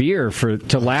buy your beer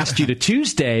to last you to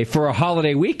Tuesday for a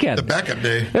holiday weekend. The backup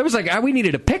day. It was we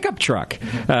needed a pickup truck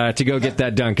to go get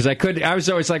that done. Because I was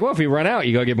always if we run out,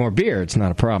 you go get more beer. It's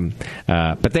not a problem.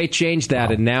 But they changed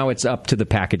that, and now it's up to the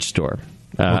package store.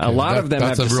 A lot of them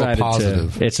have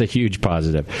decided it's a huge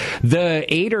positive. The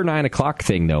 8 or 9 o'clock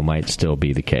thing, though, might still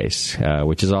be the case,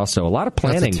 which is also a lot of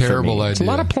planning. That's a terrible idea. It's a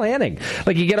lot of planning.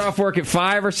 You get off work at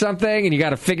 5 or something, and you got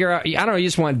to figure out. I don't know. You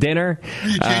just want dinner.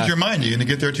 You change your mind. You're going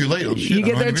to get there too late. Oh, shit, you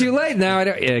get there too late now.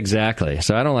 Exactly.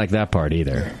 So I don't like that part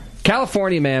either. Yeah.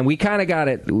 California, man, we kind of got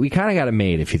it. We kind of got it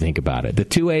made, if you think about it. The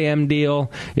 2 a.m.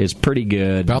 deal is pretty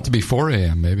good. About to be 4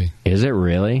 a.m. maybe. Is it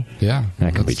really? Yeah,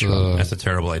 that could be trouble. That's a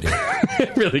terrible idea.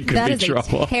 It really could be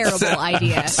trouble. That is a terrible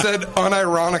idea. Said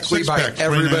unironically by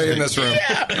everybody in this room.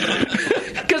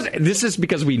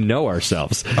 Because we know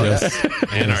ourselves. Yes.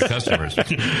 And our customers.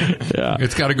 Yeah.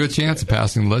 It's got a good chance of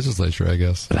passing the legislature, I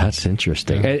guess. That's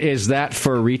interesting. Yeah. Is that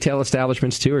for retail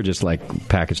establishments too, or just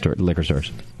package store, liquor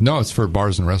stores? No, it's for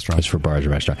bars and restaurants. It's for bars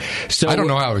and restaurants. So I don't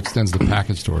know how it extends to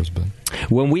package stores, but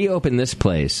when we opened this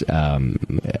place,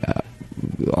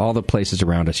 all the places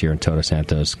around us here in Todos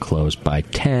Santos closed by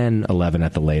 10, 11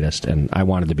 at the latest, and I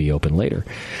wanted to be open later.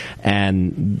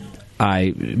 And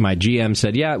my GM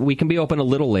said, yeah, we can be open a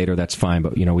little later, that's fine,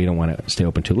 but we don't want to stay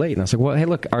open too late. And I was like, well, hey,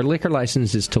 look, our liquor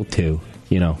license is till 2,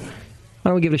 why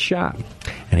don't we give it a shot?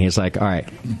 And he's like, all right,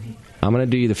 I'm going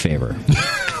to do you the favor.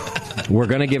 We're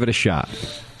going to give it a shot.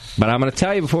 But I'm going to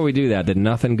tell you before we do that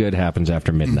nothing good happens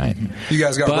after midnight. You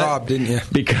guys got robbed, didn't you?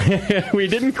 Because we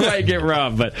didn't quite get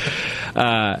robbed,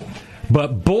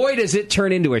 but boy, does it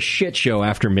turn into a shit show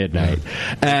after midnight.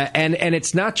 And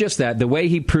it's not just that. The way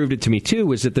he proved it to me, too,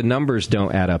 was that the numbers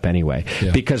don't add up anyway.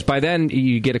 Yeah. Because by then,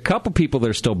 you get a couple people that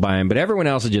are still buying, but everyone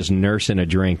else is just nursing a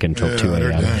drink until 2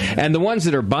 a.m. And the ones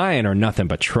that are buying are nothing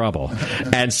but trouble.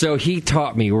 And so he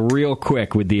taught me real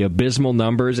quick with the abysmal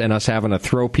numbers and us having to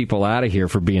throw people out of here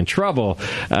for being trouble.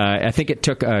 I think it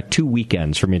took 2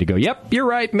 weekends for me to go, yep, you're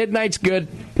right, midnight's good.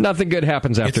 Nothing good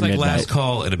happens after midnight. It's like last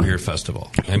call at a beer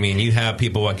festival. I mean, you have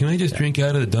people can I just drink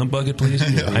out of the dump bucket, please?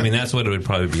 I mean, that's what it would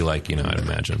probably be like, I'd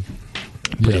imagine.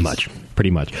 Pretty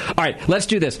much. All right, let's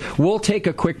do this. We'll take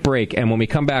a quick break, and when we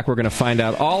come back, we're going to find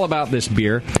out all about this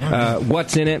beer,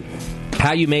 what's in it,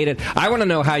 how you made it. I want to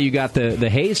know how you got the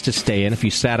haze to stay in if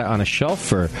you sat it on a shelf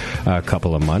for a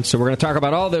couple of months. So we're going to talk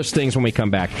about all those things when we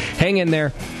come back. Hang in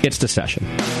there. It's The Session.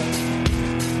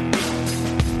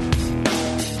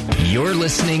 You're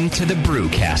listening to the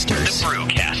Brewcasters. The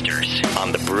Brewcasters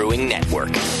on the Brewing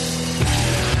Network.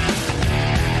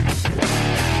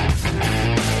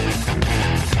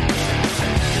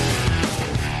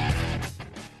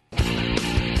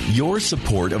 Your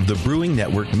support of the Brewing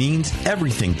Network means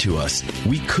everything to us.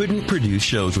 We couldn't produce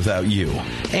shows without you.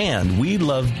 And we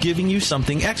love giving you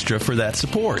something extra for that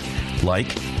support, like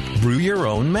Brew Your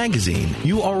Own magazine.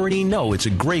 You already know it's a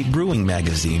great brewing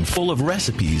magazine full of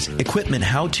recipes, equipment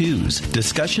how-tos,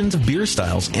 discussions of beer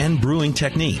styles, and brewing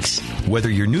techniques.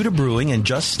 Whether you're new to brewing and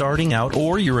just starting out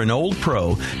or you're an old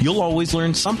pro, you'll always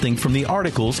learn something from the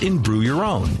articles in Brew Your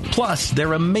Own. Plus, there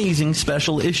are amazing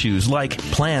special issues like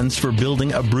plans for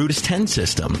building a Brutus 10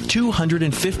 system,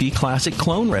 250 classic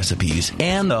clone recipes,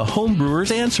 and the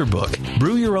Homebrewer's Answer Book.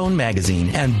 Brew Your Own magazine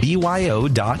and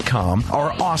BYO.com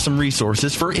are awesome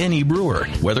resources for any brewer.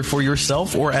 Whether for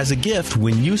yourself or as a gift,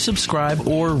 when you subscribe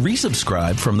or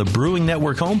resubscribe from the Brewing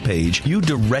Network homepage, you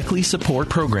directly support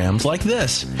programs like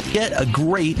this. Get a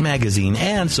great magazine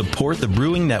and support the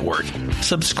Brewing Network.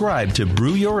 Subscribe to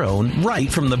Brew Your Own right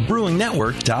from the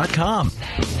BrewingNetwork.com.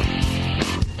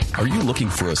 Are you looking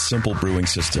for a simple brewing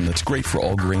system that's great for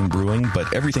all grain brewing,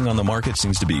 but everything on the market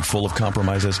seems to be full of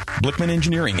compromises? Blickman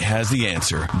Engineering has the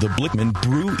answer. The Blickman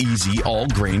Brew Easy All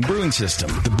Grain Brewing System.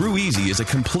 The Brew Easy is a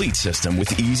complete system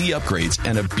with easy upgrades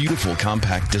and a beautiful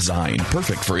compact design,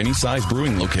 perfect for any size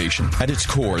brewing location. At its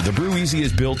core, the Brew Easy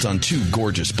is built on two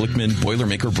gorgeous Blickman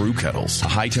Boilermaker brew kettles, a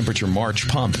high-temperature March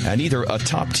pump, and either a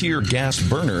top-tier gas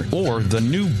burner or the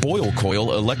new Boil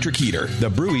Coil electric heater. The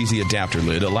Brew Easy adapter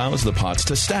lid allows the pots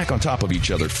to stack on top of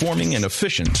each other, forming an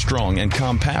efficient, strong, and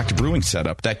compact brewing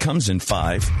setup that comes in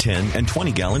 5, 10, and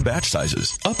 20-gallon batch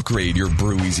sizes. Upgrade your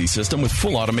Brew Easy system with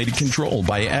full automated control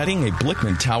by adding a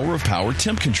Blickman Tower of Power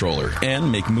temp controller, and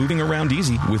make moving around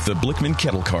easy with the Blickman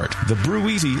Kettle Cart. The Brew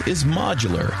Easy is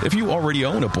modular. If you already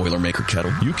own a Boilermaker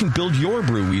kettle, you can build your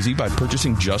Brew Easy by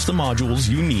purchasing just the modules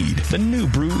you need. The new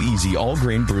Brew Easy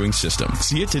all-grain brewing system.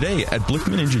 See it today at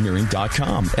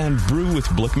BlickmanEngineering.com and brew with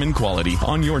Blickman quality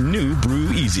on your new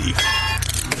Brew Easy.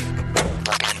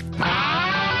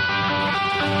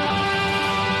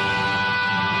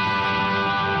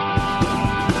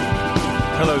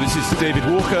 Hello, this is David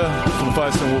Walker from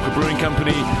Firestone Walker Brewing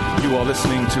Company. You are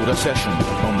listening to The Session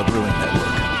on the Brewing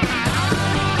Network.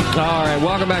 All right,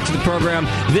 welcome back to the program.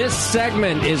 This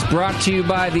segment is brought to you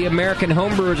by the American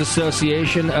Homebrewers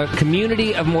Association, a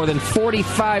community of more than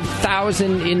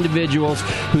 45,000 individuals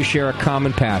who share a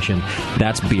common passion.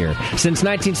 That's beer. Since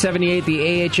 1978,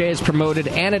 the AHA has promoted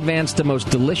and advanced the most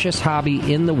delicious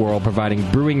hobby in the world,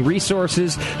 providing brewing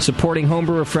resources, supporting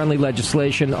homebrewer-friendly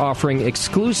legislation, offering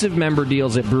exclusive member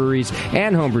deals at breweries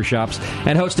and homebrew shops,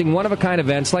 and hosting one-of-a-kind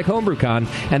events like HomebrewCon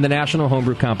and the National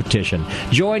Homebrew Competition.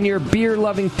 Join your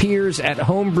beer-loving peers at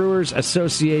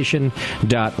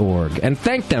homebrewersassociation.org and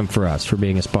thank them for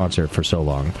being a sponsor for so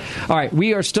long. All right,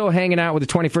 we are still hanging out with the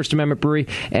 21st Amendment Brewery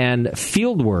and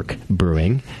Fieldwork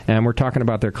Brewing, and we're talking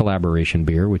about their collaboration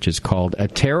beer, which is called A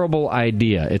Terrible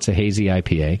Idea. It's a hazy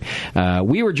IPA.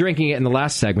 We were drinking it in the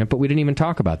last segment, but we didn't even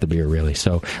talk about the beer, really,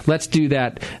 so let's do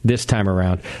that this time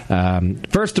around.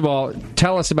 First of all,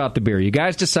 tell us about the beer. You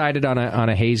guys decided on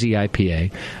a hazy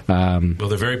IPA. Well,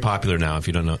 they're very popular now, if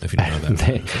you don't know that.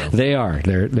 They are.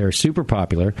 They're super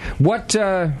popular. What?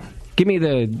 Give me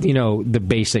the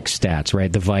basic stats, right?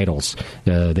 The vitals,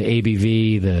 the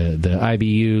ABV, the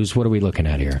IBUs. What are we looking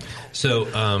at here? So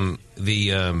a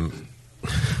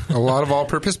lot of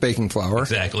all-purpose baking flour.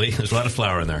 Exactly. There's a lot of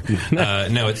flour in there.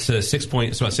 No, it's about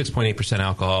 6.8%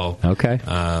 alcohol. Okay.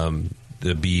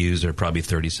 The BUs are probably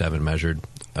 37 measured.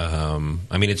 I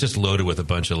mean, it's just loaded with a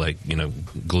bunch of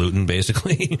gluten,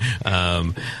 basically.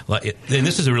 And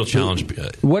this is a real challenge.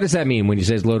 What does that mean when you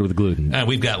say it's loaded with gluten?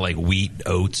 We've got wheat,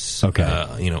 oats, okay.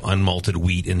 Unmalted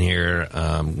wheat in here,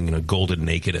 golden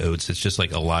naked oats. It's just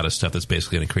a lot of stuff that's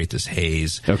basically going to create this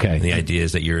haze. Okay. And the idea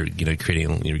is that you're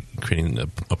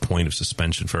creating a point of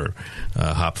suspension for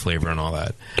hop flavor and all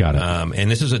that. Got it. And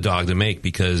this is a dog to make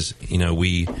because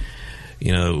we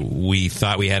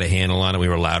thought we had a handle on it. We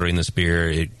were lautering this beer.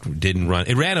 It didn't run.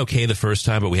 It ran okay the first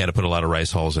time, but we had to put a lot of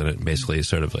rice hulls in it, basically,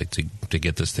 sort of to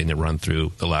get this thing to run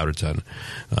through the lauter tun.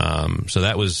 So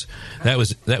that was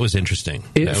interesting.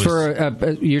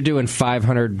 You're doing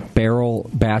 500 barrel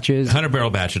batches. 100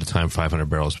 barrel batch at a time, 500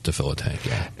 barrels to fill a tank.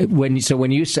 Yeah.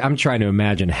 I'm trying to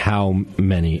imagine how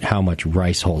much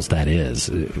rice hulls that is.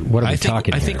 What are we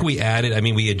talking? I think we added. I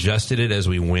mean, we adjusted it as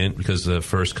we went because the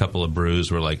first couple of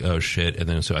brews were like, oh shit. And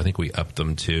then so I think we upped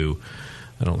them to,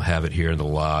 I don't have it here in the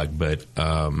log, but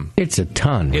it's a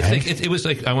ton, right? It was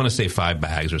I want to say 5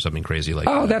 bags or something crazy like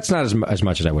that. Oh, that's not as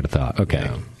much as I would have thought. Okay.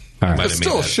 Yeah. All right. It's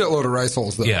still a shitload of rice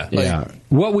hulls, though. Yeah.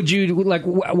 What would you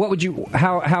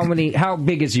how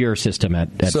big is your system at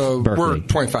so Berkeley? We're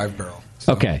 25 barrel.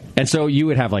 So. Okay. And so you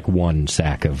would have one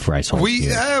sack of rice hulls. We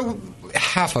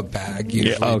half a bag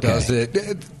usually does it.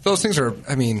 Those things are,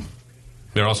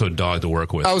 They're also a dog to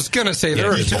work with. I was going to say,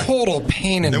 they're a total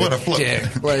pain in the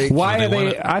dick. Like, Why are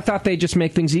they? I thought they just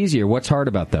make things easier. What's hard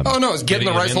about them? Oh, no, it's getting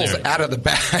the rice hulls out of the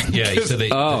bag. Yeah, so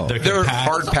they're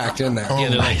hard packed in there. Yeah,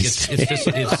 they're like, it's just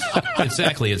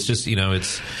exactly. It's just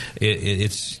it's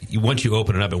once you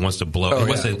open it up, it wants to blow.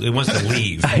 It wants to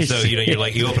leave. So you're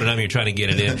like, you open it up, and you're trying to get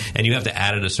it in, and you have to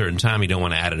add it a certain time. You don't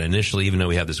want to add it initially, even though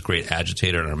we have this great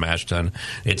agitator in our mash tun.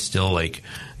 It's still like,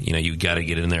 you got to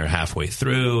get in there halfway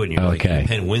through, and you're like,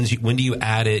 and when do you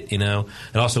add it? And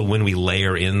also when we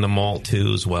layer in the malt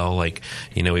too, as well. Like,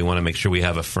 we want to make sure we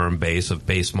have a firm base of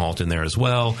base malt in there as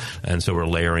well, and so we're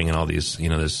layering in all these,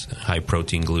 this high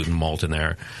protein gluten malt in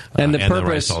there, and the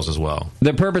rice hulls as well.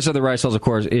 The purpose of the rice hulls, of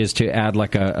course, is to add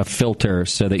like a filter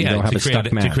so that you don't have a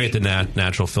stuck mash. To create the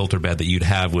natural filter bed that you'd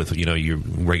have with your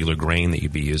regular grain that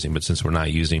you'd be using. But since we're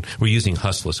using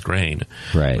huskless grain,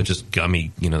 right, which is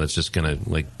gummy, that's just going to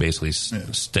like basically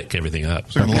stick everything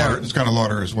up. So it's kind of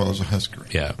lauder as well as a husk grain.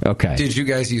 Yeah. Okay. Did you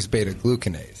guys use beta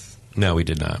glucanase? No, we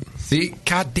did not. See,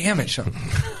 God damn it, Sean.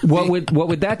 What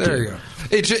would that do? There you go.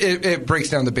 It breaks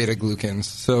down the beta glucans,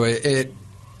 so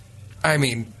I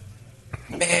mean,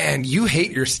 man, you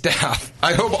hate your staff.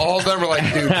 I hope all of them are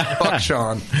like, dude, fuck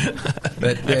Sean.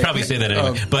 I'd probably say that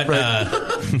anyway. But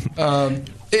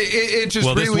it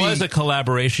just this really was a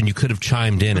collaboration. You could have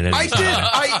chimed in at any time.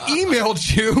 I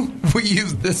emailed you. We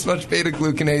use this much beta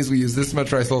glucanase. We use this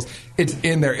much rice hulls. It's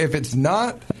in there. If it's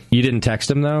not, you didn't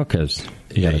text him though, because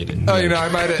you didn't. Oh, I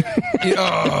might have.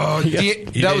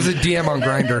 That was a DM on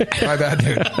Grindr. My bad,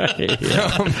 dude.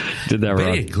 Did that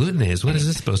wrong. Beta glucanase. What is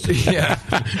this supposed to be? Yeah,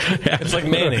 it's like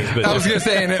mayonnaise. But I was going to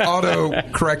say, and it auto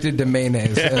corrected to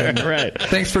mayonnaise. Right.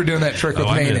 Thanks for doing that trick with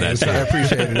mayonnaise. I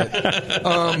appreciated it.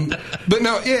 But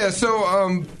no, yeah.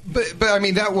 So, but I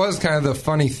mean, that was kind of the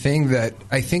funny thing that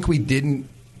I think we didn't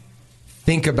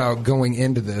think about going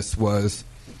into this was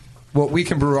what we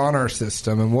can brew on our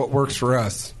system and what works for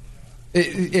us.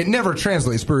 It never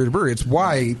translates brewery to brewery. It's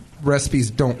why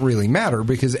recipes don't really matter,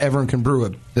 because everyone can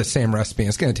brew the same recipe and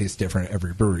it's going to taste different at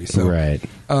every brewery. So, right.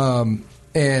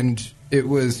 And it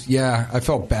was, I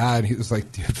felt bad. He was like,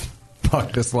 dude,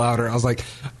 fuck this louder. I was like,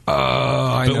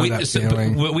 I know that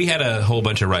feeling. But we had a whole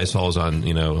bunch of rice hulls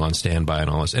on, on standby and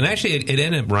all this. And actually, it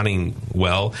ended up running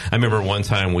well. I remember one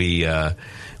time we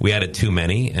added too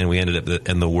many, and we ended up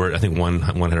and the wort. I think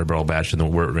 100 barrel batch, and the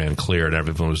wort ran clear, and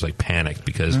everyone was like panicked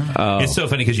because it's so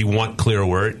funny because you want clear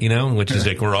wort, which is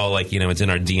like we're all like it's in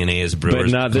our DNA as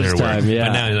brewers. But not this time, yeah.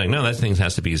 But now he's like, no, that thing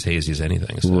has to be as hazy as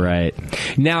anything. So. Right.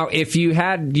 Now, if you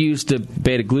had used a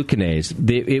beta glucanase,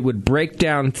 it would break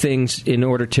down things in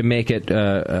order to make it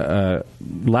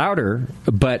louder,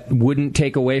 but wouldn't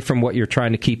take away from what you're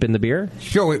trying to keep in the beer.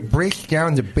 So it breaks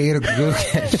down the beta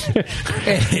glucanase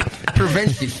and it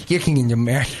prevents it sticking in your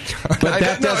mash. But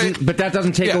that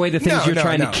doesn't take away the things you're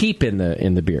trying to keep in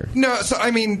the beer. No, so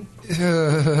I mean,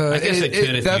 I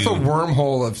guess that's a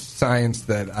wormhole of science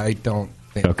that I don't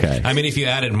think. Okay. I mean, if you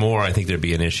added more, I think there'd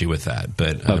be an issue with that.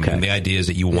 But I mean, the idea is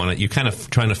that you want it. You're kind of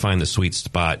trying to find the sweet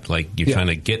spot. Like you're trying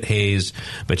to get haze,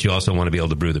 but you also want to be able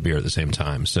to brew the beer at the same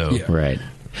time. So right.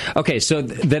 Okay, so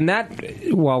then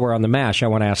while we're on the mash, I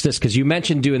want to ask this, because you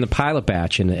mentioned doing the pilot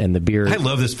batch and the beer. I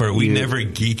love this part. We never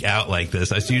geek out like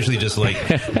this. It's usually just like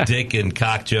dick and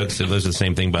cock jokes. So those are the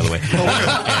same thing, by the way.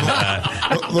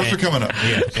 Those are coming up.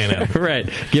 Yeah, right.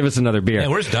 Give us another beer. Yeah,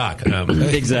 where's Doc?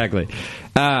 Exactly.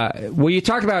 Well, you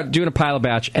talked about doing a pilot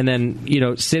batch and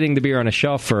then sitting the beer on a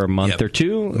shelf for a month or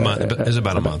two. It's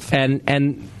about a month,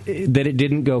 and that it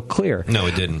didn't go clear. No,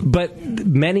 it didn't. But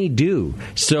many do.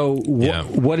 So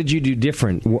what did you do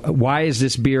different? Why is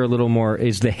this beer a little more?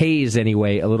 Is the haze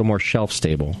anyway a little more shelf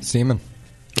stable? Semen.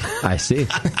 I see.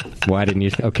 Why didn't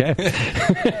you? Okay.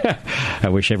 I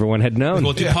wish everyone had known.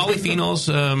 Well, do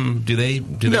polyphenols do they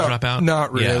drop out?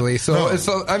 Not really. Yeah.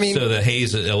 So I mean, so the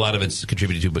haze, a lot of it's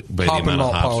contributed to by the amount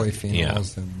of hops.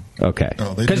 Polyphenols. Yeah. Okay.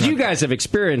 Because you guys have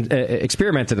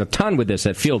experimented a ton with this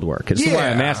at Fieldwork. That's why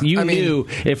I'm asking. You knew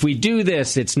if we do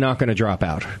this, it's not going to drop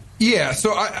out. Yeah.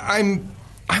 So I'm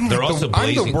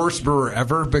the worst brewer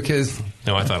ever because.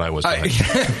 No, I thought I was.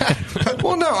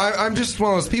 Well, no, I'm just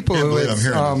one of those people who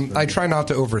I try not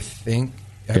to overthink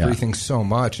everything so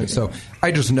much, and so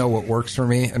I just know what works for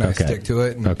me, and I stick to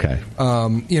it. And,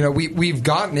 we've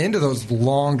gotten into those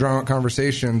long, drawn-out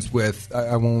conversations with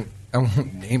I won't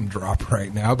name drop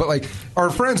right now, but like our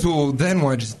friends who will then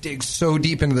want to just dig so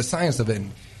deep into the science of it.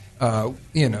 And, I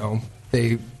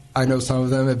know some of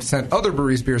them have sent other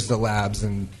breweries' beers to labs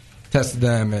and tested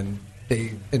them, and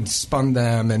spun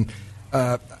them, and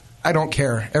I don't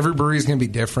care. Every brewery is going to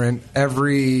be different.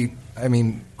 Every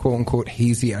quote unquote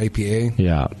hazy IPA.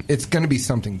 Yeah. It's going to be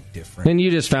something different. And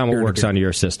you just found what works on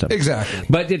your system. Exactly.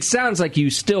 But it sounds like you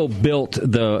still built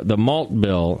the malt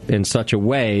bill in such a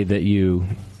way that you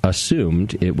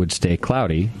assumed it would stay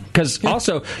cloudy. Because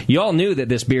also, you all knew that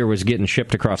this beer was getting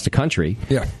shipped across the country.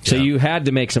 Yeah. So you had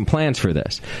to make some plans for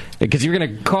this. Because you're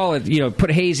going to call it, put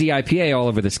hazy IPA all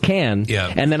over this can,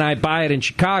 and then I buy it in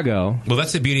Chicago. Well,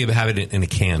 that's the beauty of having it in a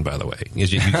can, by the way,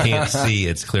 is you can't see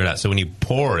it's cleared out. So when you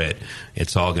pour it,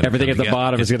 it's all going to Everything come at the together.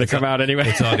 bottom is going to come out anyway.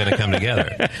 It's all going to come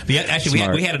together. But yeah, actually,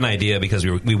 we had an idea because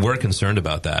we were concerned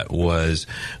about that. Was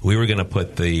we were going to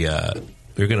put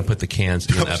the cans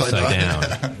upside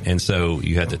down, and so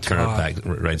you had to turn it back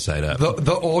right side up.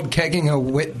 The old kegging a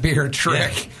wit beer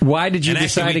trick. Yeah. Why did you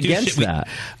decide against that?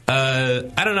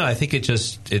 I don't know. I think it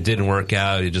didn't work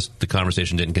out. The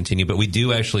conversation didn't continue. But we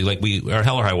do actually our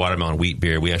Hell or High Watermelon wheat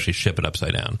beer. We actually ship it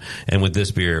upside down, and with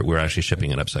this beer, we're actually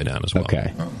shipping it upside down as well.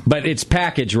 Okay, but it's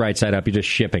packaged right side up. You're just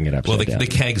shipping it upside down. Well, the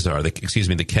kegs are. The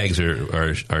kegs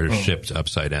are shipped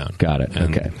upside down. Got it.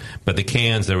 Okay. But the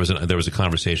cans, there was a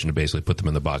conversation to basically put them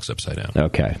in the box upside down.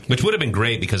 Okay. Which would have been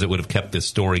great because it would have kept this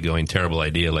story going. Terrible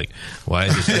idea. Like, why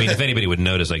is this? I mean, if anybody would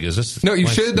notice, like, is this? No, you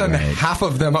should have done half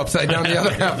of them upside down, the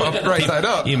other half right side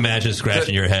up. You imagine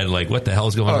scratching your head, like, what the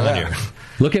hell's going on here?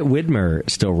 Look at Widmer,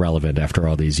 still relevant after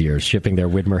all these years, shipping their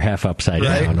Widmer half upside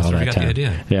down all that time. The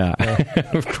idea. Yeah,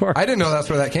 of course. I didn't know that's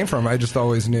where that came from. I just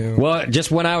always knew. Well, just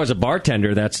when I was a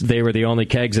bartender, they were the only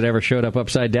kegs that ever showed up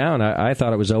upside down. I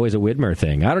thought it was always a Widmer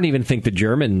thing. I don't even think the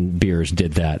German beers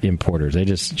did that. Importers, they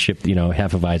just shipped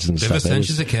Hefeweizen and stuff. If it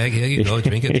cinches a keg, yeah, you go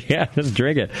drink it. Yeah, just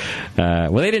drink it.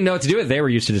 Well, they didn't know what to do with it. They were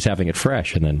used to just having it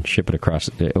fresh and then ship it across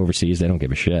overseas. They don't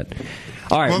give a shit.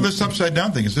 All right. Well, this upside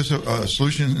down thing, is this a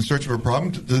solution in search of a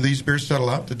problem? Do these beers settle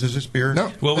out? Does this beer?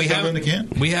 No. Well, we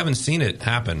haven't seen it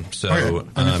happen. So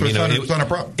it's not a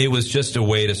problem. It was just a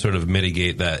way to sort of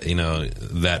mitigate that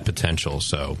that potential.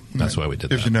 So that's why we did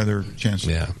There's that. another chance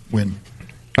to win.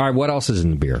 All right, what else is in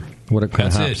the beer?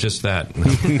 That's it, just that.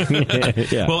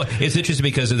 Yeah. Well, it's interesting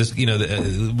because of this,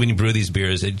 when you brew these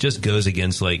beers, it just goes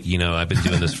against, I've been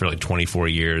doing this for 24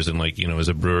 years, and as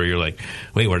a brewer, you're like,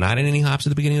 wait, we're not in any hops at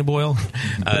the beginning of boil?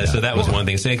 So that was one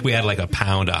thing. Say we had a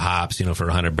pound of hops, for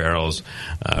 100 barrels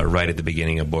right at the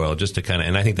beginning of boil, just to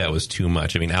and I think that was too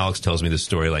much. I mean, Alex tells me this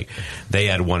story, they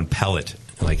had one pellet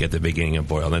at the beginning of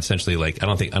boil. And essentially, I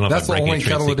don't that's the only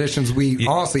kettle additions we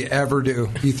honestly ever do.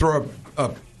 You throw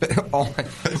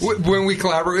when we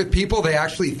collaborate with people, they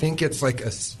actually think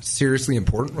it's seriously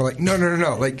important. We're like, no.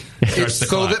 It's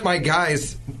so that my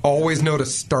guys always know to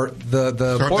start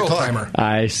the boil timer.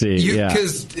 I see.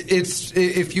 Because it's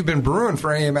if you've been brewing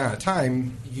for any amount of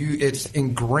time, it's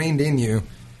ingrained in you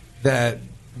that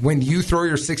when you throw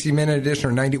your 60-minute addition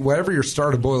or 90, whatever your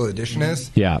start of boil addition is,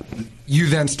 you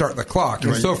then start the clock.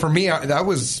 And so for me, that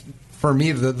was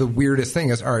the weirdest thing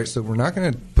is, all right, so we're not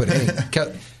going to put any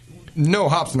no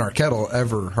hops in our kettle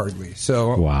ever, hardly.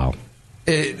 So wow.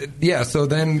 So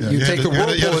then you take the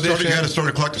Whirlpool edition. You had to start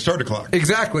a clock to start a clock.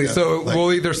 Exactly. Yeah, so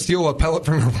we'll either steal a pellet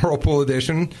from your Whirlpool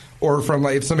edition, or from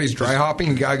if somebody's dry hopping,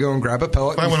 you gotta go and grab a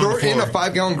pellet. You throw it in a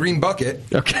 5-gallon green bucket,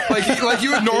 like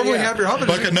you would normally have your hop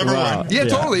bucket number one. Yeah,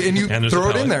 totally. And you throw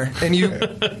it in there, and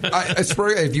I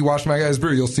swear, if you watch my guys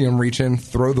brew, you'll see them reach in,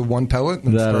 throw the one pellet.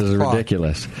 And that start is the clock.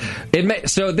 ridiculous.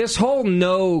 So this whole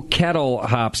no kettle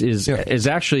hops is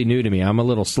actually new to me. I'm a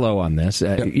little slow on this.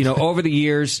 Over the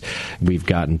years, we've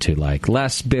gotten to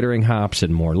less bittering hops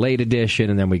and more late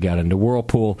edition, and then we got into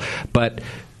Whirlpool. But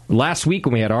last week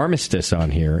when we had Armistice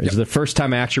on here is the first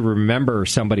time I actually remember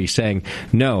somebody saying,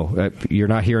 no, you're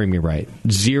not hearing me right.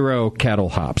 0 kettle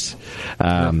hops.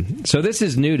 So this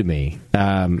is new to me.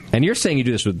 And you're saying you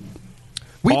do this with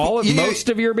most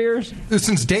of your beers?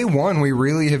 Since day one, we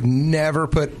really have never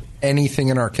put anything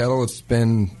in our kettle. It's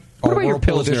been What about your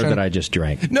Pilsner that I just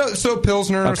drank? No, so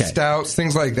Pilsner, stouts,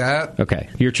 things like that. Okay.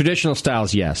 Your traditional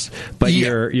styles, yes. But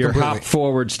your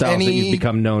hop-forward styles that you've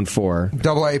become known for.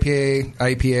 Double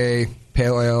IPA,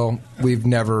 Pale Ale, we've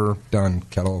never done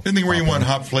kettle. Anything where you want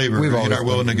hop flavor, you're not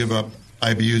willing to give up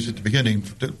IBUs at the beginning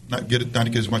to not get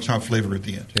as much hop flavor at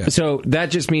the end. Yeah. So that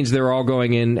just means they're all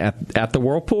going in at the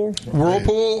Whirlpool?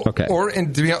 Whirlpool. Okay.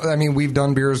 And to be honest, we've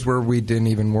done beers where we didn't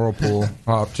even Whirlpool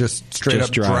hop, just straight up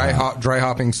dry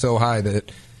hopping so high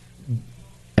that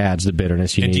adds the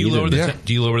bitterness you need. Do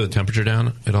you lower the temperature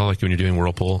down at all, when you're doing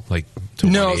Whirlpool?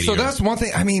 No, so that's one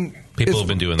thing. People have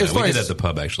been doing that. We did that at the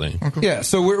pub, actually. Oh, cool. Yeah,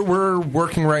 so we're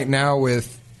working right now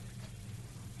with.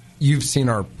 You've seen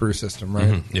our brew system,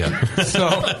 right? Mm-hmm, yeah.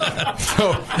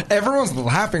 So everyone's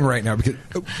laughing right now because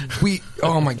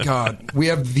oh my God, we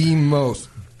have the most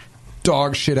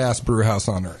dog shit ass brew house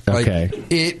on earth.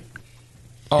 Okay.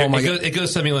 Oh my God! It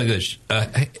goes something like this.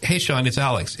 Hey, Sean, it's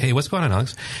Alex. Hey, what's going on,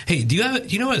 Alex? Hey, do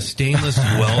you know a stainless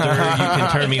welder you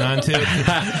can turn me on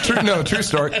to? True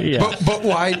story. Yeah. But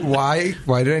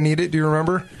why did I need it? Do you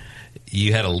remember?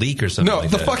 You had a leak or something. No,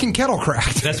 like the that. fucking kettle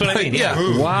cracked. That's what I mean.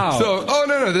 Yeah. Wow. So,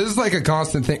 no, this is like a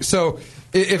constant thing. So,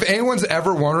 if anyone's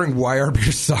ever wondering why our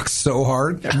beer sucks so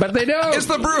hard, but they don't, it's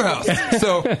the brew house.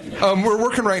 So, we're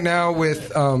working right now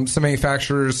with some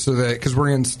manufacturers so that because we're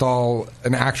going to install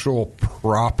an actual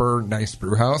proper nice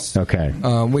brew house. Okay.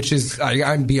 Which is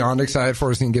I'm beyond excited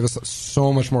for. It's going to give us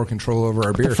so much more control over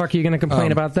our beer. What the fuck are you going to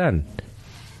complain about then?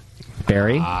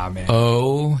 Barry? Man.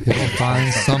 Oh, he'll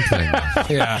find something.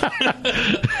 Yeah.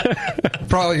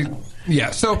 Probably,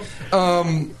 yeah. So,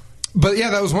 but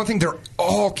yeah, that was one thing. They're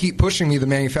all keep pushing me, the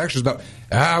manufacturers, about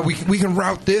we can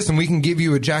route this and we can give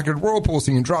you a jacketed whirlpool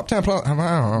so you can drop temp. I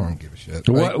don't give a shit.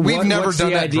 We've never what's done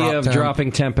the that idea of temp.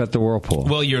 dropping temp at the whirlpool?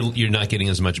 Well, you're not getting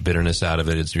as much bitterness out of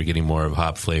it. You're getting more of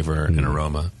hop flavor and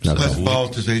aroma. So less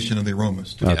volatilization of the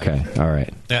aromas. Okay, all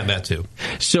right. That too.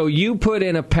 So you put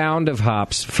in a pound of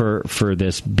hops for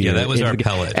this beer. Yeah, that was our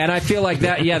pellet. And I feel like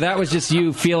that. Yeah, that was just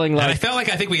you feeling like. And I felt like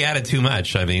I think we added too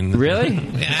much. I mean, really?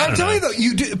 I'm telling you though,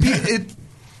 you do it.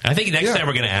 I think next time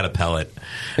we're going to add a pellet.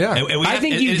 Yeah, I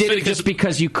think you did it just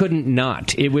because you couldn't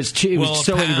not. It was so ingrained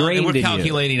in you. We're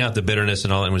calculating out the bitterness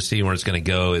and all that, and we're seeing where it's going to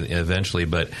go eventually.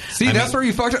 But that's where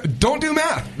you fucked up. Don't do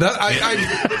math.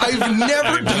 I've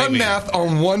never done math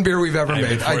on one beer we've ever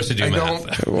made. I'm forced to do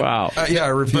math. Wow. I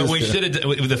refuse. But we should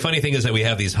have. The funny thing is that we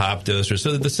have these hop dosers,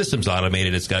 so that the system's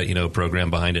automated. It's got a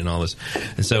program behind it and all this.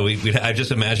 And so I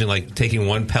just imagine like taking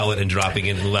one pellet and dropping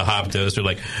it in the hop doser.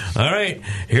 Like, all right,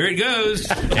 here it goes.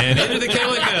 And into the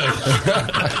kettle it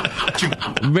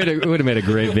goes. Would have made a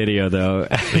great video, though.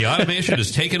 The automation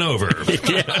is taken over.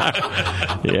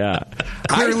 Yeah.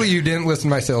 Clearly, you didn't listen to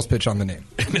my sales pitch on the name.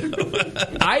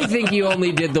 I think you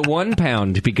only did the 1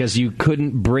 pound because you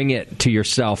couldn't bring it to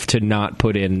yourself to not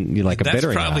put in like a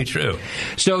bittering. That's probably true.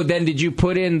 So then, did you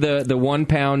put in the 1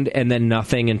 pound and then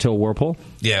nothing until whirlpool?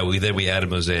 Yeah, we added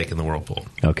mosaic in the whirlpool.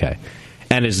 Okay.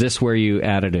 And is this where you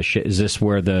added is this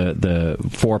where the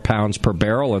 4 pounds per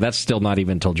barrel, or that's still not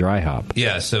even till dry hop?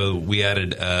 Yeah, so we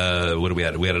added, what did we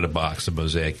add? We added a box of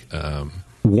mosaic.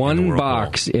 One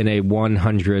box in a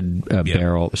 100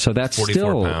 barrel. So that's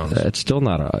 44 pounds. It's still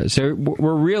not so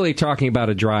we're really talking about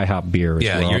a dry hop beer.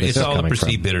 It's all the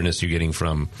perceived bitterness you're getting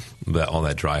from all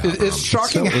that dry hop. It's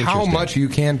shocking how much you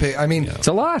can pay. I mean, it's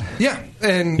a lot. Yeah.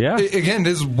 And again,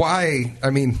 this is why,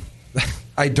 I mean,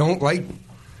 I don't like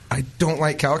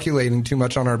calculating too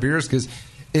much on our beers because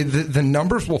the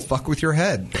numbers will fuck with your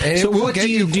head, and so it will get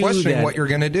you questioning what you're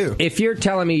going to do. If you're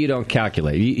telling me you don't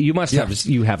calculate, you must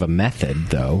have a method,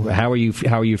 though. How are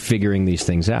you figuring these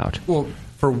things out? Well,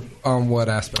 for what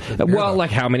aspect? Of the beer,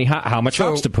 like how much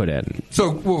hops to put in. So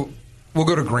we'll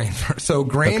go to grain first. So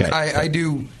grain,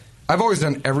 okay. I've always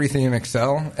done everything in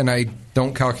Excel, and I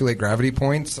don't calculate gravity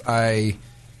points. I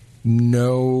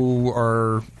know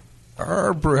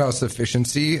our brewhouse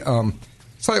efficiency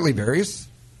slightly varies.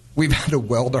 We've had to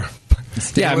weld our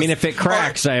stainless. Yeah, I mean, if it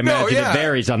cracks, I imagine it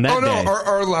varies on that day.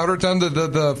 Our louder ton,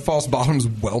 the false bottom's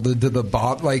welded to the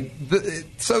bottom.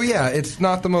 It's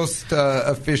not the most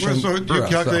efficient. So do you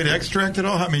calculate extract at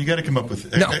all? I mean, you got to come up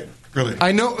with Really?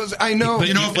 I know. But all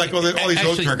these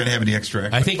oats aren't going to have any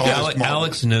extract. I think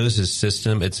Alex knows his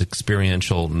system. It's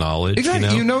experiential knowledge. Exactly.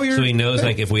 So he knows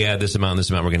if we add this amount,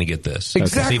 we're going to get this.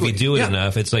 Exactly. So if we do it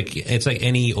enough, it's like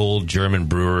any old German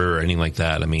brewer or anything like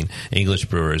that. I mean, English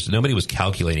brewers. Nobody was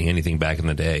calculating anything back in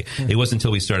the day. It wasn't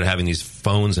until we started having these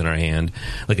phones in our hand,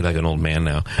 looking like an old man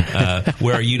now,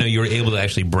 where you were able to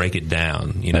actually break it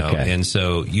down. Okay. And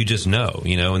so you just know,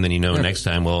 and then next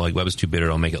time, that was too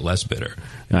bitter. I'll make it less bitter.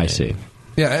 I see.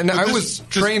 Yeah, and I was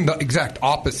trained the exact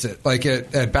opposite. Like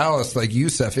at Ballast, like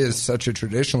Youssef is such a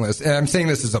traditionalist. And I'm saying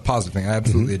this as a positive thing. I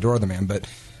absolutely adore the man. But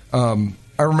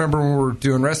I remember when we were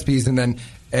doing recipes, and then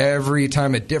every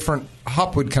time a different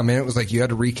hop would come in, it was like you had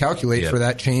to recalculate for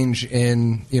that change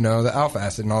in the alpha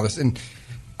acid and all this. And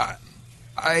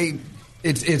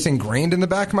it's ingrained in the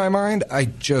back of my mind. I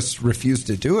just refuse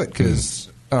to do it because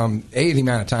the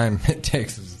amount of time it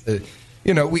takes is.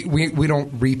 We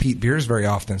don't repeat beers very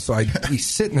often, so I'd be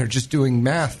sitting there just doing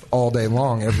math all day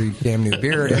long, every damn new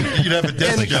beer. You'd have a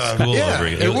desk job. Yeah,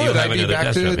 it would. I'd be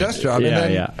back to the desk job. Yeah,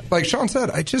 and then, like Sean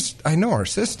said, I know our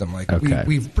system. Like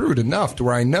we've brewed enough to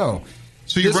where I know.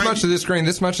 So this much of this grain,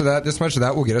 this much of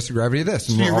that will get us the gravity of this.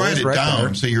 And so you write it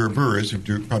down. Say you're a brewer, so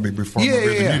you probably brew far more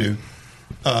beer than you do.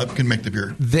 can make the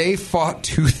beer. They fought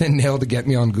tooth and nail to get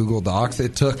me on Google Docs.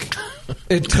 It took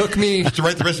me to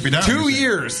write the recipe down. 2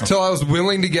 years till I was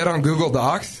willing to get on Google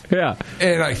Docs. Yeah,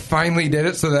 and I finally did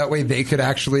it, so that way they could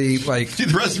actually see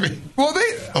the recipe. Well,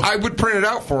 I would print it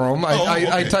out for them.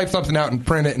 I type something out and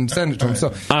print it and send it to them.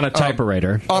 So on a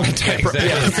typewriter. On a typewriter.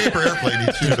 Yeah, a paper airplane.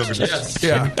 You shoot it over this.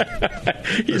 Yeah.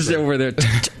 He's over there.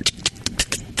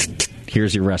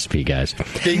 Here's your recipe, guys.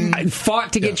 I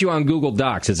fought to get you on Google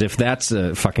Docs, as if that's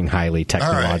fucking highly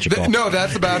technological. No,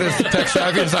 that's about as tech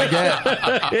savvy as I get.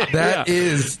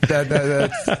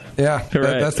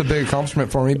 That's a big accomplishment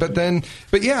for me. But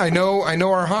I know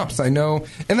our hops. I know,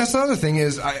 and that's the other thing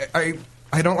is I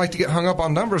don't like to get hung up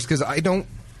on numbers because I don't.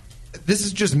 This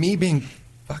is just me being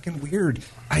fucking weird.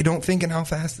 I don't think in how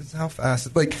fast is how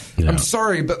fast. Like, I'm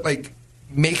sorry, but like,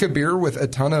 make a beer with a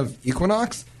ton of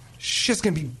Equinox, shit's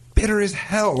gonna be bitter as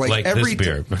hell. Like every this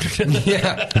beer.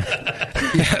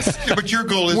 Yes. Yeah, but your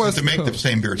goal isn't to make the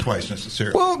same beer twice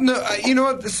necessarily. Well, no, you know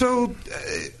what? So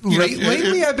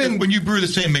lately, I've been when you brew the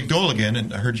same McDoligan,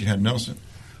 and I heard you had Nelson.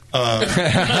 It doesn't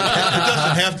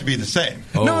have to be the same.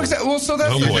 No, exactly. Well, so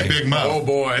that's a big mouth. Oh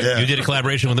boy! Yeah. You did a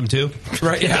collaboration with them too,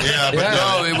 right? Yeah, but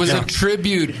no, it was a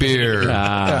tribute beer.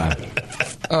 But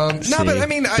I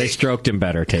mean, they stroked him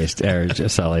better,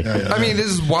 Sully. I mean, this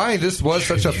is why this was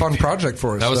such a fun project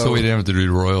for us. That was so we didn't have to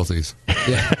do royalties.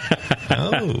 Yeah.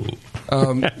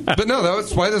 But no,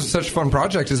 that's why this is such a fun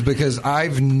project, is because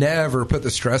I've never put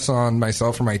the stress on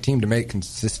myself or my team to make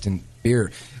consistent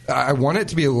beer. I want it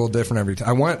to be a little different every time.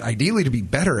 I want it ideally to be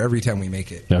better every time we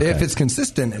make it. Okay. If it's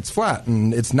consistent, it's flat,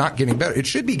 and it's not getting better. It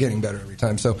should be getting better every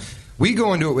time. So we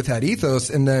go into it with that ethos,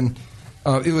 and then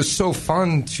it was so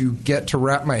fun to get to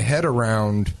wrap my head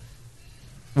around,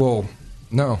 well,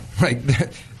 no, like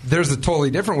there's a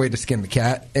totally different way to skin the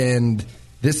cat, and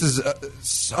this is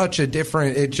such a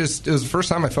different, it was the first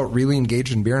time I felt really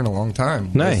engaged in beer in a long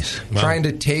time. Nice. Trying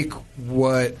to take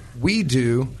what we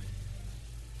do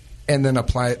and then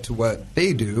apply it to what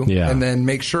they do, and then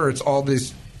make sure it's all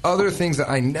these other things that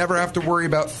I never have to worry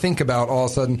about, think about. All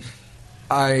of a sudden,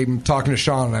 I'm talking to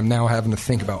Sean, and I'm now having to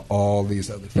think about all these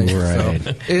other things. Right.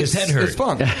 So His head hurt. It's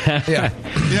fun. Yeah.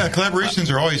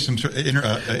 Collaborations are always some sort of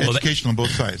educational on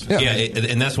both sides. Yeah,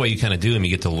 and that's why you kind of do them. You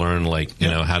get to learn,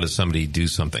 how does somebody do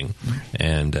something,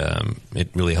 and it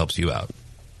really helps you out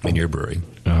in your brewery.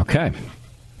 Okay.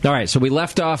 All right, so we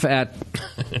left off at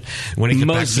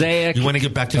Mosaic. You want to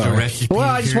get back to the recipe? Well,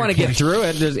 I just want to get through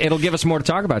it. It'll give us more to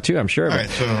talk about, too, I'm sure. Right,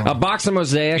 so a box of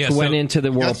Mosaic went into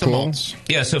the whirlpool.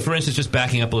 Yeah, so for instance, just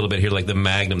backing up a little bit here, like the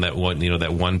Magnum, that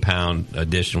 1 pound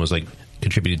edition was like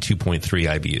contributed 2.3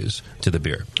 IBUs to the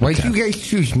beer. Why do you guys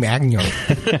choose Magnum?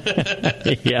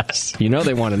 Yes,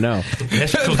 they want to know.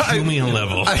 That's curcumin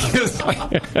level.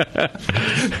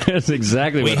 That's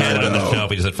exactly what I want to know. No,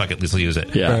 we just said, fuck it, let's use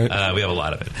it. Yeah. We have a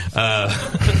lot of it.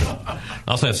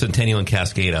 Also have Centennial and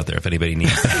Cascade out there if anybody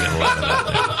needs it. We have a lot of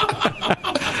it.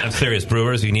 I'm serious.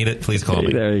 Brewers, you need it, please call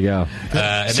me. There you go.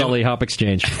 Sully Hop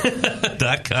Exchange.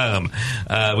 .com.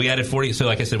 We added 40, so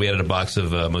like I said, we added a box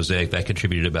of Mosaic that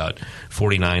contributed about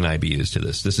 49 IBUs to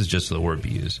this. This is just the wort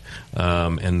BUs.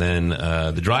 And then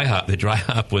the dry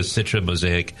hop was Citra,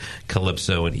 Mosaic,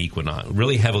 Calypso, and Equinox.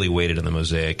 Really heavily weighted in the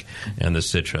Mosaic and the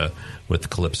Citra, with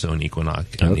Calypso and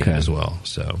Equinox as well.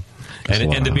 So,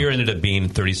 and the beer ended up being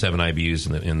 37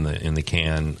 IBUs in the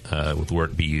can, with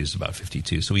wort BUs about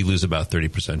 52. So we lose about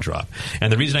 30% drop.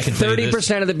 And the reason I can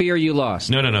 30% of the beer you lost.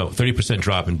 No, 30%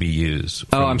 drop in BUs.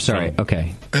 I'm sorry.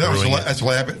 Okay, and that's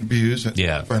lab BUs.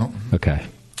 Final. Okay.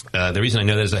 The reason I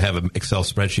know that is I have an Excel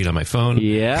spreadsheet on my phone.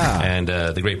 Yeah. And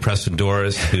the great Preston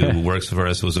Doris, who works for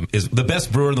us, is the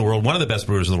best brewer in the world. One of the best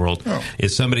brewers in the world.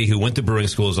 Is somebody who went to brewing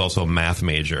school, is also a math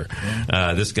major.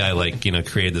 This guy,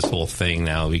 created this whole thing.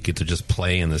 Now we get to just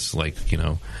play in this,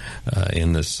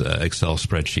 in this Excel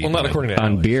spreadsheet. Well, not according to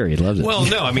on beer. He loves it. Well,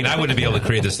 no, I mean, I wouldn't be able to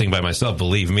create this thing by myself.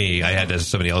 Believe me, I had to have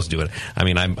somebody else do it. I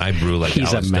mean, I brew like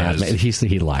he's Alex a math. does.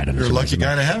 He lied on his You're a lucky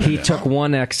guy to have it. He took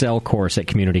one Excel course at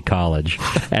community college,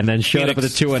 and then showed up with a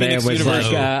 2 and was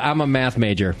like, "I'm a math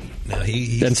major." No,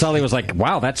 and Sully was like,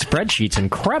 "Wow, that spreadsheet's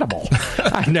incredible.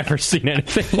 I've never seen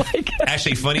anything like it."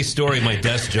 Actually, funny story. My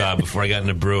desk job before I got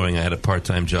into brewing, I had a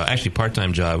part-time job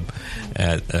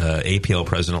at APL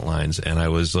President Lines, and I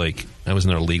was in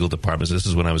their legal department. So this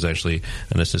is when I was actually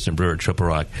an assistant brewer at Triple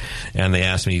Rock, and they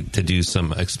asked me to do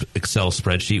some Excel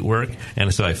spreadsheet work,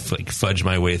 and so I fudged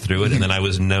my way through it, and then I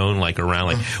was known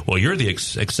around well, you're the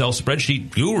Excel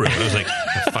spreadsheet guru. I was like,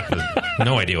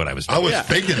 no idea what I was doing. I was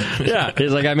faking it. Yeah,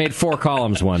 he's like, I made 4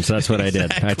 columns once. That's what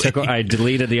Exactly. I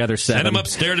deleted the other 7. Send him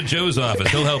upstairs to Joe's office.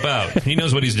 He'll help out. He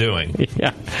knows what he's doing.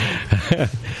 Yeah.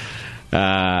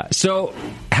 So,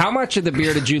 how much of the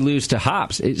beer did you lose to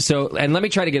hops? So, and let me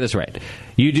try to get this right.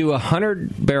 You do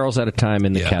 100 barrels at a time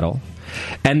in the kettle,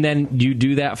 and then you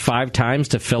do that 5 times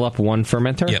to fill up one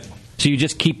fermenter? Yep. So you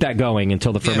just keep that going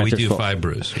until the fermenter's we do full. 5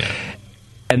 brews,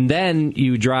 And then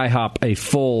you dry hop a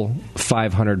full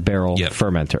 500-barrel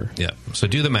fermenter. Yeah. So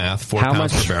do the math. 4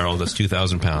 pounds per barrel. That's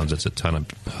 2,000 pounds. That's a ton of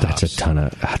hops. That's a ton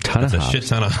of That's hops. a shit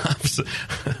ton of hops.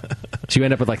 So you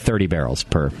end up with like 30 barrels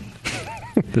per.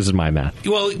 This is my math.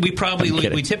 Well, we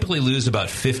typically lose about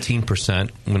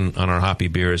 15% on our hoppy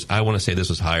beers. I want to say this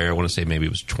was higher. I want to say maybe it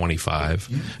was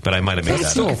 25, but I might have made That's that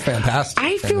still up. fantastic.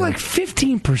 I feel like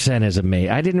 15% is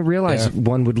amazing. I didn't realize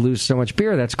one would lose so much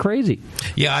beer. That's crazy.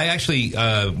 Yeah, I actually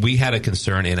we had a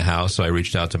concern in house, so I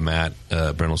reached out to Matt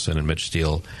Brynelson and Mitch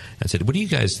Steele and said, "What do you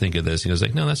guys think of this?" He was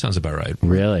like, "No, that sounds about right."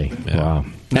 Really? Yeah. Wow.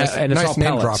 And it's all name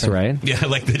pellets, dropping. right? Yeah,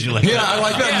 did you like Yeah, that? I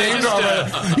like that name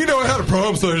drop. You know, I had a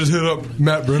problem, so I just hit up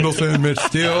Matt Brindleson and Mitch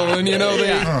Steele, and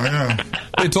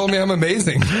they told me I'm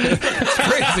amazing. It's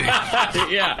crazy.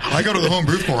 Yeah. I go to the home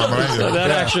brew forum.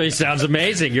 That actually sounds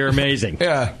amazing. You're amazing.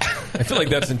 Yeah. I feel like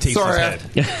that's in Tate's head.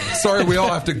 Sorry, we all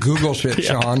have to Google shit,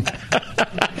 Sean.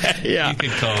 Yeah. You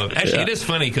could call it. Actually, it is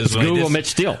funny because Google Mitch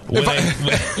Steele.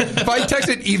 If I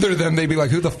texted either of them, they'd be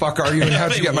like, "Who the fuck are you? And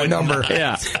how'd you get my number?"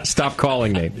 Yeah. Stop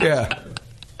calling me. Yeah.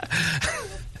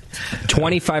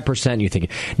 25% you think.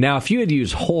 Now, if you had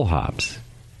used whole hops,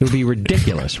 it would be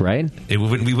ridiculous, right? We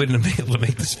wouldn't have been able to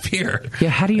make this beer. Yeah,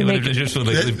 how do you make They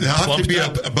have to be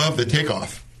up above the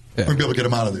takeoff. We're going to be able to get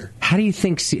them out of there. How do you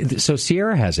think? So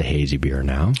Sierra has a hazy beer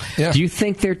now. Yeah. Do you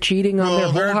think they're cheating on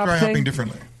their they're whole hop dry thing? hopping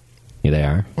differently. Yeah, they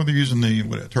are. Well, they're using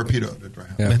the torpedo to dry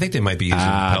hop. I think they might be using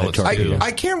pellets too.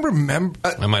 I can't remember.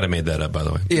 I might have made that up, by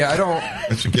the way. Yeah, I don't.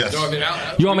 That's a guess.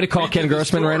 You want me to call Ken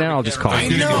Grossman right now? I'll just call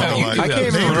him. I can't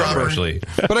even remember. Actually.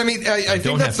 But I mean, I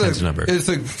think that's it's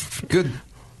a good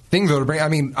thing though to bring. I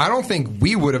mean, I don't think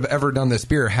we would have ever done this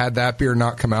beer had that beer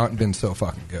not come out and been so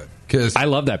fucking good. Because I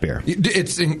love that beer.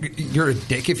 You're a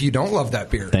dick if you don't love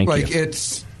that beer. Thank you.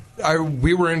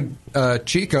 We were in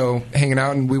Chico hanging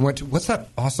out and we went to what's that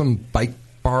awesome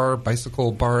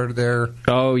bicycle bar there?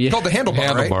 Oh yeah, it's called the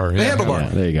Handlebar, right? The Handlebar. Yeah,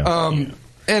 there you go.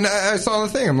 And I saw the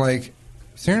thing. I'm like,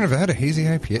 Sierra Nevada hazy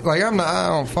IPA. Like I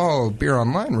don't follow beer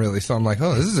online really, so I'm like,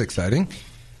 oh, this is exciting.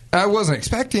 I wasn't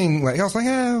expecting. I was like,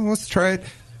 let's try it.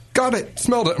 Got it,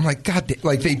 smelled it. I'm like, God damn!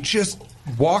 Like they just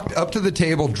walked up to the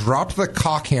table, dropped the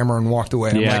cock hammer, and walked away.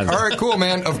 I'm like, all right, cool,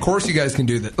 man. Of course you guys can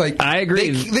do that. Like I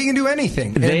agree. They can do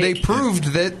anything, and they proved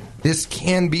that this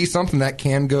can be something that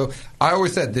can go. I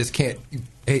always said this can't.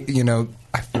 You know,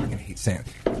 I fucking hate saying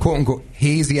it. "Quote unquote"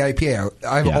 hazy IPA.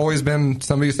 I've always been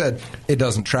somebody who said it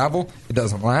doesn't travel, it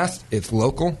doesn't last, it's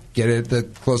local. Get it at the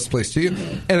closest place to you.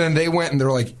 And then they went and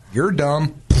they're like, "You're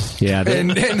dumb." Yeah, and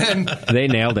then they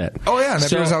nailed it. Oh yeah, and that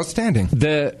beer was outstanding.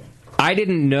 I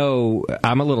didn't know.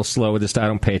 I'm a little slow with this. I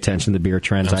don't pay attention to the beer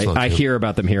trends. I hear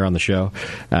about them here on the show.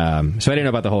 So I didn't know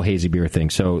about the whole hazy beer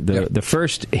thing. So the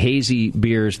first hazy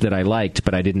beers that I liked,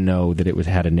 but I didn't know that it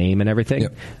had a name and everything,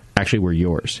 actually were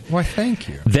yours. Why, thank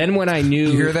you. Then when I knew...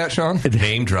 You hear that, Sean?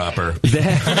 Name dropper.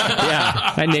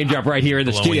 Yeah, I name drop right here in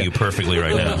the Blowing studio. you perfectly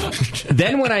right now.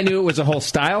 Then when I knew it was a whole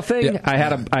style thing, I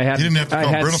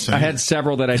had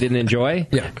several that I didn't enjoy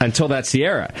until that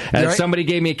Sierra. And somebody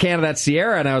gave me a can of that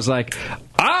Sierra, and I was like,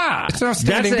 that's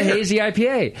a hazy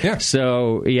IPA. Yeah.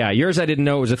 So yours I didn't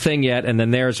know it was a thing yet, and then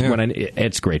theirs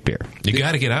it's great beer. You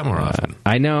got to get out more often.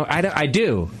 I know. I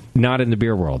do. Not in the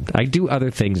beer world. I do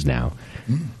other things now.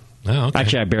 Oh, okay.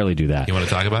 Actually, I barely do that. You want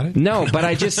to talk about it? No, but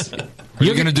I just... Are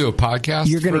you going to do a podcast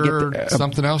you're gonna for get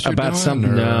something else you're about doing?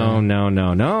 Something? No.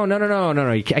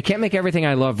 I can't make everything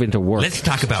I love into work. Let's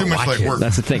talk about work.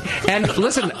 That's the thing. And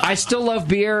listen, I still love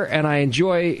beer, and I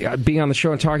enjoy being on the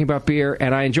show and talking about beer,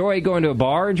 and I enjoy going to a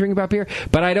bar and drinking about beer,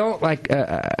 but I don't like...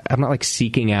 I'm not like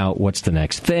seeking out what's the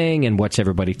next thing and what's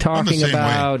everybody talking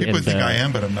about. Way. People think I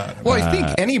am, but I'm not. Well, I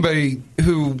think anybody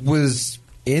who was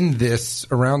in this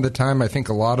around the time I think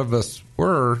a lot of us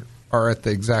are at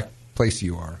the exact place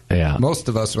you are. Yeah. Most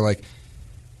of us are like,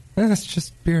 it's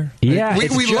just beer. Yeah, we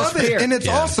just love beer. it, and it's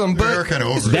awesome, but kind of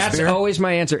over that's always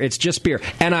my answer. It's just beer.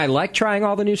 And I like trying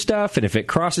all the new stuff, and if it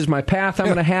crosses my path, I'm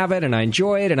going to have it, and I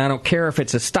enjoy it, and I don't care if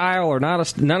it's a style or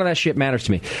not. None of that shit matters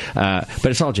to me. But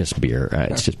it's all just beer.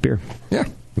 It's just beer. Yeah.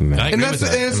 And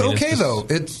it's okay, though.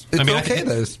 It's okay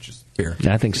that it's just beer.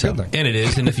 I think so. And it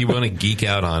is, and if you want to geek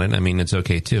out on it, I mean, it's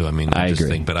okay, too. I mean, I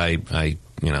agree. But I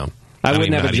I don't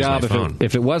wouldn't even have a know how to use job my phone.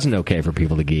 if it wasn't okay for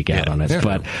people to geek out on it. Yeah.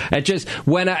 But it just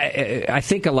when I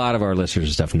think a lot of our listeners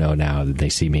and stuff know now that they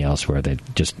see me elsewhere, they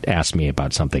just ask me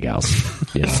about something else.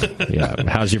 You know, yeah,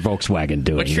 how's your Volkswagen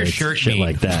doing? What's your It's shirt shit mean?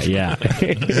 like that? Yeah,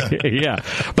 yeah.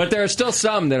 But there are still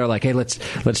some that are like, hey, let's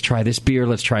try this beer,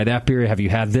 let's try that beer. Have you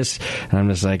had this? And I'm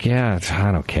just like, yeah,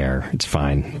 I don't care. It's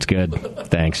fine. It's good.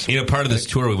 Thanks. You know, part of this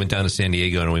tour, we went down to San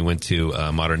Diego and we went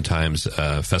to Modern Times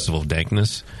Festival of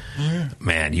Dankness.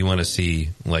 Man, you want to see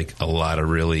like a lot of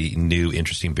really new,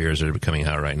 interesting beers that are coming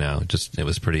out right now. It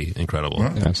was pretty incredible.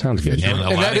 That sounds good.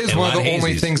 And that is one of the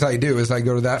only things I do is I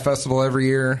go to that festival every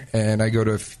year, and I go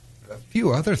to a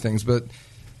few other things. But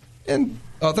and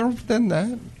other than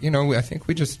that, you know, I think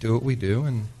we just do what we do,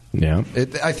 and yeah,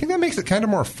 I think that makes it kind of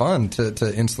more fun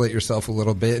to insulate yourself a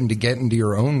little bit and to get into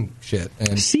your own shit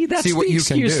and see that's what the you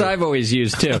can excuse do. I've always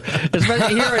used too,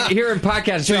 especially here in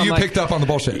podcasts. So I'm you like, picked up on the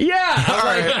bullshit. Yeah,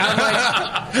 I'm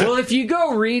like, well, if you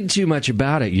go read too much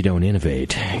about it, you don't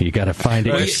innovate. You got to find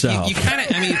it yourself. You kind of,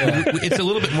 I mean, it's a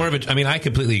little bit more of a. I mean, I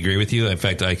completely agree with you. In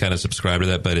fact, I kind of subscribe to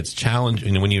that. But it's challenge.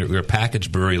 You know, when you're a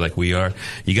packaged brewery like we are,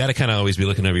 you got to kind of always be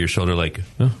looking over your shoulder, like,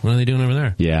 oh, what are they doing over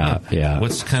there? Yeah.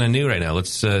 What's kind of new right now?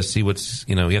 Let's see what's.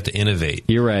 You know, you have to innovate.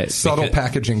 You're right. Subtle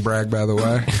packaging brag, by the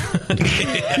way.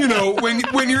 You know,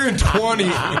 when you're in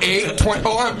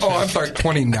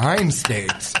 29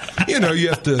 states, you know, you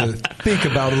have to think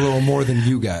about a little more than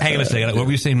you guys. Hang on a second. What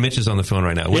were you saying? Mitch is on the phone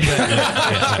right now.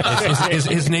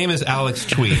 His name is Alex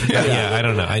Tweet. Yeah, I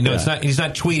don't know. I know it's not. He's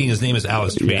not tweeting. His name is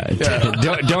Alex Tweet.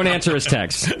 Yeah. Don't answer his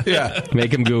text. Yeah.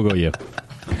 Make him Google you.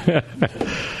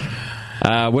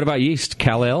 What about yeast?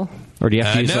 Cal Ale? Or do you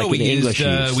have to use like an English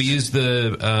yeast? We used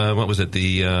the, what was it?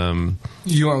 You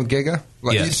went with Giga?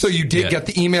 Yes. So you did get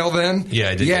the email then? Yeah,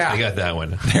 I did. Yeah. I got that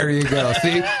one. There you go.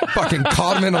 See? Fucking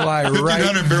caught him in a lie right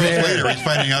 1,500 barrels there. later, he's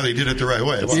finding out he did it the right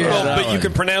way. Wow. Well, but you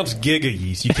can pronounce giga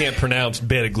yeast. You can't pronounce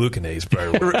beta-glucanase very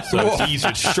well. So it's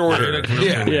easier. It's shorter.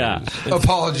 Yeah.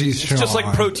 Apologies, Sean. It's just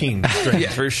like protein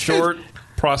strength. Very short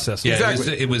process. Yeah,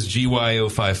 Exactly. it was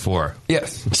GYO54.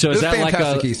 Yes. So is that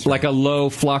fantastic yeast. like a low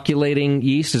flocculating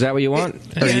yeast? Is that what you want?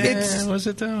 Was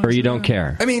it though? Or you don't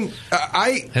care? I mean,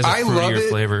 Has a I love fruitier it.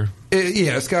 flavor.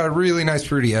 Yeah, it's got a really nice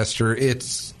fruity ester.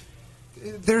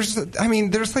 There's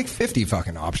like 50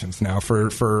 fucking options now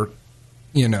for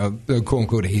you know, the quote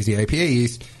unquote hazy IPA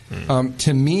yeast.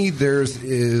 To me, theirs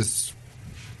is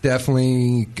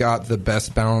definitely got the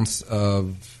best balance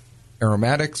of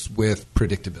aromatics with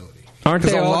predictability. Aren't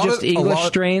they all just English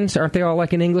strains? Aren't they all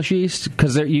like an English yeast?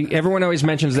 Because everyone always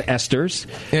mentions the esters.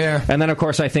 Yeah. And then, of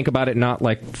course, I think about it not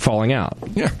like falling out.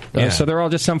 Yeah. So they're all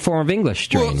just some form of English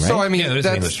strain, right? So, I mean, there's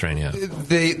an English strain, yeah.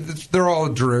 They're all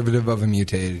a derivative of a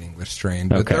mutated English strain,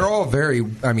 but they're all very,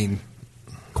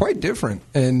 quite different,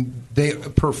 and they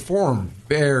perform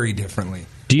very differently.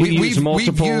 Do you use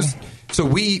multiple?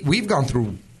 We've gone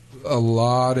through a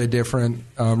lot of different,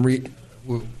 would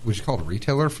you call it a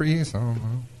retailer for yeast? I don't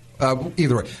know.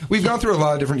 Either way, we've gone through a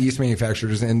lot of different yeast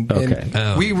manufacturers, and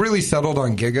we really settled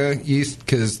on Giga yeast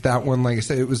because that one, like I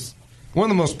said, it was one of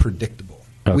the most predictable.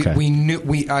 Okay.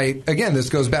 Again, this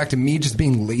goes back to me just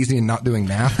being lazy and not doing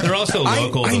math. They're also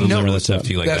local. They'll deliver the stuff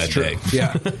to you like That's that true. day.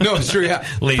 Yeah. No, it's true. Yeah.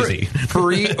 Lazy.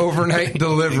 Free overnight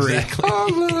delivery. Exactly.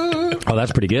 Oh,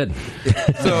 that's pretty good.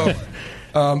 So,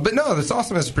 but no, that's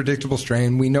awesome. It's a predictable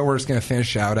strain. We know where it's going to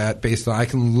finish out at based on, I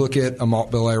can look at a malt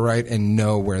bill I write and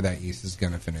know where that yeast is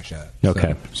going to finish at.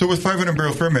 Okay. So with 500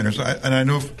 barrel fermenters, and I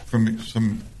know from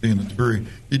some being at the brewery,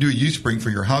 you do a yeast spring for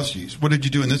your house yeast. What did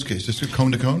you do in this case? Just a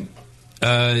cone to cone?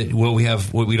 Well, we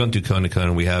don't do cone to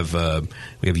cone. We have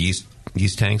yeast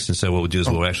tanks, and so what we'll do is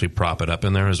we'll actually prop it up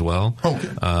in there as well,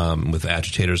 with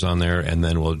agitators on there, and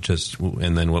then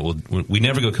we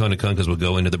never go cone to cone because we'll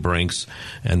go into the brinks,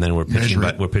 and then we're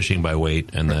pitching by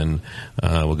weight, and then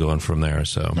we'll go on from there.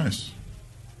 So nice.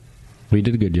 We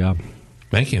did a good job.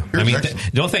 Thank you. I mean,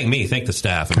 don't thank me. Thank the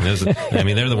staff. I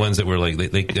mean, they're the ones that were like,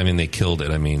 they killed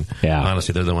it. I mean,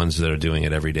 honestly, they're the ones that are doing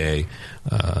it every day.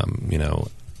 You know.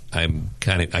 I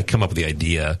come up with the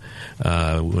idea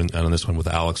on this one with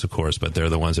Alex, of course, but they're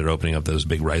the ones that are opening up those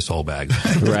big rice hull bags,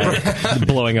 right?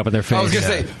 Blowing up in their face. I was going to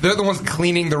say they're the ones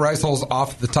cleaning the rice hulls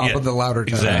off the top of the lauter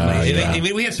tank. Exactly. I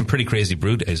mean, we had some pretty crazy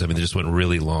brew days. I mean, they just went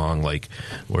really long, like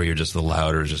where you're just the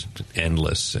lauter just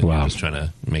endless, and you're just trying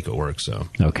to make it work. So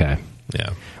okay.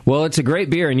 Yeah. Well, it's a great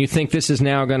beer, and you think this is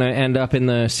now going to end up in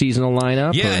the seasonal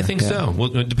lineup? Yeah, I think so. Well,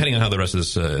 depending on how the rest of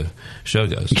this show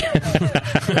goes.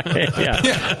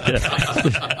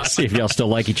 See if y'all still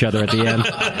like each other at the end.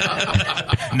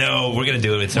 No, we're going to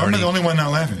do it. I'm the only one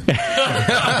not laughing.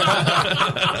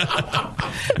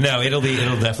 No, it'll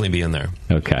definitely be in there.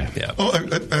 Okay. Yeah. Oh,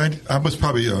 I was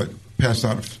probably passed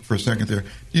out for a second there.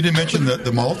 You didn't mention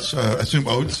the malts. I assume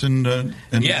oats and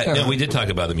yeah, no, we did talk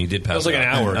about them. You did pass. That was like an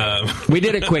hour. We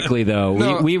did it quickly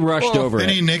though. We rushed over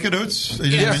any it. naked oats?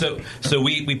 Yeah. So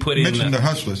we put in. Mentioned the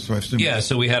hustlers. So I assume. Yeah.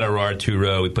 So we had our R2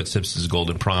 row. We put Simpson's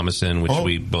Golden Promise in, which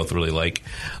we both really like.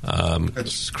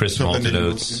 Crisp malted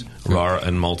oats, raw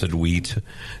unmalted wheat,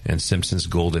 and Simpson's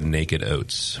Golden Naked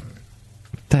Oats.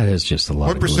 That is just a lot.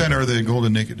 What percent are they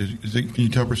golden naked? Can you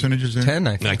tell percentages there? 10,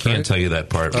 I think. I can't tell you that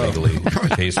part legally.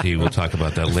 Tasty, we'll talk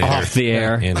about that later. Off the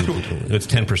air. And it's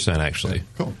 10% actually.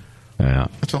 Cool. Yeah.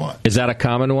 That's a lot. Is that a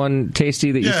common one,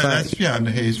 Tasty, that you find? In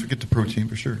the haze. We get the protein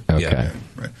for sure. Okay. Yeah,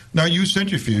 right. Now, you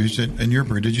centrifuged in your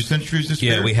brew. Did you centrifuge this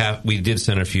beer? Yeah, we did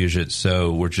centrifuge it,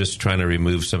 so we're just trying to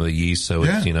remove some of the yeast, so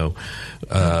it's,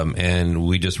 and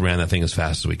we just ran that thing as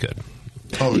fast as we could.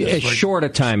 As short a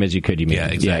time as you could, you mean? Yeah,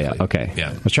 exactly. Yeah, okay.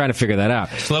 Yeah. I was trying to figure that out.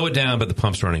 Slow it down, but the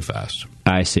pump's running fast.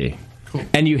 I see. Cool.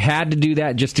 And you had to do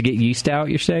that just to get yeast out,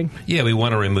 you're saying? Yeah, we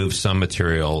want to remove some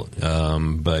material,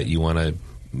 but you want to,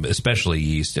 especially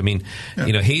yeast. I mean,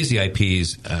 hazy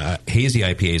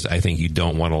IPAs, I think you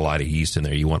don't want a lot of yeast in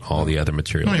there. You want all the other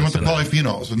material. No, you want the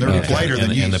polyphenols, and they're lighter than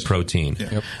yeast. And the protein.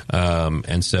 Yeah.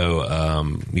 And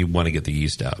so you want to get the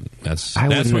yeast out. That's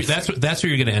where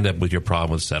you're going to end up with your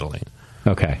problem with settling.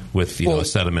 Okay. With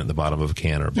sediment at the bottom of a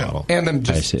can or a bottle. And them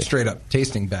just straight up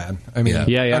tasting bad. I mean,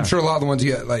 I'm sure a lot of the ones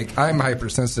you get, like, I'm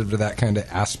hypersensitive to that kind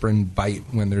of aspirin bite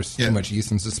when there's too much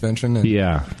yeast in suspension.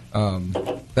 And,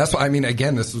 that's why, I mean,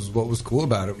 again, this is what was cool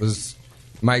about it, was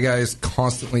my guys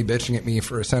constantly bitching at me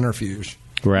for a centrifuge.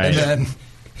 Right. And then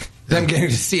them getting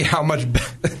to see how much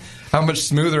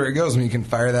smoother it goes when you can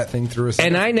fire that thing through a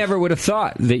centrifuge. And I never would have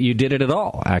thought that you did it at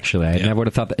all, actually. I never would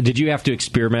have thought that. Did you have to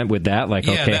experiment with that? Like,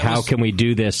 how can we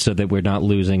do this so that we're not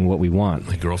losing what we want?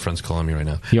 My girlfriend's calling me right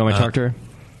now. You want me to talk to her?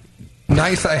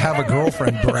 Nice, I have a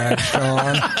girlfriend, Brad,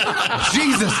 Sean.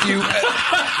 Jesus,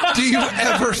 do you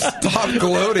ever stop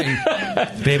gloating?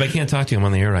 Babe, I can't talk to you. I'm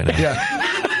on the air right now. Yeah.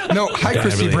 No, hi,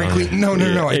 Christy Brinkley. No,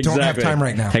 I don't have time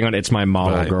right now. Hang on, it's my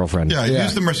model girlfriend. Yeah,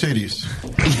 use the Mercedes.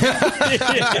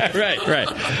 Right.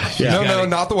 Yeah. No,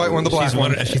 not the white one, the black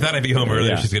one. She thought I'd be home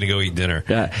earlier. She's going to go eat dinner.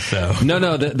 Yeah. So.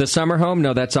 No, the summer home,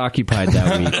 no, that's occupied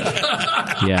that week.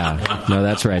 Yeah. No,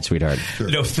 that's right, sweetheart.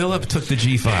 Sure. Philip took the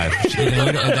G5.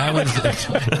 That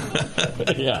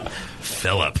was... Yeah.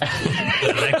 Philip.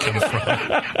 Where did that come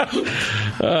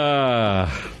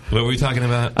from? What were we talking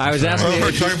about? I was asking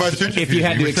if you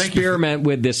had to experiment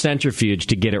with the centrifuge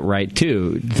to get it right,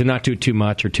 too. To not do too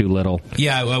much or too little.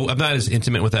 Yeah, well, I'm not as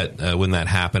intimate with that when that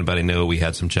happened, but I know we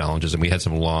had some challenges, and we had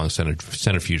some long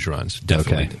centrifuge runs.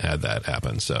 Definitely had that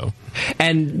happen. So,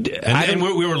 and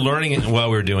we were learning it while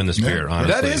we were doing this beer,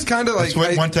 honestly. That is kind of like... That's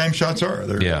what one-time shots are.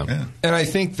 Yeah. And I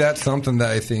think that's something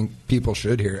that I think people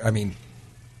should hear. I mean...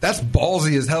 That's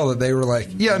ballsy as hell that they were like,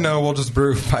 we'll just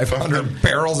brew 500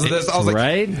 barrels of this. I was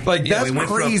like, that's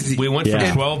crazy. We went from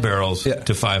 12 barrels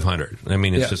to 500. I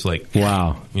mean, it's just like,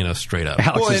 wow, straight up.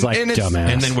 Alex is like, dumbass.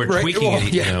 And then we're tweaking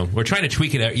it, we're trying to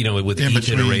tweak it, with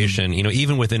each iteration,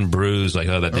 even within brews, like,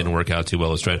 that didn't work out too well.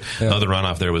 Let's try it. The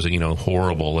runoff there was,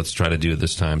 horrible. Let's try to do it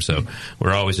this time. So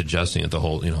we're always adjusting it the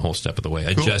whole step of the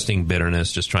way. Cool. Adjusting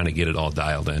bitterness, just trying to get it all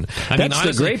dialed in. That's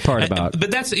honestly, the great part about it. But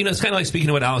that's, it's kind of like speaking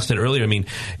to what Alex said earlier. I mean,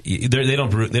 they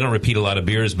don't repeat a lot of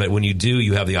beers, but when you do,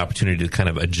 you have the opportunity to kind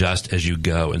of adjust as you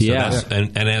go. And so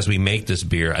and as we make this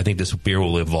beer, I think this beer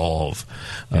will evolve,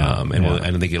 I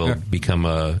think it'll become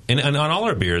and on all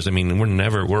our beers. I mean,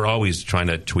 we're always trying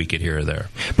to tweak it here or there.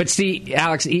 But see,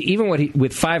 Alex, even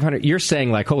with 500, you're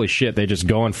saying like, holy shit, they're just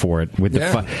going for it with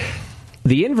the.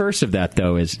 The inverse of that,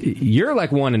 though, is you're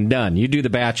like one and done. You do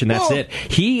the batch and that's it.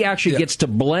 He actually gets to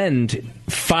blend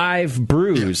 5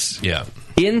 brews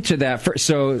into that.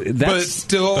 So that's but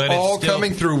still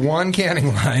coming through one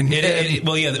canning line.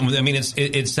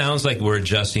 It sounds like we're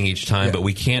adjusting each time, but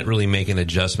we can't really make an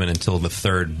adjustment until the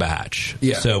third batch.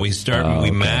 Yeah. So we start, we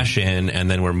mash in,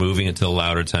 and then we're moving it to the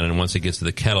lauter ton. And once it gets to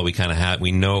the kettle, we kind of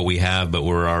we know what we have, but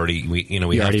we're already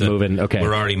moving. Okay,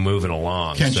 we're already moving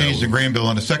along. Can't change the grain bill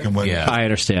on the second one. Yeah. I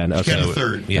understand. Okay. Can't the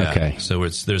third. Yeah. Okay. So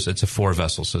it's a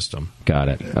 4-vessel system. Got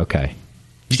it. Okay.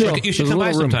 You should come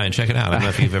by sometime and check it out. I don't know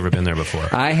if you've ever been there before.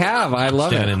 I have. I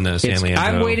love it. In Stanley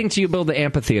I'm waiting till you build the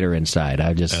amphitheater inside.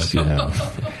 I just,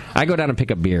 I go down and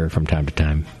pick up beer from time to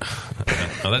time.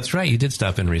 Oh, that's right. You did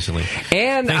stop in recently.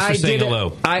 And thanks for saying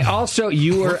hello. I also,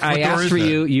 I asked for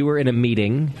you. You were in a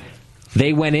meeting.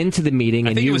 They went into the meeting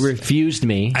and you refused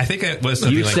me. I think it was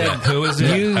something you like said, that. Who was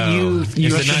it? You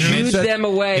shooed them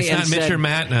away. It's and not Mitch said, or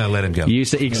Matt? No, let him go. You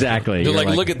said, exactly. They're You're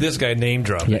like, look at this guy name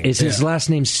dropping. Yeah, is his last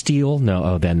name Steele? No.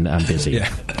 Oh, then I'm busy.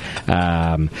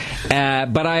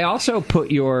 But I also put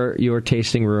your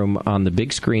tasting room on the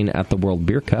big screen at the World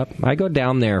Beer Cup. I go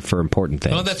down there for important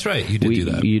things. Oh, that's right. You did do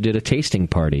that. You did a tasting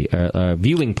party, a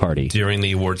viewing party. During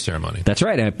the award ceremony. That's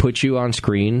right. I put you on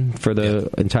screen for the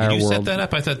entire you world. set that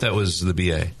up? I thought that was the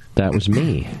BA. That was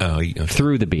me. Okay.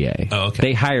 Through the BA. Oh, okay.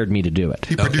 They hired me to do it.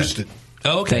 He produced it.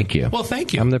 Oh, okay. Thank you. Well,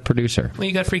 thank you. I'm the producer. Well,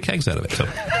 you got free kegs out of it. So.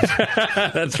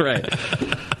 That's right.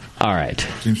 All right.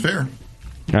 Seems fair.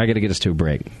 I got to get us to a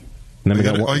break. And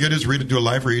then all you got to do is do a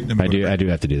live read. And I do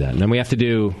have to do that. And then we have to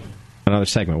do another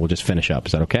segment. We'll just finish up.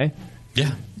 Is that okay?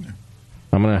 Yeah.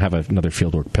 I'm going to have another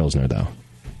Fieldwork Pilsner, though,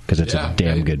 because it's a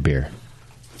damn good beer.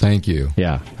 Thank you.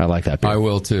 Yeah, I like that beer. I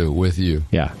will, too, with you.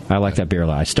 Yeah, I like that beer a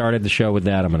lot. I started the show with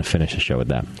that. I'm going to finish the show with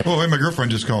that. Oh, wait, my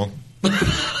girlfriend just called. I'm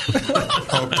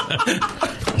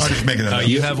just making that up.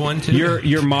 You have one, too?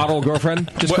 Your model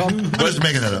girlfriend just called? I'm just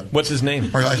making that up. What's his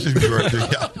name? I assume you are, too.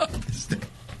 Yeah.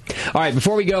 All right,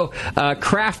 before we go,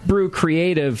 Craft Brew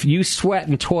Creative, you sweat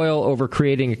and toil over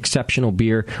creating exceptional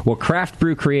beer. Well, Craft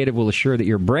Brew Creative will assure that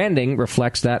your branding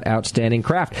reflects that outstanding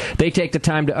craft. They take the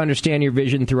time to understand your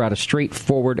vision throughout a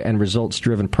straightforward and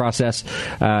results-driven process.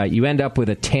 You end up with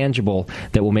a tangible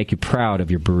that will make you proud of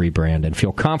your brewery brand and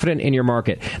feel confident in your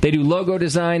market. They do logo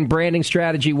design, branding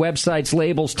strategy, websites,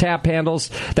 labels, tap handles.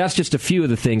 That's just a few of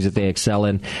the things that they excel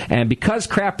in. And because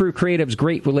Craft Brew Creative's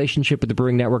great relationship with the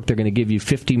Brewing Network, they're going to give you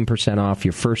 15% off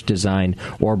your first design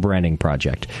or branding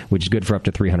project, which is good for up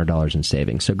to $300 in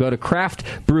savings. So go to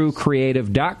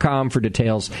craftbrewcreative.com for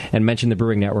details and mention the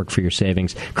Brewing Network for your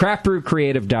savings.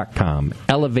 Craftbrewcreative.com.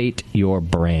 Elevate your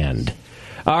brand.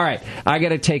 All right, I got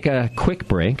to take a quick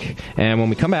break, and when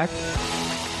we come back,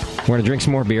 we're going to drink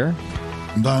some more beer.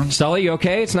 I'm done. Sully, you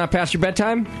okay? It's not past your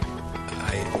bedtime?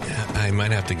 I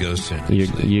might have to go soon.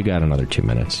 You got another 2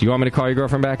 minutes. You want me to call your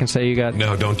girlfriend back and say you got...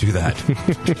 No, don't do that.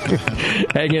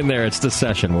 Hang in there. It's The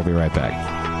Session. We'll be right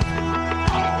back.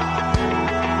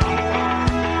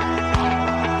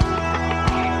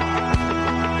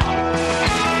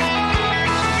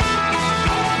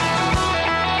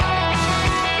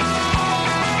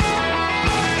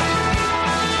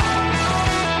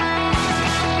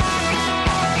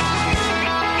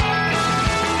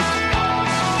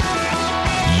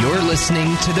 You're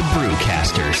listening to the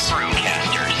Brewcasters.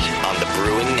 Brewcasters on the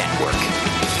Brewing Network.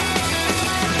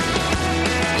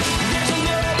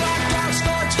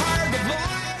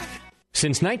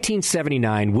 Since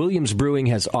 1979, Williams Brewing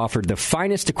has offered the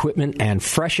finest equipment and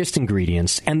freshest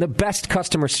ingredients and the best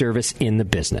customer service in the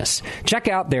business. Check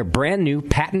out their brand new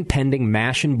patent-pending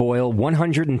Mash and Boil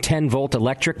 110-volt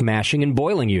electric mashing and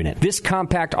boiling unit. This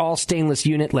compact all-stainless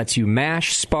unit lets you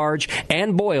mash, sparge,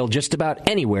 and boil just about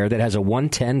anywhere that has a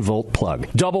 110-volt plug.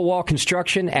 Double-wall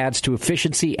construction adds to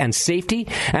efficiency and safety,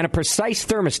 and a precise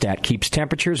thermostat keeps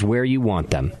temperatures where you want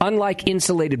them. Unlike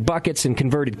insulated buckets and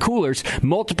converted coolers,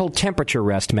 multiple temperature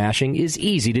rest mashing is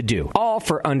easy to do, all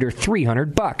for under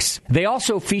 $300. They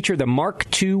also feature the Mark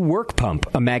II work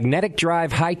pump, a magnetic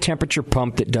drive high-temperature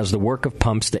pump that does the work of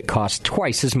pumps that cost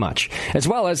twice as much, as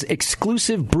well as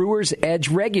exclusive Brewer's Edge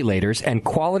regulators and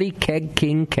quality Keg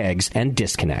King kegs and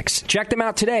disconnects. Check them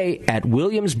out today at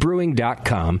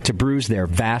williamsbrewing.com to brews their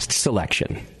vast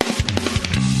selection.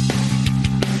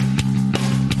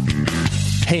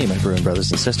 Hey, my brewing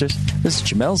brothers and sisters. This is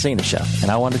Jamel Zanishev,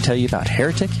 and I want to tell you about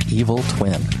Heretic Evil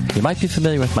Twin. You might be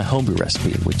familiar with my homebrew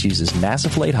recipe, which uses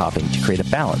massive late hopping to create a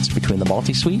balance between the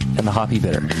malty sweet and the hoppy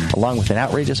bitter, along with an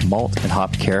outrageous malt and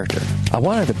hop character. I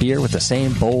wanted a beer with the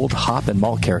same bold hop and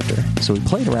malt character, so we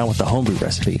played around with the homebrew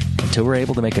recipe until we were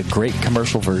able to make a great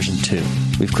commercial version too.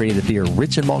 We've created a beer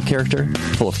rich in malt character,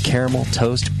 full of caramel,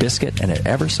 toast, biscuit, and an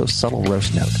ever so subtle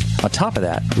roast note. On top of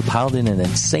that, we piled in an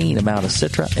insane amount of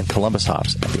Citra and Columbus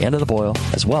hops at the end of the boil,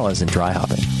 as well as in dry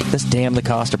hopping. This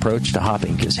damn-the-cost approach to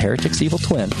hopping gives Heretic's Evil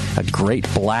Twin a great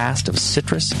blast of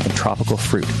citrus and tropical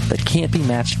fruit that can't be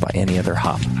matched by any other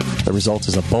hop. The result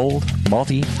is a bold,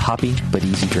 malty, hoppy, but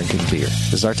easy-drinking beer.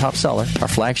 This is our top seller, our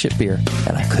flagship beer,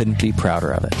 and I couldn't be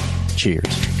prouder of it. Cheers.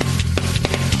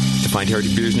 To find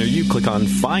Heretic beers near you, click on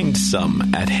Find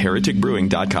Some at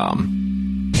hereticbrewing.com.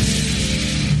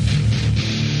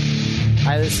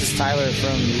 Hi, this is Tyler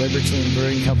from Libertine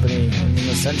Brewing Company on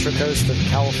the Central Coast of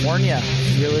California.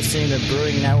 You're listening to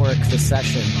Brewing Network, The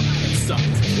Session. It sucks.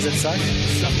 Does it suck?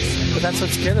 It sucks. But that's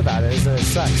what's good about it, is that it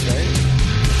sucks, right?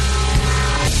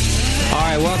 All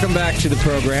right, welcome back to the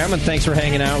program, and thanks for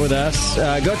hanging out with us.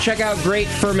 Go check out Great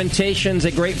Fermentations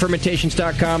at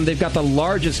greatfermentations.com. They've got the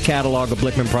largest catalog of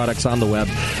Blickman products on the web,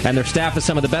 and their staff is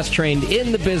some of the best trained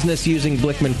in the business using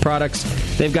Blickman products.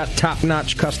 They've got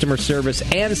top-notch customer service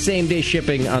and same-day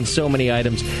shipping on so many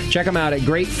items. Check them out at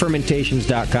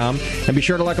greatfermentations.com, and be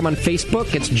sure to like them on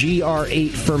Facebook. It's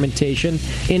GR8 Fermentation,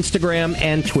 Instagram,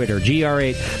 and Twitter.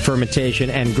 GR8 Fermentation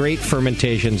and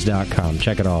greatfermentations.com.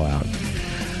 Check it all out.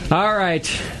 All right.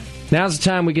 Now's the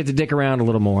time we get to dick around a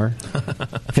little more.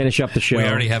 Finish up the show. We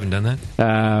already haven't done that?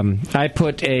 I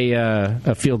put a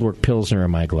Fieldwork Pilsner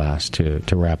in my glass to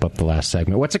wrap up the last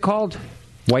segment. What's it called?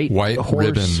 White Horse?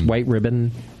 Ribbon. White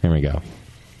Ribbon. There we go.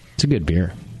 It's a good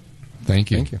beer.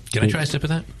 Thank you. Can I try a sip of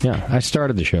that? Yeah. I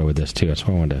started the show with this, too. That's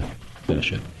why I wanted to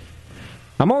finish it.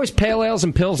 I'm always pale ales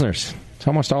and pilsners. It's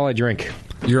almost all I drink.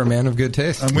 You're a man of good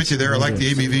taste. I'm with you there. I like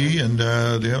the ABV, and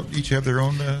they each have their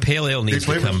own. Pale ale needs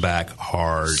to come back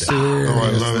hard. Oh, I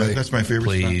love it. That's my favorite.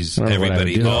 Please,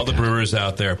 everybody, all the brewers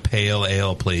out there, pale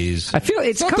ale, please. I feel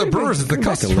it's not the brewers, it's the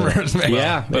customers, man.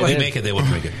 Yeah, but we make it, they won't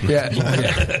make it.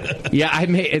 Yeah, I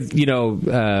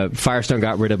made. Firestone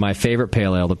got rid of my favorite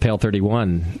pale ale, the Pale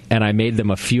 31, and I made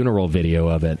them a funeral video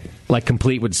of it, like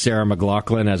complete with Sarah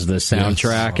McLachlan as the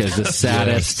soundtrack, as the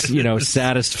saddest,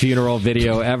 saddest funeral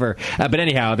video ever. But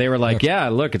anyhow, they were like, "Yeah,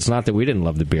 look, it's not that we didn't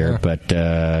love the beer, but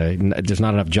there's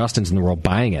not enough Justins in the world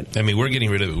buying it." I mean,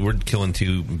 we're killing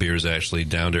two beers actually,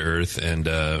 Down to Earth and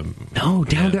Down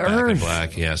to Earth, Back in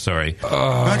Black. Yeah, sorry,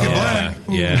 Back in Black.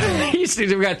 Yeah, you see,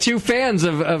 we've got two fans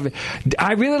of.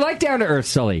 I really like Down to Earth,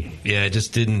 Sully. Yeah, it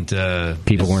just didn't.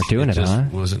 People weren't doing it, just huh?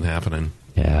 Wasn't happening.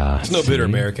 Yeah, it's no bitter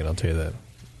American. I'll tell you that.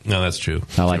 No, that's true.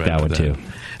 I like that one too.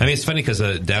 I mean, it's funny because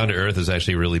Down to Earth is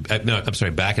actually really. No, I'm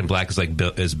sorry. Back in Black is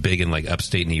is big in like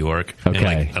upstate New York and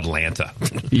like Atlanta.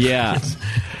 Yeah,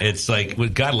 it's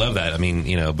like God love that. I mean,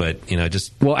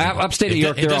 just upstate New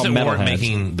York. It doesn't all work metalheads.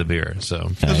 making the beer, so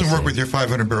it doesn't work with your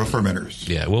 500 barrel fermenters.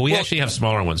 Yeah, well, we actually have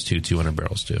smaller ones too, 200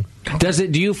 barrels too. Does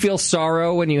it? Do you feel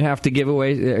sorrow when you have to give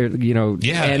away?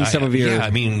 End some of your. Yeah,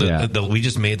 I mean, we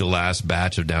just made the last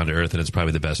batch of Down to Earth, and it's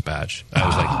probably the best batch. I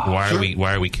was like,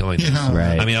 why are we killing this? Yeah.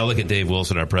 Right. I mean, I'll look at Dave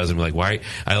Wilson, our president, and be like, why?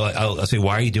 I'll say,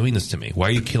 why are you doing this to me? Why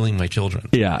are you killing my children?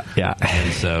 Yeah.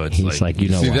 And so he's like, See,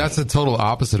 why. that's the total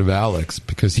opposite of Alex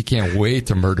because he can't wait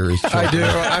to murder his children. I do.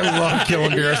 I love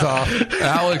killing beers off.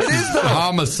 Alex is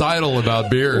homicidal about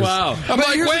beers. Wow. I'm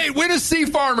like, wait, when is Sea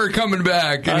Farmer coming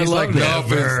back? And he's like, no,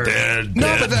 it's dead.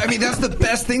 No, but that's the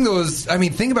best thing, though.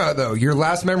 Think about it, though. Your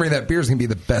last memory of that beer is going to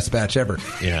be the best batch ever.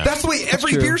 Yeah. That's the way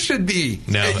every beer should be.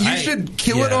 No, you should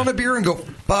kill it on a beer and go,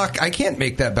 fuck, I can't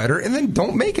make that better, and then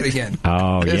don't make it again.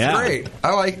 Oh, it's yeah. great.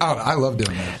 I love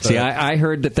doing that. See, I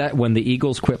heard that when the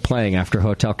Eagles quit playing after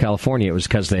Hotel California, it was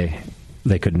because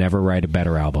they could never write a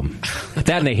better album. That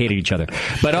and they hated each other.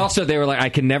 But also they were like, I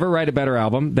can never write a better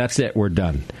album. That's it. We're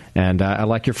done. And I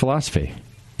like your philosophy.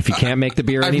 If you can't make the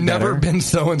beer any better... I've never been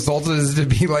so insulted as to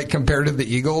be like compared to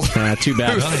the Eagles. Too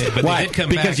bad. But why?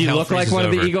 Because you look like one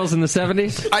of the Eagles in the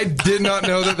 70s? I did not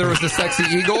know that there was a sexy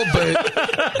eagle, but...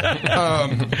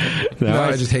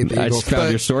 I just hate the Eagles. I just found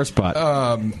your sore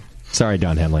spot. Sorry,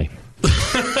 Don Henley.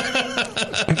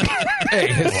 Hey,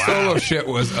 his solo shit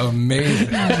was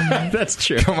amazing. That's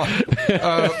true. Come on.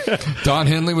 Don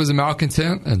Henley was a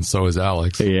malcontent, and so is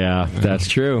Alex. Yeah, that's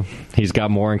true. He's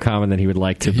got more in common than he would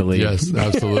like to believe. Yes,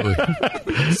 absolutely.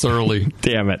 Surly.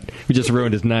 Damn it. We just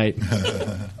ruined his night.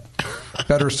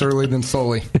 Better surly than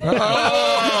solely.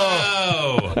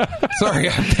 Oh! Sorry,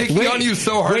 I'm picking on you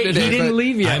so hard today. He didn't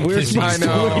leave yet. I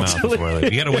know.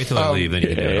 You got to wait till I leave, then you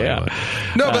can do it. Yeah.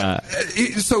 No, but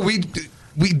so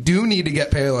we do need to get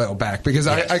pale ale back because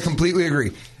I completely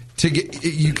agree.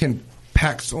 You can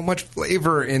pack so much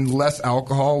flavor in less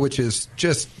alcohol, which is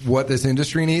just what this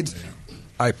industry needs.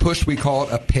 We call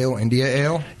it a pale India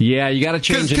ale. Yeah, you got to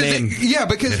change the name.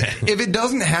 Because if it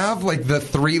doesn't have like the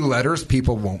 3 letters,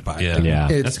 people won't buy it. Yeah.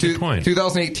 It's That's a good point.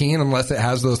 2018, unless it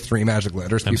has those 3 magic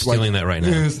letters. I'm people stealing that right now.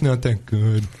 It's not that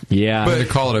good. Yeah. But they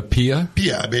call it a Pia?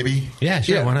 Pia, baby. Yeah,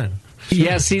 sure, why not?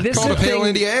 Yeah, see, this called is a pale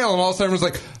India ale, and all of a sudden it was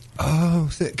like, oh,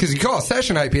 because you call it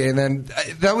session IPA, and then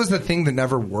that was the thing that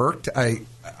never worked. I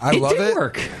love it. It did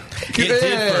work.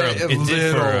 It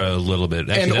did for a little bit.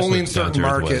 Actually, and that's only what in certain Down to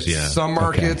Earth markets. was, yeah. Some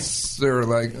markets, they're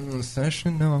like,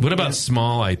 session? No. What about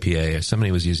small IPA?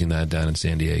 Somebody was using that down in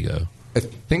San Diego. I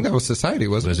think that was Society,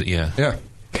 wasn't it? Yeah. Yeah.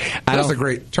 That's a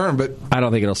great term, but I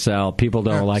don't think it'll sell. People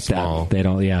don't like small. that. They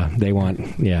don't. Yeah, they want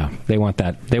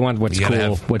that. They want what's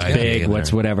cool, what's big,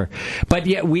 what's whatever. But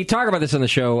yeah, we talk about this on the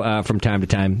show from time to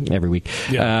time every week.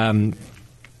 Yeah.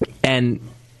 And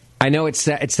I know it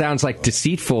sounds like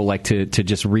deceitful, like to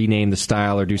just rename the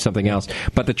style or do something else.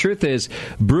 But the truth is,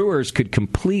 brewers could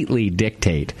completely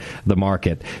dictate the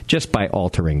market just by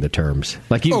altering the terms.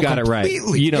 Like you've got it right.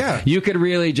 You could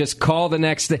really just call the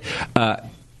next thing.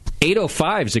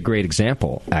 805 is a great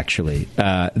example, actually.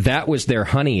 That was their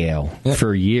honey ale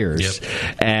for years.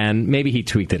 And maybe he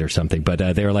tweaked it or something, but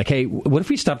they were like, hey, what if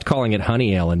we stopped calling it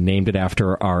honey ale and named it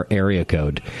after our area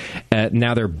code?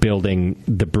 Now they're building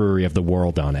the brewery of the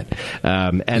world on it.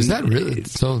 And is that really?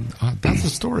 So that's the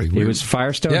story. It was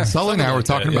Firestone. Yeah, Sully and I were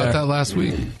talking about that last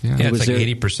week. Yeah, it's like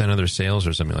 80% of their sales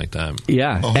or something like that.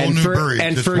 Yeah. A whole new brewery.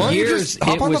 And for years,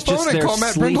 it was just their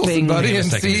sleeping... buddy, and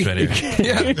see.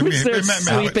 It was their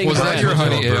sleeping... Was that your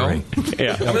honey ale?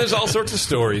 Yeah. I mean, there's all sorts of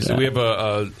stories. We have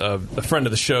a friend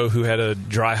of the show who had a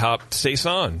dry hop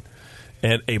saison,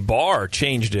 and a bar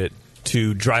changed it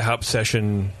to dry hop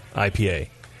session IPA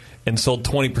and sold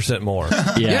 20% more.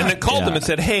 And then called them and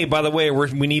said, hey, by the way,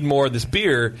 we need more of this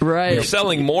beer. Right. We're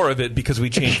selling more of it because we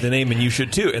changed the name, and you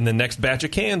should too. And the next batch of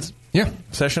cans,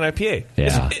 session IPA.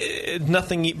 Yeah. It's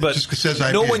nothing, but just says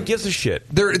IPA. No one gives a shit.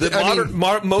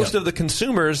 Most of the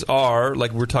consumers are,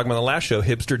 like we were talking about in the last show,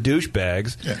 hipster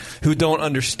douchebags who don't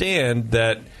understand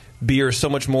that beer is so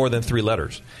much more than 3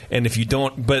 letters. And if you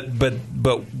don't, but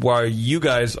while you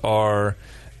guys are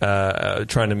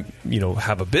trying to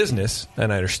have a business,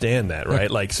 and I understand that, right?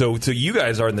 Like so you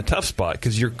guys are in the tough spot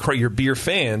because you're beer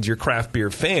fans, you're craft beer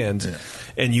fans,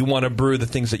 and you want to brew the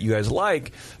things that you guys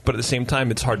like, but at the same time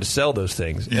it's hard to sell those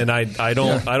things. And I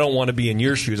don't want to be in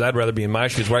your shoes. I'd rather be in my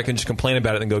shoes where I can just complain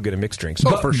about it than go get a mixed drink.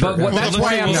 So for sure. But that's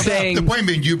why I'm saying the point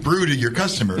being you brew to your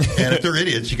customer, and if they're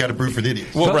idiots, you got to brew for the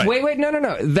idiots. Well, wait,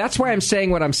 no. That's why I'm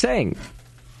saying what I'm saying.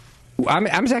 I'm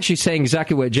actually saying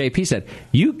exactly what JP said.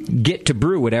 You get to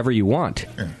brew whatever you want.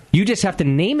 You just have to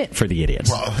name it for the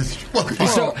idiots.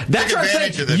 So that's what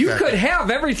I'm saying. You could have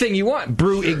everything you want.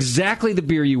 Brew exactly the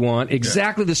beer you want,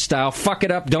 exactly the style. Fuck it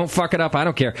up, don't fuck it up, I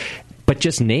don't care. But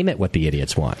just name it what the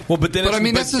idiots want. Well, but then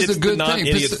this is a good the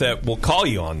non-idiots that will call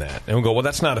you on that and will go, well,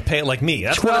 that's not a pale like me.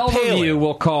 That's 12 not a pale of you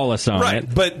will call us on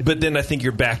it. But then I think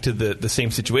you're back to the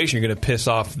same situation. You're going to piss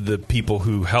off the people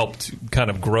who helped kind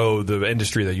of grow the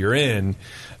industry that you're in.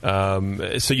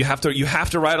 So you have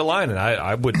to write a line, and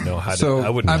I wouldn't know how to. So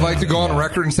I'd like to go on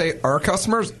record and say our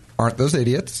customers aren't those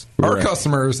idiots. Our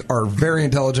customers are very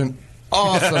intelligent,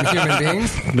 awesome human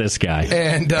beings. This guy.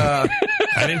 And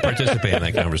I didn't participate in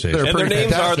that conversation. And their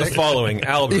names are the following: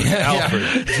 Albert,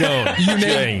 Alfred,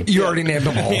 Joan. You already named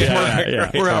them all.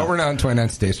 We're not in 29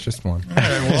 states, just one. All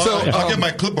right, well, I'll get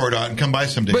my clipboard out and come by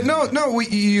someday. But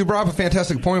you brought up a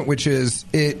fantastic point, which is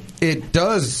it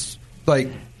does,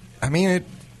 it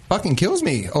fucking kills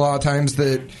me a lot of times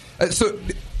that. So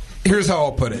here's how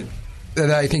I'll put it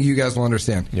that I think you guys will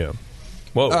understand. Yeah.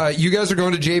 Whoa. You guys are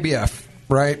going to JBF,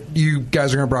 right? You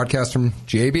guys are going to broadcast from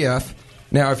JBF.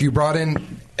 Now, if you brought in,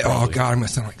 I'm going to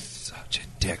sound like such a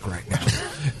dick right now.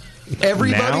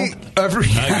 Everybody,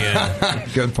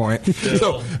 good point.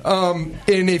 So,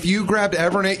 and if you grabbed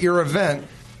everyone at your event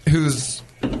who's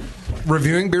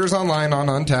reviewing beers online on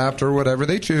Untappd or whatever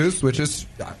they choose, which is,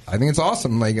 I think it's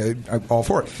awesome. I'm all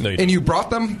for it. And you brought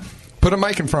them, put a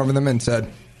mic in front of them, and said,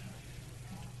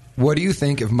 "What do you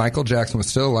think if Michael Jackson was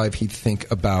still alive? He'd think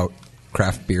about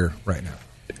craft beer right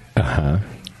now."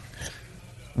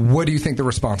 What do you think the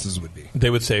responses would be? They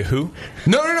would say who?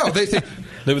 No.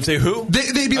 They would say who?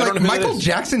 They'd be like, Michael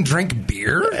Jackson drank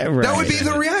beer? Right. That would be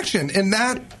the reaction. And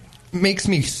that makes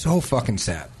me so fucking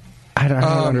sad. I don't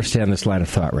understand this line of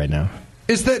thought right now.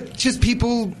 Is that just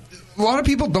a lot of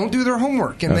people don't do their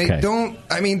homework. And they don't,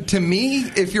 to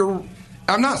me,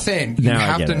 I'm not saying you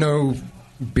have to know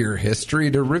beer history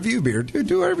to review beer. Dude,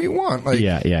 do whatever you want.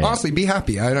 Honestly, be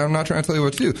happy. I'm not trying to tell you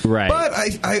what to do. Right. But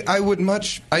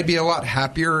I'd be a lot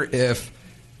happier if,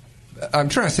 I'm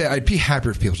trying to say I'd be happier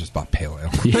if people just bought pale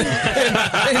ale.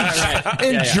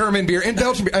 and German beer and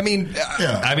Belgian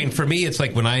beer. For me, it's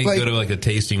like when I go to a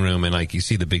tasting room and you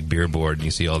see the big beer board and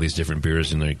you see all these different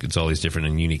beers and it's all these different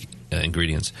and unique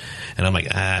ingredients, and I'm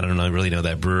like, I don't know, I really know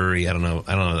that brewery. I don't know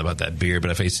about that beer.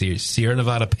 But if I see Sierra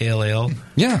Nevada Pale Ale,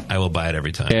 I will buy it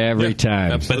every time. Every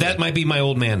time. But that might be my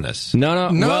old manness. No.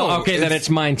 Well, okay, then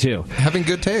it's mine too. Having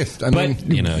good taste. You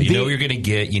know what you're going to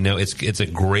get. It's a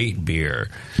great beer.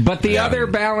 But the other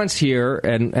balance here,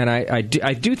 and I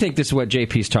do think this is what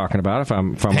JP's talking about. If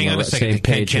I'm hang on on the a second, same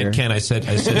page here. Ken, I said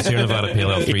Sierra Nevada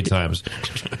Pale Ale 3 times.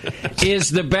 Is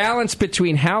the balance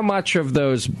between how much of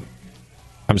those,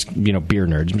 beer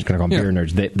nerds. I'm just going to call them beer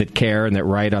nerds that care and that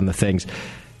write on the things.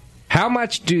 How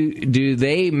much do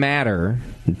they matter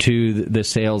to the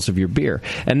sales of your beer?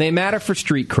 And they matter for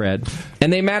street cred,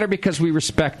 and they matter because we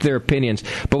respect their opinions.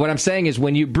 But what I'm saying is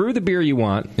when you brew the beer you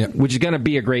want, which is going to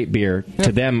be a great beer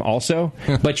to them also,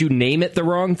 but you name it the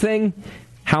wrong thing,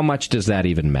 how much does that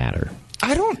even matter?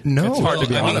 I don't know. It's hard to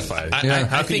be quantified.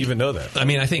 How can you even know that? I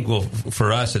mean, I think, well,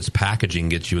 for us, it's packaging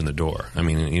gets you in the door. I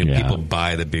mean, people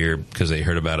buy the beer because they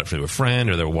heard about it from a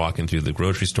friend, or they're walking through the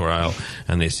grocery store aisle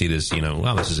and they see this,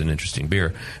 wow, this is an interesting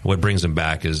beer. What brings them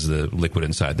back is the liquid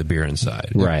inside, the beer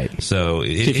inside. Right. So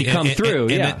if you come through,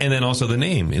 and then also the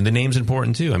name. And the name's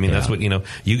important, too. I mean, that's what,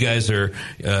 you guys are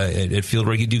at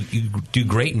Fieldwork, you do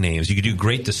great names. You can do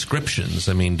great descriptions.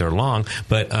 I mean, they're long,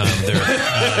 but they're...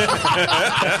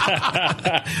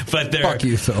 but they're... Fuck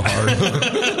you so hard.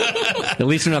 At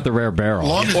least they're not the rare barrel.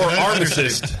 Or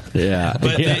armistice. Yeah.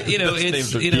 But,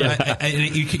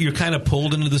 you're kind of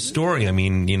pulled into the story. I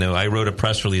mean, I wrote a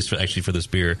press release for this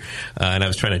beer, and I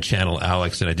was trying to channel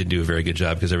Alex, and I didn't do a very good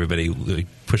job because everybody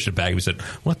pushed it back and we said,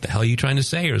 what the hell are you trying to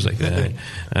say? Or I was like, I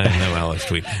know Alex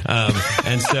tweet.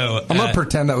 And so... I'm going to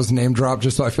pretend that was name drop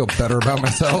just so I feel better about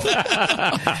myself.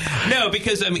 No,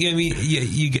 because,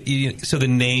 so the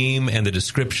name and the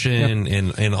description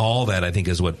and all that, I think,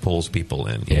 is what pulls people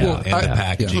in. And the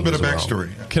packaging. A little bit of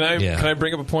backstory. Can I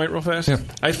bring up a point real fast? Yeah.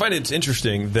 I find it's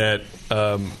interesting that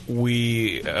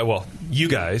you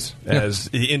guys, as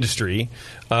the industry,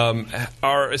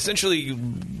 are essentially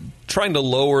trying to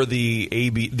lower the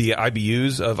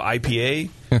IBUs of IPA.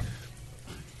 Yeah.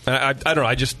 I don't know.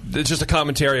 It's just a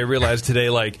commentary I realized today,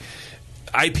 like,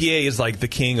 IPA is like the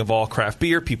king of all craft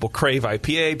beer. People crave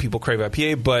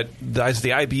IPA, but as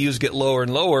the IBUs get lower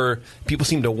and lower, people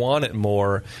seem to want it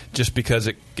more just because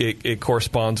it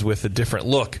corresponds with a different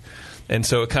look. And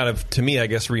so it kind of, to me, I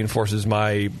guess, reinforces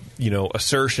my,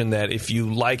 assertion that if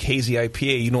you like hazy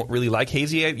IPA, you don't really like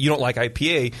you don't like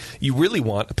IPA, you really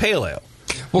want a pale ale.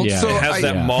 Well, so it has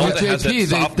that malt, it has that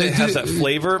soft, it has that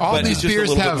flavor, all but these it's just a beers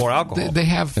little bit more alcohol. They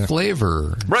have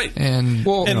flavor, right? And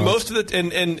most of the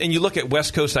and you look at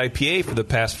West Coast IPA for the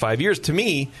past 5 years, to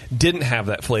me, didn't have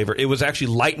that flavor. It was actually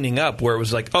lightening up, where it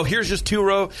was like, oh, here's just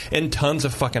 2-row and tons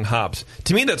of fucking hops.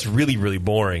 To me, that's really, really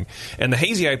boring. And the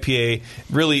hazy IPA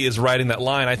really is riding that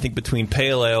line, I think, between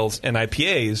pale ales and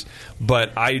IPAs.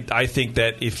 But I think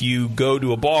that if you go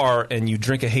to a bar and you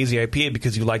drink a hazy IPA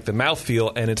because you like the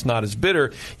mouthfeel and it's not as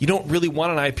bitter, you don't really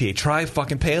want an IPA. Try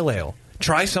fucking pale ale.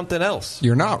 Try something else.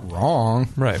 You're not wrong.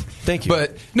 Right. Thank you.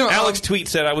 But no, Alex tweet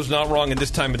said I was not wrong in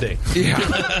this time of day. Yeah.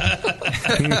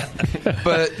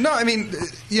 But no, I mean,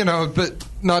 but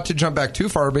not to jump back too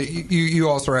far, but you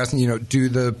also are asking, do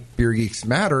the beer geeks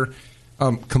matter?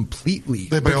 Completely.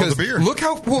 They buy all the beer. Look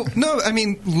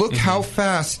how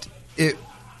fast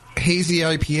hazy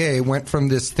IPA went from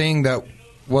this thing that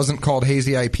wasn't called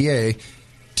hazy IPA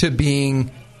to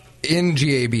being in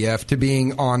GABF, to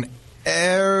being on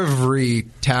every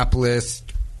tap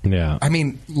list. Yeah. I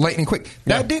mean, lightning quick.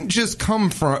 That didn't just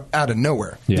come from out of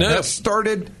nowhere. Yeah. No. That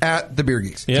started at the Beer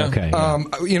Geeks. Yeah. Okay.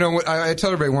 I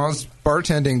tell everybody, when I was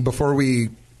bartending, before we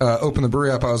opened the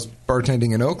brewery up, I was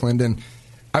bartending in Oakland, and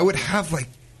I would have like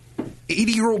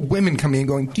 80-year-old women coming in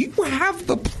going, do you have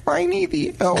the Pliny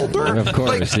the Elder? Of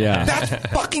course, That's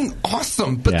fucking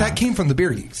awesome. But that came from the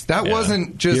Beer Geeks. That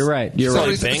wasn't just... You're right.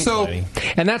 So,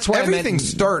 and that's why everything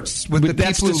starts with the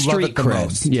people who love it the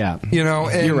most. Yeah. And,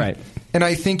 you're right. And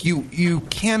I think you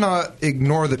cannot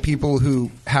ignore the people who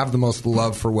have the most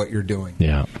love for what you're doing.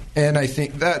 Yeah. And I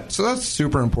think that's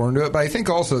super important to it. But I think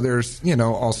also there's, you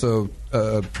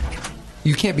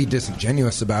can't be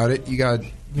disingenuous about it. You got,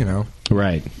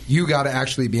 right. You got to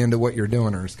actually be into what you're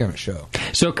doing, or it's going to show.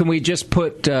 So can we just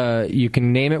put? You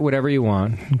can name it whatever you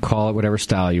want, call it whatever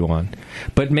style you want,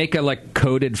 but make a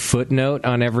coded footnote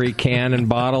on every can and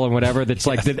bottle and whatever that's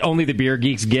that only the beer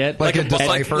geeks get, like a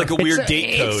decipher, like a weird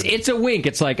date code. It's a wink.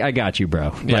 It's like, I got you,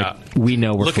 bro. Yeah. We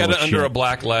know we're look full at it of under shit. a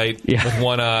black light with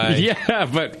one eye. Yeah,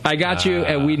 but I got you,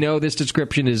 and we know this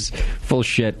description is full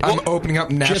shit. I'm opening up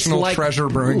National Treasure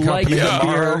Brewing Company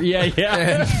tomorrow.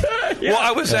 Yeah. Well,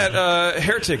 I was at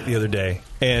Heretic the other day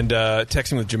and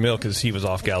texting with Jamil because he was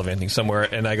off gallivanting somewhere,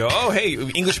 and I go, oh, hey,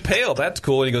 English Pale, that's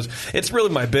cool. And he goes, it's really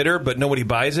my bitter, but nobody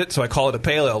buys it, so I call it a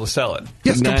pale ale to sell it.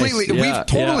 Yes, completely. Yeah, we've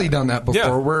totally done that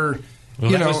before. We're...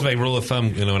 that was my rule of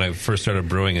thumb, when I first started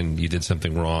brewing and you did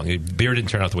something wrong. Beer didn't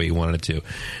turn out the way you wanted it to.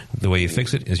 The way you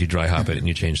fix it is you dry hop it and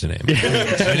you change the name.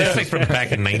 It's like from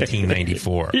back in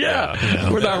 1994.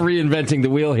 Yeah. We're not reinventing the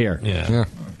wheel here. Yeah.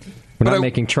 We're not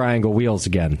making triangle wheels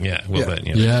again. Yeah, well, but,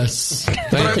 yes.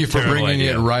 Thank you for bringing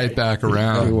it right back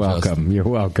around. You're welcome. You're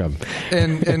welcome.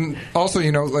 And also,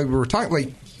 like we were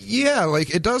talking,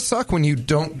 it does suck when you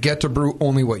don't get to brew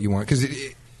only what you want, because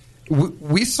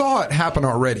we saw it happen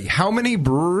already. How many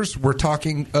brewers were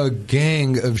talking a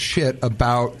gang of shit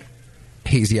about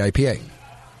hazy IPA?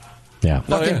 Yeah.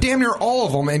 Fucking damn near all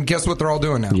of them, and guess what they're all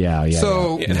doing now? Yeah.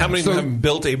 So, and how many of them have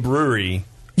built a brewery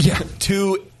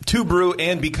to brew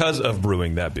and because of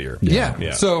brewing that beer?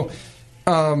 Yeah. So,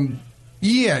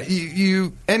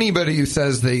 you anybody who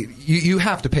says you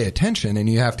have to pay attention and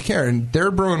you have to care, and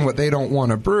they're brewing what they don't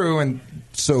want to brew, and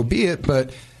so be it.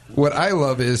 But what I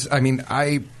love is,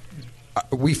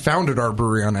 we founded our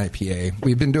brewery on IPA.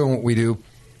 We've been doing what we do,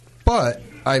 but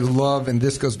I love, and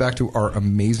this goes back to our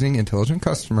amazing, intelligent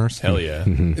customers. Hell yeah.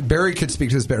 Barry could speak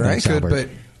to this better than I Thanks, could,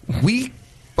 Albert. but we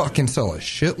fucking sell a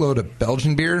shitload of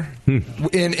Belgian beer,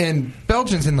 and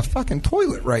Belgian's in the fucking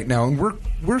toilet right now, and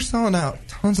we're selling out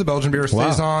tons of Belgian beer,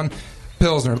 Saison,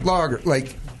 Pilsner, Lager.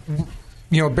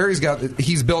 Barry's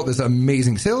he's built this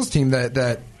amazing sales team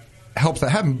that helps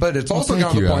that happen, but it's also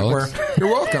gotten to the point where you're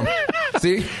welcome.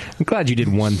 See, I'm glad you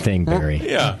did one thing, Barry.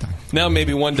 Yeah. Now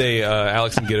maybe one day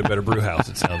Alex can get a better brew house.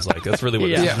 It sounds like that's really what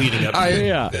it's leading up to.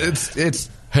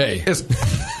 It's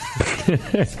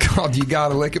called "You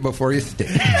Gotta Lick It Before You Stick."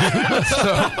 If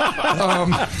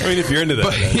you're into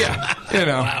that,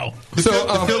 Wow. The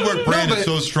Fieldwork brand is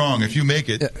so strong. If you make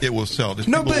it, it will sell. Just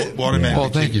people will automatically. Well,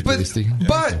 thank you, Tasty.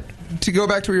 But to go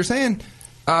back to what you're saying,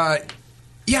 I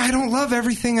don't love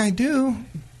everything I do,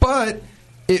 but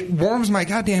it warms my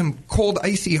goddamn cold,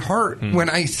 icy heart when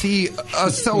I see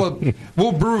us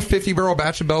we'll brew a 50-barrel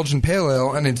batch of Belgian Pale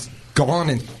Ale, and it's gone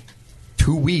in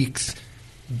 2 weeks.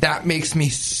 That makes me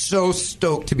so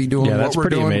stoked to be doing what we're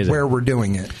doing, amazing. Where we're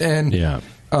doing it. And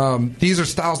these are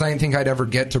styles I didn't think I'd ever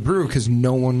get to brew because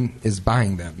no one is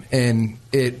buying them. And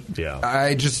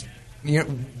I just,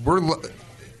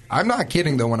 I'm not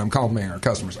kidding, though, when I'm complimenting our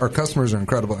customers. Our customers are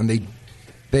incredible, and they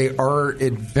are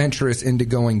adventurous into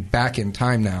going back in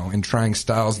time now and trying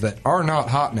styles that are not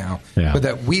hot now, but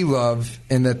that we love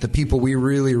and that the people we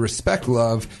really respect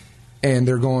love, and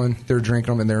they're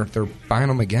drinking them, and they're buying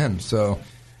them again. So,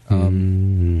 so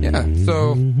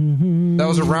that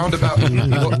was a roundabout. I've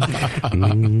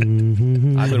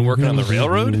been working on the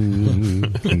railroad.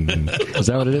 Is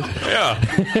that what it is? Yeah.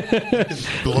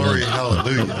 Glory,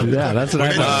 hallelujah. Yeah, that's what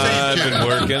I've been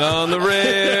working on the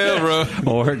railroad.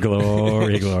 Or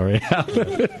glory.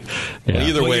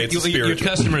 Either way, it's your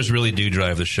customers really do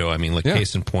drive the show.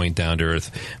 Case in point, Down to Earth,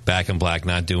 Back in Black,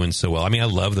 not doing so well. I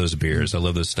love those beers. I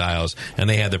love those styles, and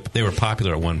they were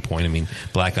popular at one point.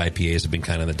 Black IPAs have been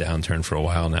kind of the downturn for a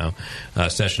while now.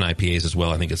 Session IPAs as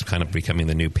well. I think it's kind of becoming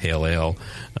the new pale ale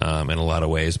in a lot of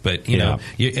ways. But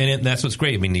that's what's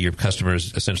great. Your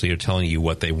customers essentially are telling you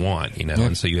what they want,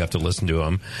 and so you have to listen to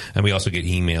them. And we also get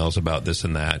emails about this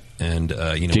and that. And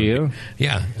do you?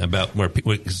 Yeah, about where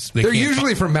people. They're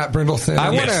usually from Matt Brindleson.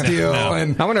 I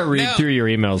want to read through your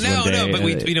emails one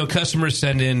day. No, but customers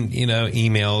send in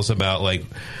emails about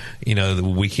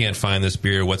we can't find this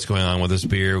beer. What's going on with this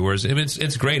beer? Whereas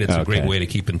it's great. It's a great way to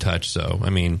keep in touch. So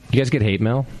you guys get hate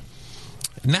mail?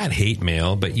 Not hate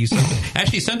mail, but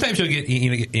sometimes you'll get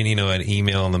an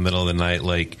email in the middle of the night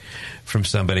from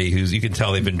somebody who's, you can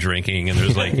tell they've been drinking, and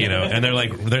there's and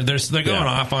they're going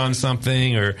off on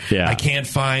something, or I can't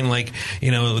find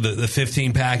the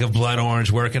 15 pack of Blood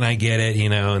Orange. Where can I get it?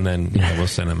 And then we'll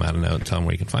send them out a note and tell them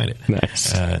where you can find it.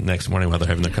 Nice. Next morning while they're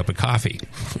having their cup of coffee.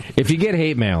 If you get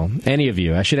hate mail, any of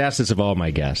you, I should ask this of all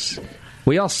my guests.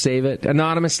 We all save it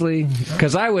anonymously,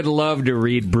 because I would love to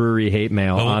read brewery hate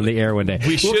mail on the air one day.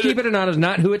 We'll keep it anonymous,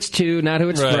 not who it's to, not who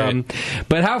it's from,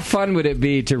 but how fun would it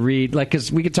be to read?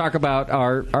 Because we could talk about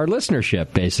our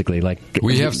listenership, basically.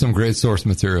 We have some great source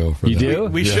material for that. You do?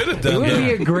 We should have done. It would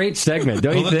be a great segment,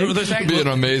 don't you think? It would be an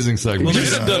amazing segment. Well, we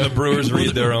should have done the brewers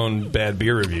read their own bad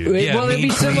beer reviews. Well, it'd be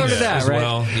similar to that, right?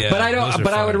 Well. Yeah,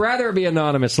 but I would rather it be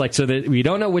anonymous, so that we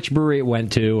don't know which brewery it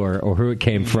went to or who it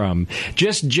came from.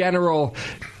 Just general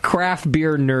craft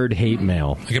beer nerd hate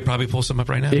mail. I could probably pull some up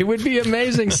right now. It would be an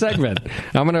amazing segment.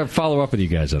 I'm going to follow up with you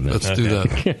guys on this. Let's do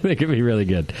that. I think it'd be really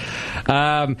good.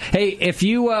 Hey, if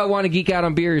you want to geek out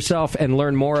on beer yourself and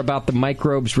learn more about the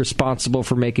microbes responsible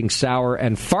for making sour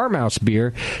and farmhouse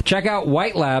beer, check out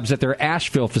White Labs at their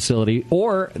Asheville facility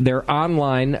or their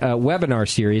online webinar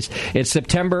series. It's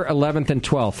September 11th and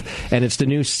 12th, and it's the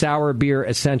new Sour Beer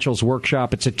Essentials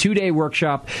Workshop. It's a 2-day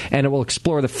workshop, and it will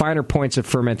explore the finer points of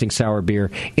fermenting sour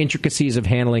beer, intricacies of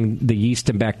handling the yeast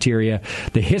and bacteria,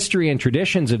 the history and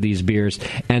traditions of these beers,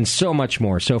 and so much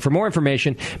more. So for more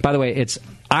information, by the way, it's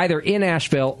either in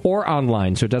Asheville or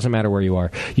online, so it doesn't matter where you are.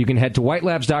 You can head to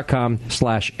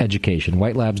whitelabs.com/education.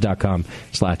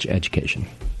 whitelabs.com/education.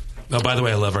 Oh, by the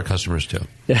way, I love our customers too.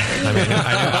 I know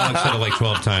Alex said it like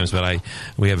 12 times, but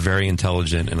we have very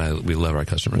intelligent and we love our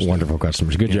customers. Wonderful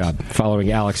customers. Good job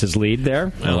following Alex's lead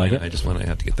there. I like it. I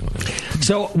have to get that one in.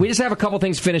 So we just have a couple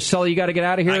things finished. Sully, you got to get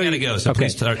out of here. I got to go. So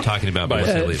please start talking about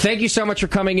me. Thank you so much for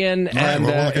coming in, and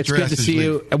it's good to see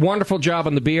you. A wonderful job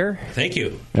on the beer. Thank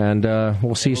you. And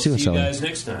we'll see you soon, See Sully. you guys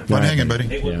next time. Fun hanging, buddy.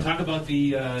 Hey, we'll talk about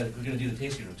the. We're going to do the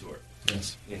tasting room tour.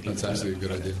 Yes, that's actually a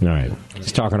good idea. All right,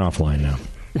 he's talking offline now.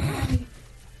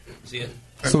 See ya.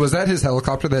 So was that his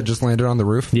helicopter that just landed on the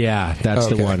roof? Yeah, that's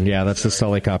the one. Yeah, that's the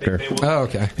Sullycopter. Oh,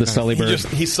 okay. The Sully bird.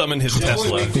 He summoned his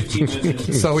Tesla.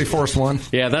 Sully Force 1.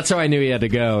 Yeah, that's how I knew he had to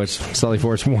go. It's Sully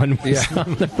Force 1 was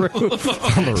on the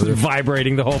roof. On the roof.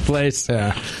 Vibrating the whole place.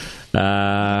 Yeah.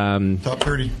 Top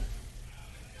 30.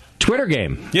 Twitter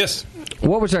game. Yes.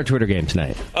 What was our Twitter game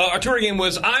tonight? Our Twitter game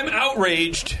was I'm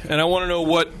outraged, and I want to know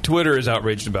what Twitter is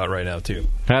outraged about right now, too.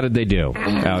 How did they do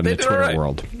out in the Twitter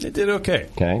world? They did okay.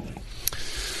 Okay.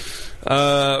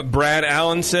 Brad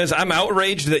Allen says, I'm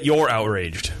outraged that you're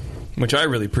outraged, which I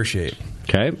really appreciate.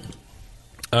 Okay.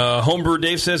 Homebrew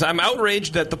Dave says, I'm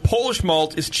outraged that the Polish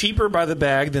malt is cheaper by the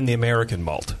bag than the American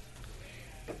malt.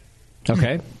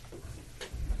 Okay.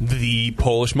 The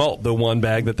Polish malt, the one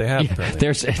bag that they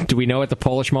have. Do we know what the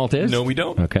Polish malt is? No, we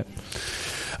don't. Okay.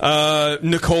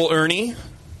 Nicole Ernie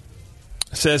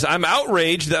says, I'm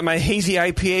outraged that my hazy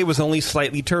IPA was only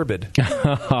slightly turbid.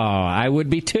 Oh, I would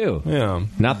be too. Yeah.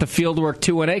 Not the Fieldwork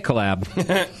 2-1-A collab.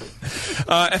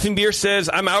 Effing Beer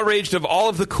says, I'm outraged of all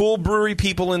of the cool brewery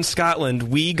people in Scotland.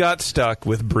 We got stuck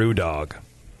with Brewdog.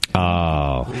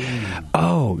 Can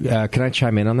I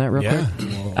chime in on that real quick?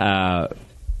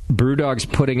 Brewdog's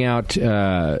putting out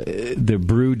the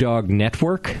Brewdog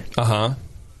Network. Uh-huh.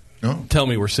 Oh. Tell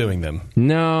me we're suing them.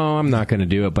 No, I'm not going to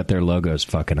do it, but their logo's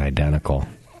fucking identical.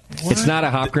 What? It's not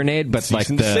a hop grenade, but Cease like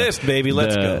and desist, baby.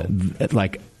 Let's go.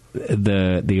 Like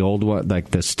the old one, like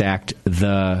the stacked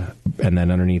and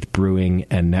then underneath Brewing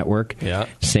and Network. Yeah.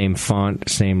 Same font,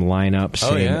 same lineup,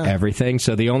 same everything.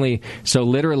 So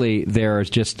literally there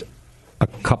is just a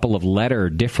couple of letter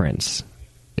difference.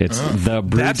 It's the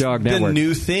Brewdog Network. That's the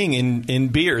new thing in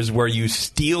beers, where you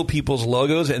steal people's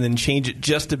logos and then change it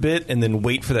just a bit, and then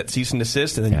wait for that cease and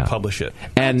desist, and then you publish it.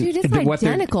 And dude, it's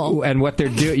identical. What they're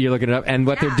doing, you're looking it up, and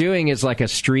what they're doing is like a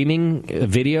streaming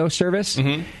video service.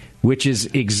 Mm-hmm. Which is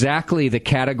exactly the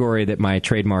category that my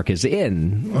trademark is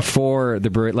in for the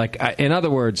brewery. Like, in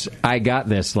other words, I got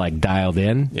this like dialed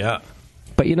in. Yeah.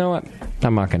 But you know what?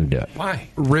 I'm not going to do it. Why?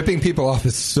 Ripping people off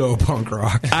is so punk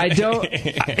rock. I don't.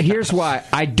 Here's why.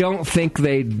 I don't think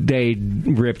they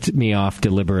ripped me off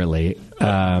deliberately.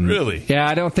 Really? Yeah,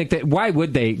 I don't think that. Why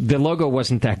would they? The logo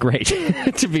wasn't that great,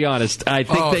 to be honest. I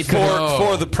think they could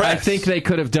for the press. I think they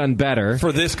could have done better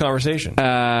for this conversation.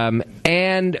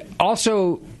 And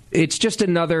also, it's just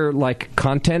another like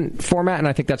content format, and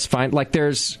I think that's fine. Like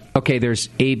there's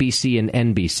ABC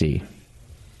and NBC.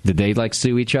 Did they like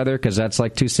sue each other because that's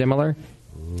like too similar,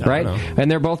 right? And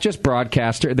they're both just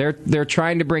broadcaster. They're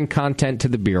trying to bring content to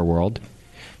the beer world.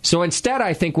 So instead,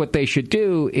 I think what they should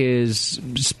do is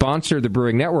sponsor the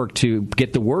Brewing Network to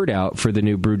get the word out for the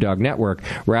new Brewdog Network,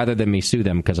 rather than me sue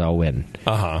them because I'll win.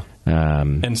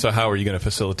 And so, how are you going to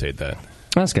facilitate that?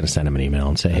 I was going to send him an email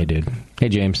and say, "Hey, dude. Hey,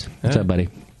 James. What's up, buddy?"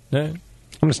 Yeah.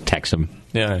 I'm just text him.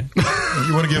 Yeah.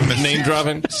 You want to give him a name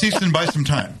dropping? Cease and buy some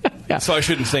time. Yeah. So I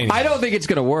shouldn't say anything. I don't think it's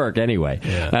going to work anyway.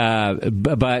 Yeah.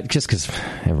 But just because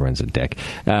everyone's a dick.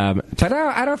 But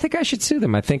I don't think I should sue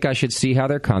them. I think I should see how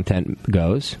their content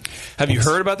goes. Have you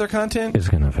heard about their content? It's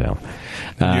going to fail.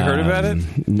 Have you heard about it?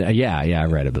 Yeah, I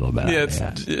read a little about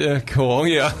it. Yeah, cool.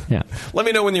 Yeah. Let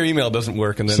me know when your email doesn't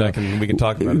work, and then we can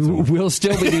talk about it. We'll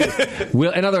still be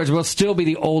in other words, we'll still be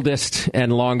the oldest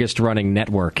and longest running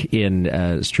network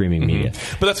in streaming media.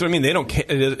 But that's what I mean. They don't.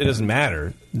 It doesn't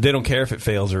matter. They don't care if it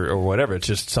fails or whatever. It's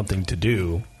just something to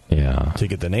do. Yeah. To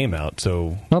get the name out.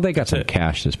 So they got some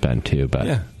cash to spend too. But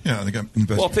they got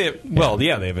investors.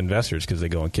 They have investors because they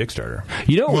go on Kickstarter.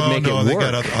 You know what would make it work? They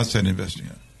got outside investing.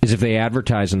 Is if they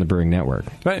advertise on the Brewing Network,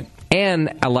 right,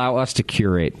 and allow us to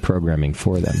curate programming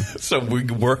for them. So we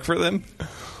work for them.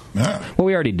 Yeah. Well,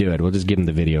 we already do it. We'll just give them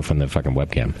the video from the fucking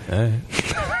webcam.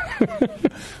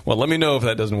 Well, let me know if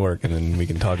that doesn't work, and then we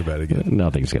can talk about it again.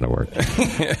 Nothing's going to work.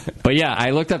 But yeah,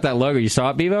 I looked up that logo. You saw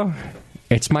it, Bevo?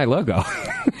 It's my logo.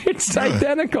 It's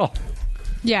identical.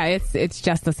 Yeah, it's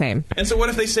just the same. And so, what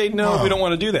if they say no? We don't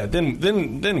want to do that.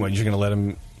 Then what? You're going to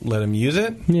let them use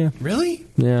it? Yeah. Really?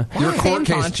 Yeah. Your court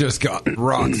case just got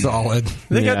rock solid.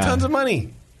 They got tons of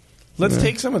money. Let's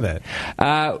take some of that.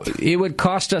 It would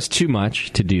cost us too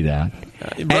much to do that.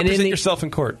 Represent yourself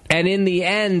in court. And in the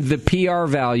end, the PR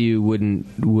value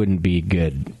wouldn't be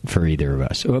good for either of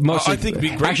us. Mostly, I think it'd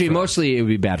be great. Actually, mostly it would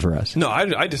be bad for us. No,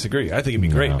 I disagree. I think it'd be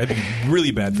great. I think it'd be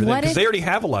really bad for them What because if- they already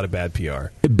have a lot of bad PR.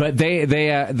 But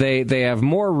they have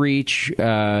more reach,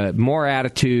 more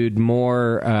attitude,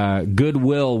 more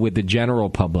goodwill with the general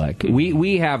public.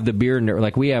 We have the beer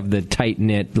like we have the tight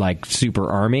knit like super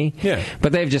army. Yeah.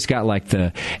 But they've just got like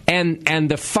and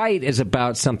the fight is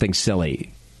about something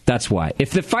silly. That's why.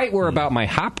 If the fight were about my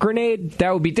hop grenade,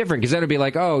 that would be different because then it'd be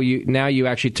like, oh, you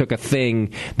actually took a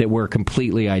thing that we're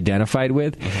completely identified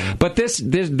with. But this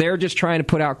they're just trying to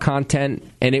put out content,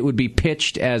 and it would be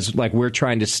pitched as like we're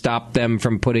trying to stop them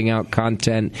from putting out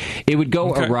content. It would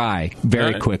go awry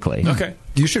very quickly. Okay.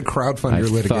 You should crowdfund your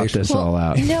litigation. Thought this all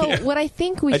out. No, what I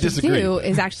think we should do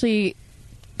is actually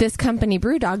this company,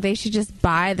 Brewdog, they should just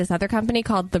buy this other company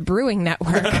called the Brewing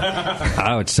Network.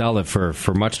 I would sell it for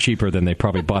much cheaper than they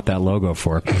probably bought that logo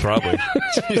for. Probably.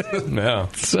 No.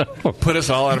 So, put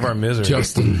us all out of our misery.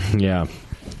 Justin. Yeah.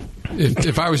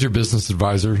 If I was your business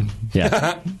advisor,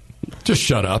 yeah, just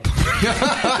shut up.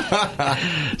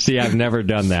 See, I've never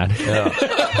done that.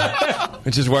 Yeah.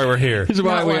 Which is why we're here. This is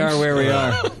why we are where we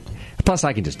are. Plus,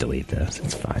 I can just delete this.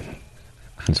 It's fine.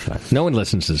 It's fine. No one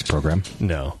listens to this program.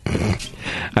 No.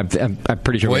 I'm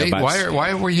pretty sure. Wait, why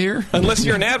are we here? Unless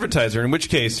you're an advertiser, in which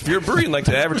case, if you're a brewery and like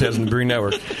to advertise on the Brewing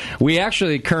Network. We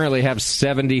actually currently have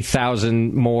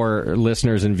 70,000 more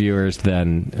listeners and viewers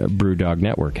than Brewdog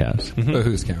Network has. But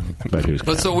who's counting?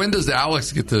 But so when does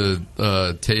Alex get to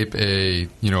tape a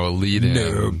lead in?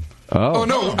 No. Oh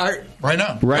no! Right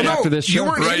now, right after this show, you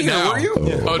weren't right in here, now. were you?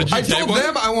 Oh, did you I tape told one?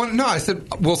 them I want. No, I said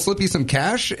we'll slip you some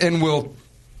cash and we'll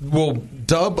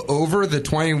dub over the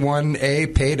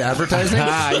 21A paid advertising.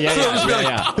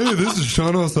 Yeah. Hey, this is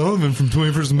Sean O'Sullivan from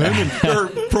 21st Amendment or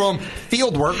from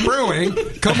Fieldwork Brewing.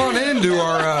 Come on into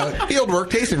our Fieldwork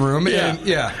tasting room.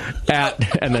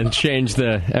 And then change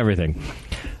the everything.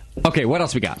 Okay, what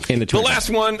else we got in the The Twitter? last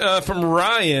one from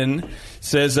Ryan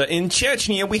says, in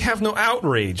Chechnya, we have no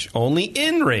outrage, only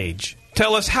enrage.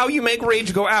 Tell us how you make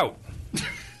rage go out.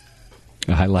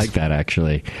 I like that,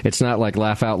 actually. It's not like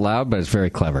laugh out loud, but it's very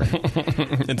clever.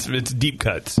 It's deep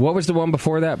cuts. What was the one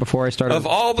before that, before I started? Of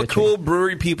all the cool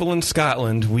brewery people in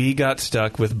Scotland, we got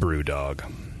stuck with Brewdog.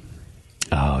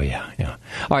 Oh, yeah.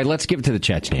 All right, let's give it to the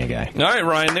Chechnya guy. All right,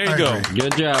 Ryan, there you go.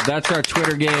 Good job. That's our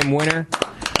Twitter game winner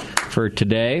for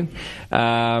today.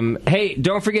 Hey,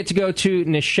 don't forget to go to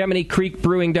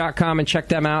NeshamineCreekBrewing.com and check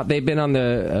them out. They've been on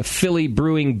the Philly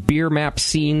brewing beer map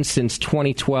scene since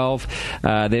 2012.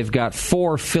 They've got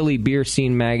 4 Philly Beer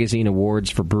Scene Magazine awards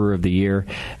for Brewer of the Year,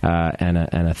 and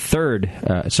a third,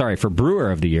 for Brewer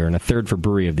of the Year, and a third for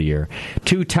Brewery of the Year.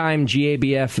 2-time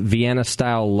GABF Vienna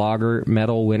Style Lager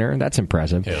Medal winner. That's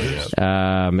impressive.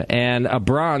 And a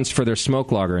bronze for their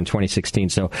Smoke Lager in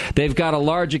 2016. So they've got a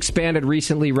large, expanded,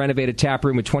 recently renovated tap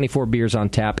room with 24 beers on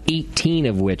tap, 18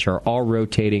 of which are all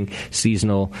rotating,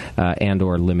 seasonal, and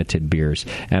or limited beers,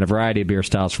 and a variety of beer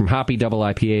styles from hoppy double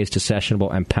IPAs to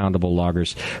sessionable and poundable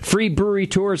lagers. Free brewery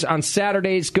tours on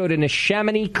Saturdays. Go to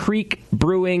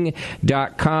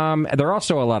NeshamineCreekBrewing.com. They're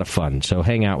also a lot of fun, so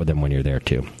hang out with them when you're there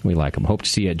too. We like them. Hope to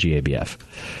see you at GABF.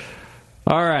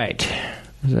 All right.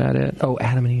 Is that it? Oh,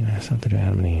 Adam and Eve. Something to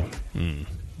Adam and Eve.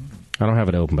 I don't have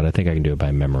it open, but I think I can do it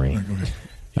by memory.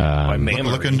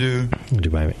 Look into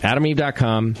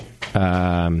AdamEve.com.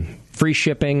 Free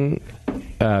shipping,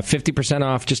 50%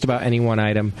 off just about any one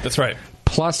item. That's right.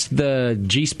 Plus the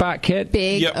G-Spot kit.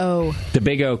 Big O. The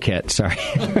Big O kit, sorry.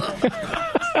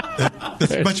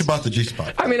 That's much about the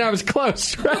G-Spot. I mean, I was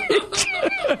close, right?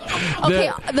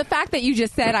 Okay, the fact that you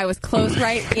just said I was close,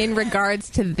 right, in regards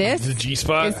to this the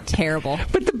G-Spot is terrible.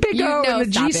 But the Big O and the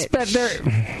G-Spot, they're...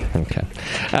 Okay.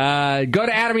 Go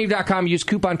to AdamEve.com, use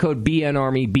coupon code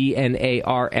BNARMY,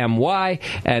 BNARMY,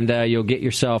 and you'll get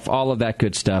yourself all of that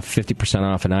good stuff, 50%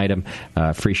 off an item,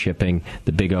 free shipping,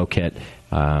 the Big O kit.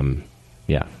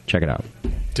 Check it out.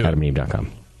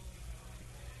 AdamEve.com.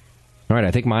 All right,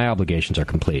 I think my obligations are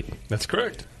complete. That's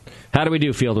correct. How do we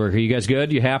do, Fieldwork? Are you guys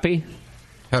good? You happy?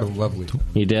 Had a lovely...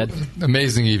 You did?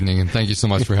 Amazing evening, and thank you so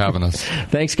much for having us.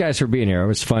 Thanks, guys, for being here. It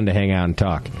was fun to hang out and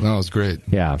talk. No, it was great.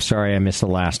 Yeah, I'm sorry I missed the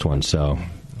last one, so...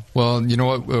 Well, you know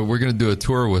what? We're going to do a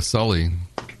tour with Sully.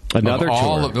 Another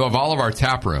tour? Of all of our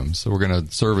tap rooms. So we're going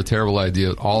to serve a terrible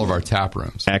idea at all of our tap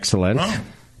rooms. Excellent.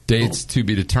 Dates to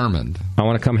be determined. I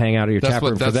want to come hang out at your tap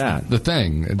room for that. That's the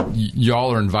thing.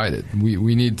 Y'all are invited.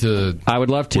 We need to... I would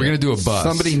love to. We're going to do a bus.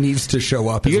 Somebody needs to show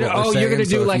up. You're going to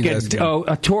do like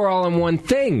a tour all-in-one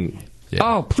thing. Yeah.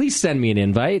 Oh, please send me an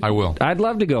invite. I will. I'd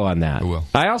love to go on that. I will.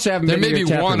 I also haven't been to your tap room.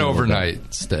 There may be one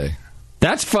overnight stay.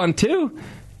 That's fun, too.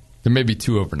 There may be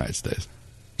 2 overnight stays.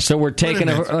 So we're taking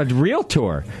a real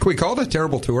tour. Can we call it a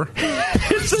terrible tour?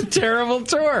 It's a terrible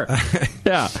tour.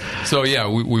 Yeah. So, yeah,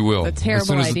 we will. A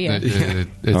terrible idea.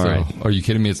 All right. Are you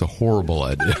kidding me? It's a horrible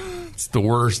idea. It's the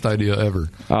worst idea ever.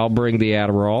 I'll bring the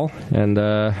Adderall, and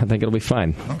I think it'll be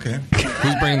fine. Okay.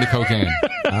 Who's bringing the cocaine?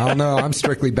 I don't know. I'm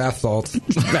strictly bath salts.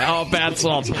 Oh, bath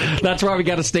salts. That's why we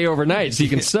got to stay overnight, so you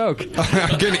can soak.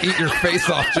 I'm going to eat your face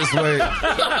off. Just wait.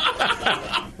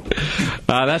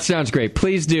 That sounds great.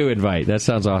 Please do invite. That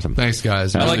sounds awesome. Thanks,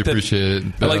 guys. I really appreciate it.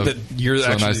 I like that you're so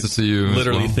actually nice to see you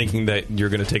literally thinking that you're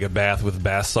going to take a bath with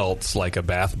bath salts like a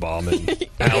bath bomb, and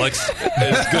Alex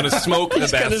is going to smoke the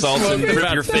bath salts and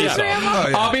rip your face off. Oh,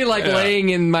 yeah. I'll be laying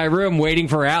in my room waiting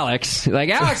for Alex. Like,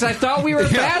 Alex, I thought we were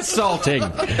bath salting.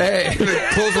 Hey, the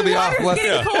clothes will be off.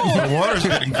 The water's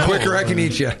getting cold. Quicker, I can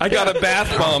eat you. I got a bath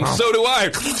bomb. So do I.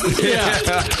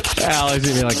 Alex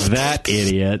would be like, that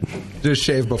idiot. Just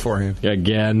shave beforehand.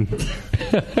 Again.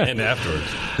 And afterwards.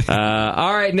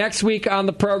 All right, next week on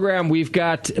the program, we've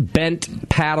got Bent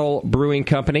Paddle Brewing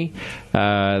Company.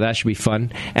 That should be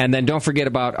fun. And then don't forget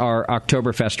about our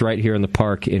Oktoberfest right here in the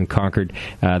park in Concord.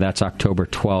 That's October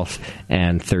 12th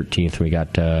and 13th. We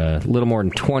got a little more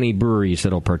than 20 breweries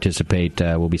that will participate.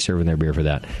 We'll be serving their beer for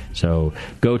that. So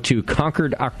go to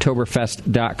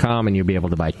ConcordOktoberfest.com and you'll be able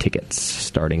to buy tickets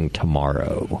starting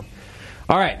tomorrow.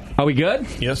 All right. Are we good?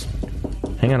 Yes.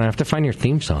 Hang on. I have to find your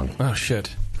theme song. Oh,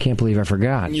 shit. Can't believe I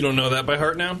forgot. You don't know that by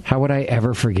heart now? How would I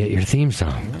ever forget your theme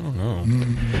song? I don't know.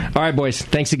 All right, boys.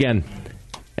 Thanks again.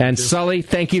 And Sully,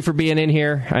 thank you for being in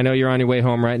here. I know you're on your way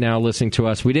home right now listening to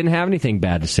us. We didn't have anything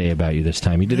bad to say about you this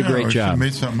time. You did a great job.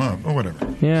 Made something up. Or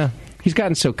whatever. Yeah. He's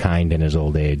gotten so kind in his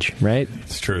old age, right?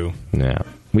 It's true. Yeah.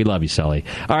 We love you, Sully.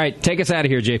 All right. Take us out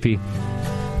of here, JP.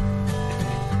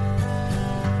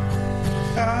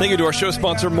 Thank you to our show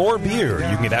sponsor, More Beer.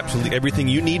 You can get absolutely everything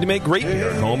you need to make great beer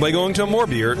at home by going to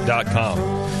morebeer.com.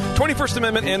 21st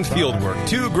Amendment and Fieldwork,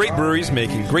 two great breweries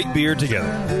making great beer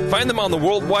together. Find them on the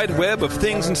World Wide Web of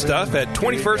things and stuff at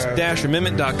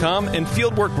 21st-amendment.com and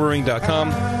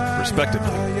fieldworkbrewing.com,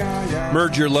 respectively.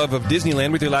 Merge your love of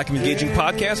Disneyland with your lack of engaging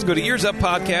podcasts. Go to Ears Up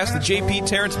Podcast. The JP,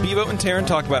 Terrence, Bevo, and Taryn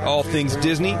talk about all things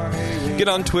Disney. Get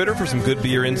on Twitter for some good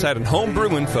beer insight and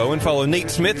homebrew info, and follow Nate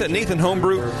Smith at Nathan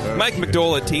Homebrew, Mike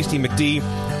McDowell at Tasty McD.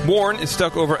 Warren is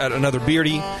stuck over at Another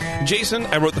Beardy. Jason,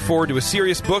 I wrote the foreword to a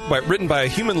serious book written by a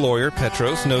human lawyer.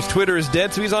 Petros knows Twitter is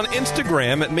dead, so he's on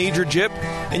Instagram at Major Jip,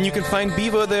 and you can find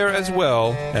Bevo there as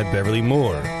well at Beverly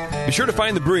Moore. Be sure to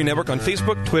find the Brewing Network on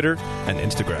Facebook, Twitter, and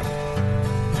Instagram.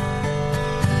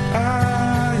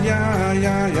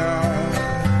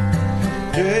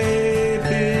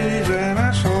 JP's an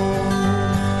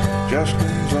asshole.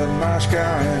 Justin's a nice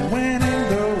guy, and when